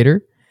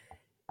Elevator.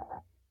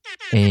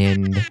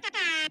 And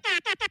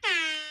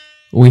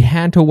we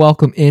had to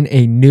welcome in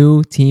a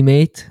new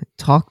teammate,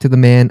 talk to the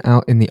man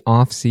out in the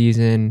off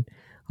season,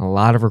 a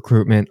lot of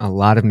recruitment, a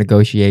lot of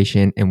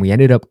negotiation, and we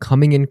ended up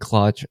coming in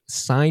clutch,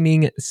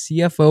 signing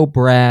CFO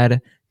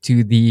Brad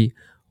to the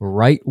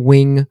right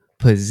wing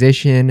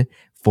position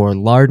for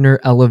Lardner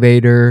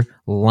Elevator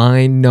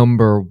line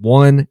number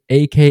 1,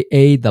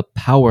 aka the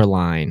power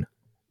line.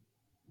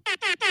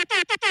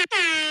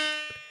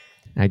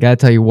 I gotta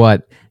tell you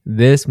what,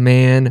 this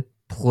man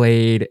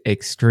played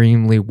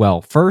extremely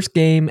well. First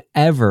game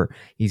ever.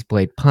 He's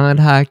played pond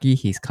hockey.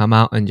 He's come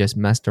out and just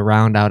messed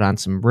around out on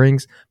some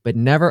rinks, but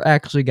never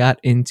actually got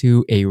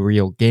into a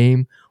real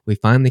game. We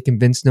finally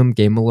convinced him,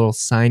 gave him a little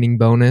signing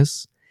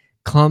bonus.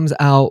 Comes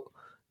out,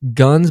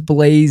 guns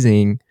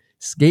blazing,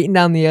 skating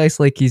down the ice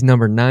like he's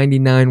number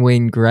 99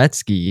 Wayne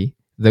Gretzky,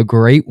 the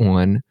great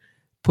one.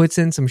 Puts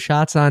in some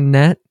shots on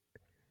net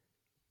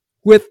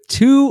with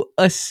 2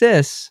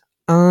 assists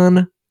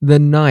on the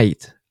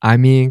night. I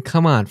mean,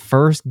 come on.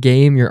 First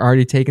game, you're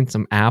already taking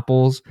some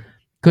apples.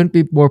 Couldn't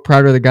be more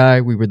proud of the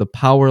guy. We were the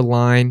power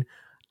line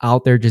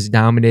out there just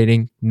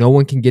dominating. No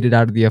one can get it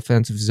out of the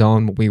offensive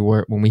zone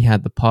when we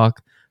had the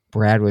puck.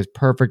 Brad was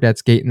perfect at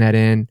skating that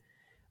in.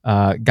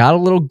 Got a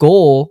little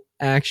goal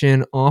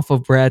action off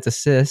of Brad's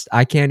assist.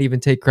 I can't even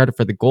take credit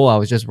for the goal. I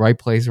was just right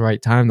place,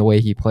 right time, the way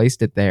he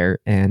placed it there.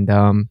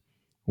 And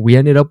we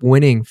ended up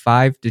winning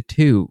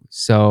 5-2.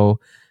 So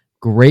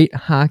great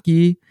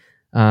hockey.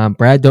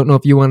 Brad, don't know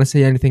if you want to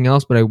say anything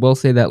else, but I will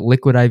say that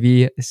Liquid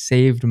IV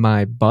saved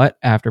my butt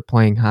after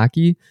playing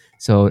hockey.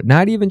 So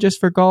not even just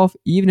for golf,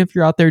 even if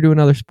you're out there doing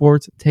other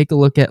sports, take a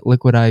look at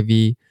Liquid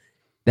IV.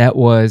 That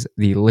was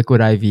the Liquid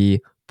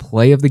IV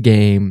play of the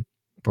game.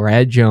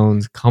 Brad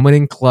Jones coming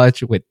in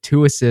clutch with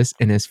 2 assists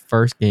in his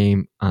first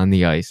game on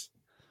the ice.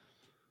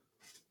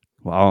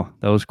 Wow,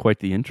 that was quite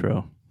the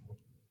intro.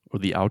 Or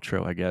the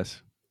outro, I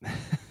guess.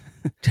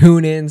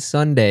 Tune in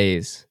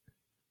Sundays.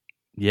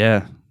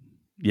 Yeah,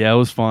 it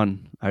was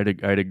fun. I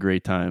had a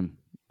great time.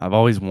 I've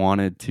always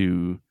wanted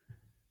to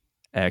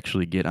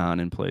actually get on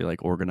and play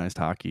like organized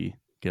hockey,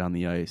 get on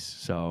the ice.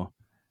 So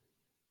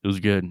it was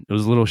good. It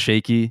was a little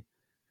shaky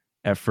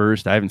at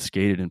first. I haven't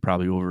skated in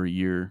probably over a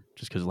year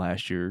just because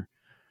last year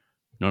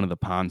none of the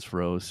ponds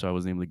froze, so I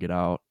wasn't able to get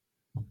out.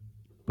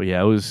 But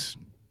yeah, it was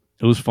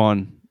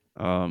fun.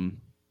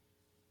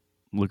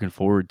 Looking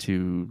forward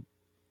to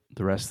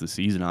the rest of the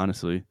season,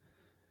 honestly.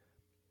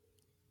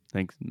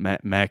 Thanks,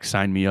 Max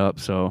signed me up,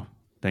 so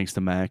thanks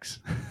to Max.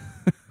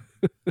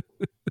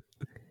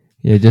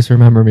 Yeah, just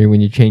remember me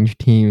when you change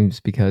teams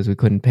because we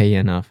couldn't pay you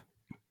enough.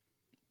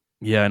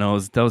 Yeah, I know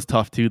that was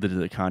tough too.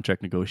 The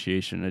contract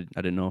negotiation.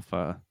 I didn't know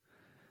if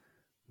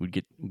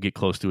we'd get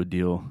close to a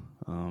deal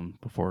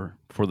before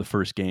the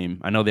first game.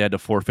 I know they had to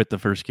forfeit the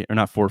first game, or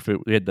not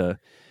forfeit. We had to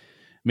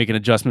make an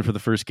adjustment for the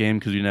first game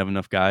because we didn't have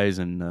enough guys,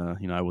 and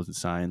I wasn't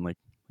signed like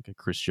a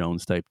Chris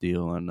Jones type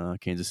deal on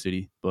Kansas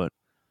City. But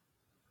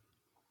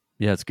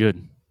yeah, it's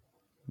good.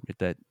 Get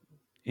that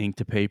ink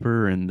to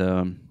paper,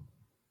 and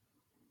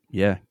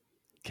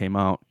came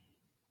out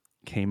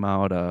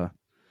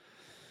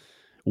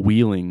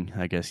wheeling,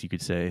 I guess you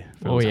could say,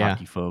 for those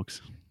hockey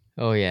folks.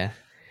 Oh yeah.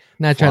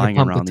 Not trying to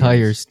pump the around the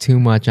tires too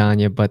much on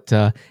you, but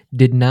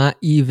did not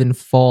even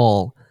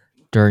fall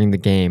during the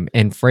game.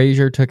 And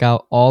Frazier took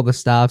out all the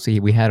stops.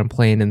 We had him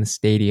playing in the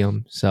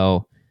stadium.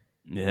 So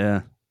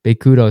yeah, big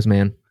kudos,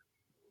 man.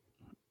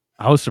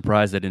 I was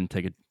surprised I didn't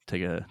take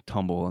a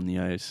tumble on the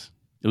ice.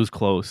 It was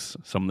close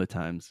some of the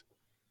times.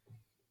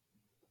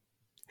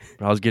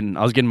 But I was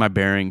getting my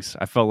bearings.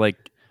 I felt like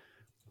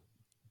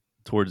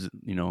towards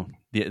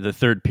the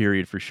third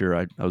period for sure.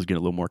 I was getting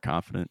a little more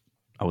confident.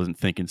 I wasn't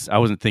thinking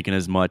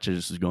as much. I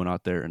just was going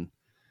out there and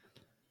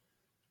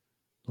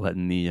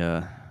letting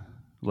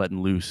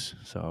loose.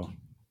 So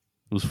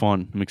it was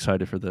fun. I'm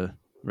excited for the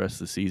rest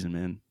of the season,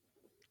 man.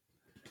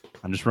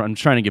 I'm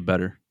trying to get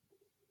better.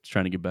 Just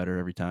trying to get better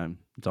every time.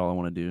 That's all I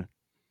want to do.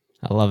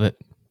 I love it.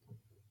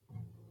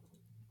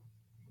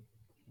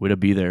 Way to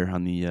be there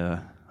on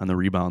the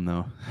rebound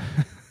though.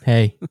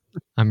 Hey,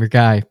 I'm your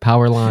guy.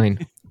 Power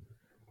line.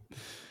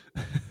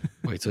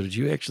 Wait, so did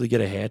you actually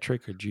get a hat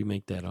trick, or did you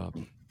make that up?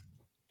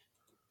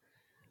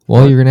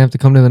 Well, you're going to have to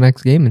come to the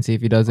next game and see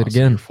if he does it So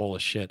again. you're full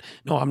of shit.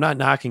 No, I'm not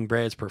knocking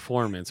Brad's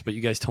performance, but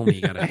you guys told me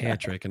he got a hat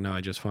trick, and now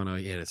I just found out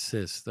he had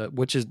assists,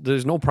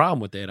 there's no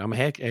problem with that. I'm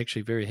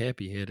actually very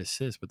happy he had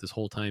assists, but this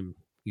whole time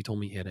you told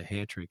me he had a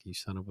hat trick, you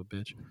son of a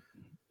bitch.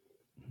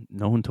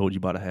 No one told you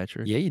about a hat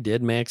trick. Yeah, you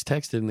did. Max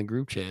texted in the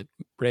group chat.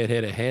 Brad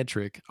had a hat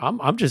trick.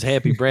 I'm just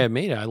happy Brad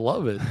made it. I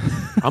love it.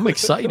 I'm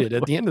excited.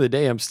 At the end of the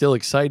day, I'm still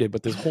excited.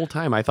 But this whole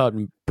time, I thought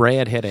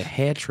Brad had a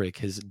hat trick,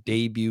 his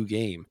debut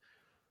game.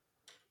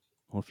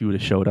 Well, if you would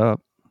have showed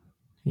up.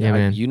 Yeah,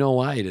 man. You know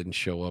why I didn't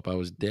show up. I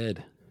was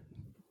dead.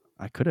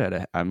 I could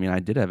have I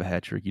did have a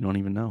hat trick. You don't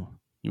even know.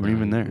 You weren't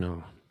even there.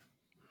 No.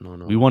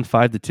 We won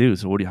 5-2.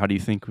 So how do you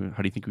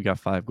think we got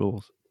 5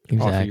 goals? Off of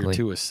your Exactly.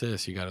 2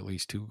 assists, you got at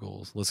least 2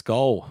 goals. Let's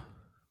go.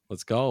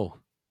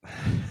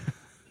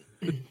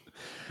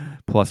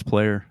 Plus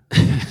player. I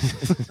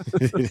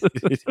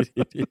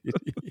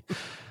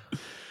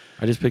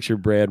just picture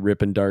Brad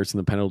ripping darts in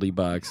the penalty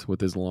box with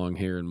his long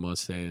hair and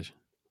mustache.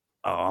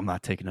 Oh, I'm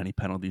not taking any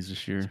penalties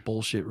this year. It's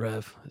bullshit,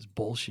 ref. It's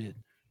bullshit.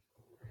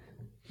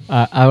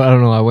 I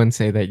don't know. I wouldn't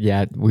say that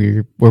yet.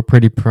 We're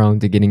pretty prone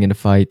to getting into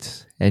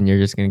fights, and you're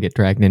just going to get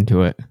dragged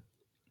into it.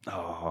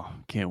 Oh,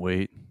 can't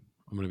wait.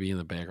 I'm gonna be in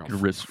the background. Your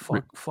wrist-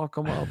 Fuck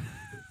him up.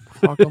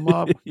 Fuck him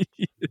up.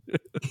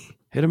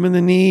 Hit him in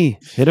the knee.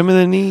 Hit him in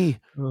the knee.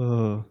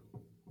 Oh.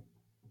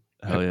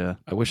 Hell yeah.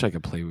 I wish I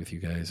could play with you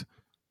guys.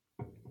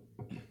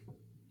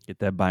 Get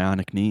that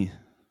bionic knee.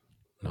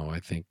 No, I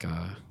think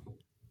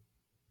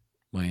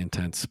my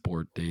intense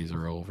sport days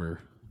are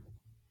over.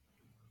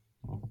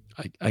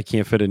 I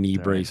can't fit a knee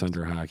All brace right.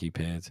 under hockey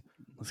pads.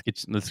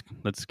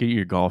 Let's get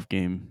your golf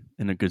game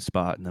in a good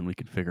spot, and then we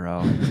can figure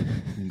out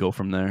and go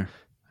from there.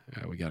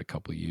 Yeah, we got a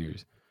couple of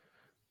years.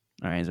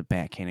 All right, it's a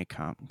backhanded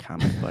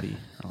comment, buddy.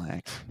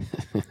 Relax.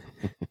 It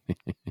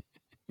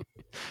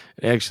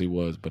actually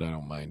was, but I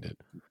don't mind it.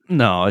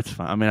 No, it's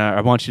fine. I mean,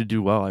 I want you to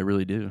do well. I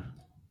really do.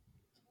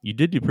 You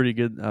did do pretty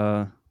good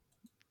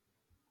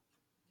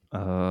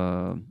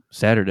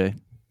Saturday.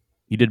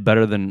 You did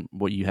better than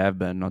what you have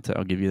been.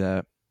 I'll give you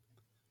that.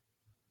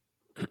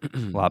 A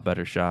lot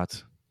better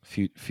shots.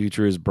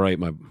 Future is bright,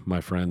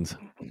 my friends.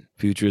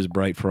 Future is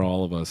bright for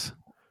all of us.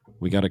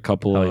 We got a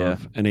couple Oh,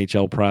 of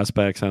NHL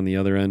prospects on the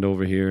other end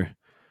over here.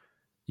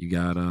 You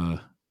got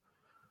a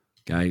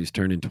guy who's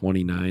turning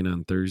 29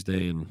 on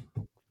Thursday and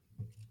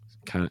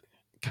kind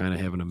of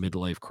having a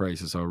midlife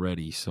crisis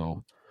already.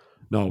 So,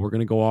 no, we're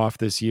gonna go off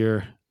this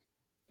year.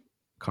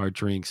 Card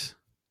drinks.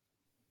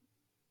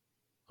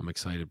 I'm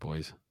excited,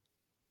 boys.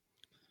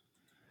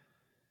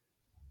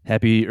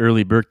 Happy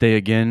early birthday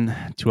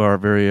again to our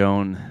very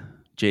own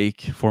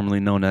Jake, formerly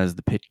known as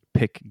the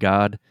Pick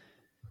God.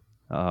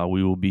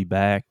 We will be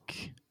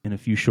back in a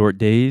few short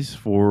days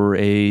for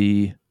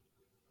a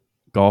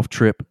golf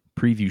trip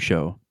preview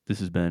show. This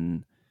has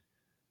been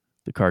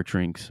the Card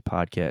Drinks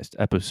Podcast,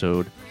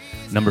 episode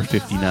number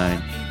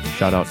 59.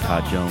 Shout out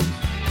Todd Jones.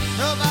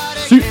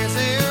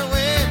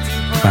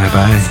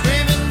 Bye-bye.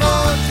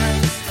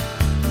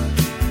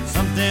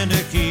 Something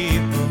to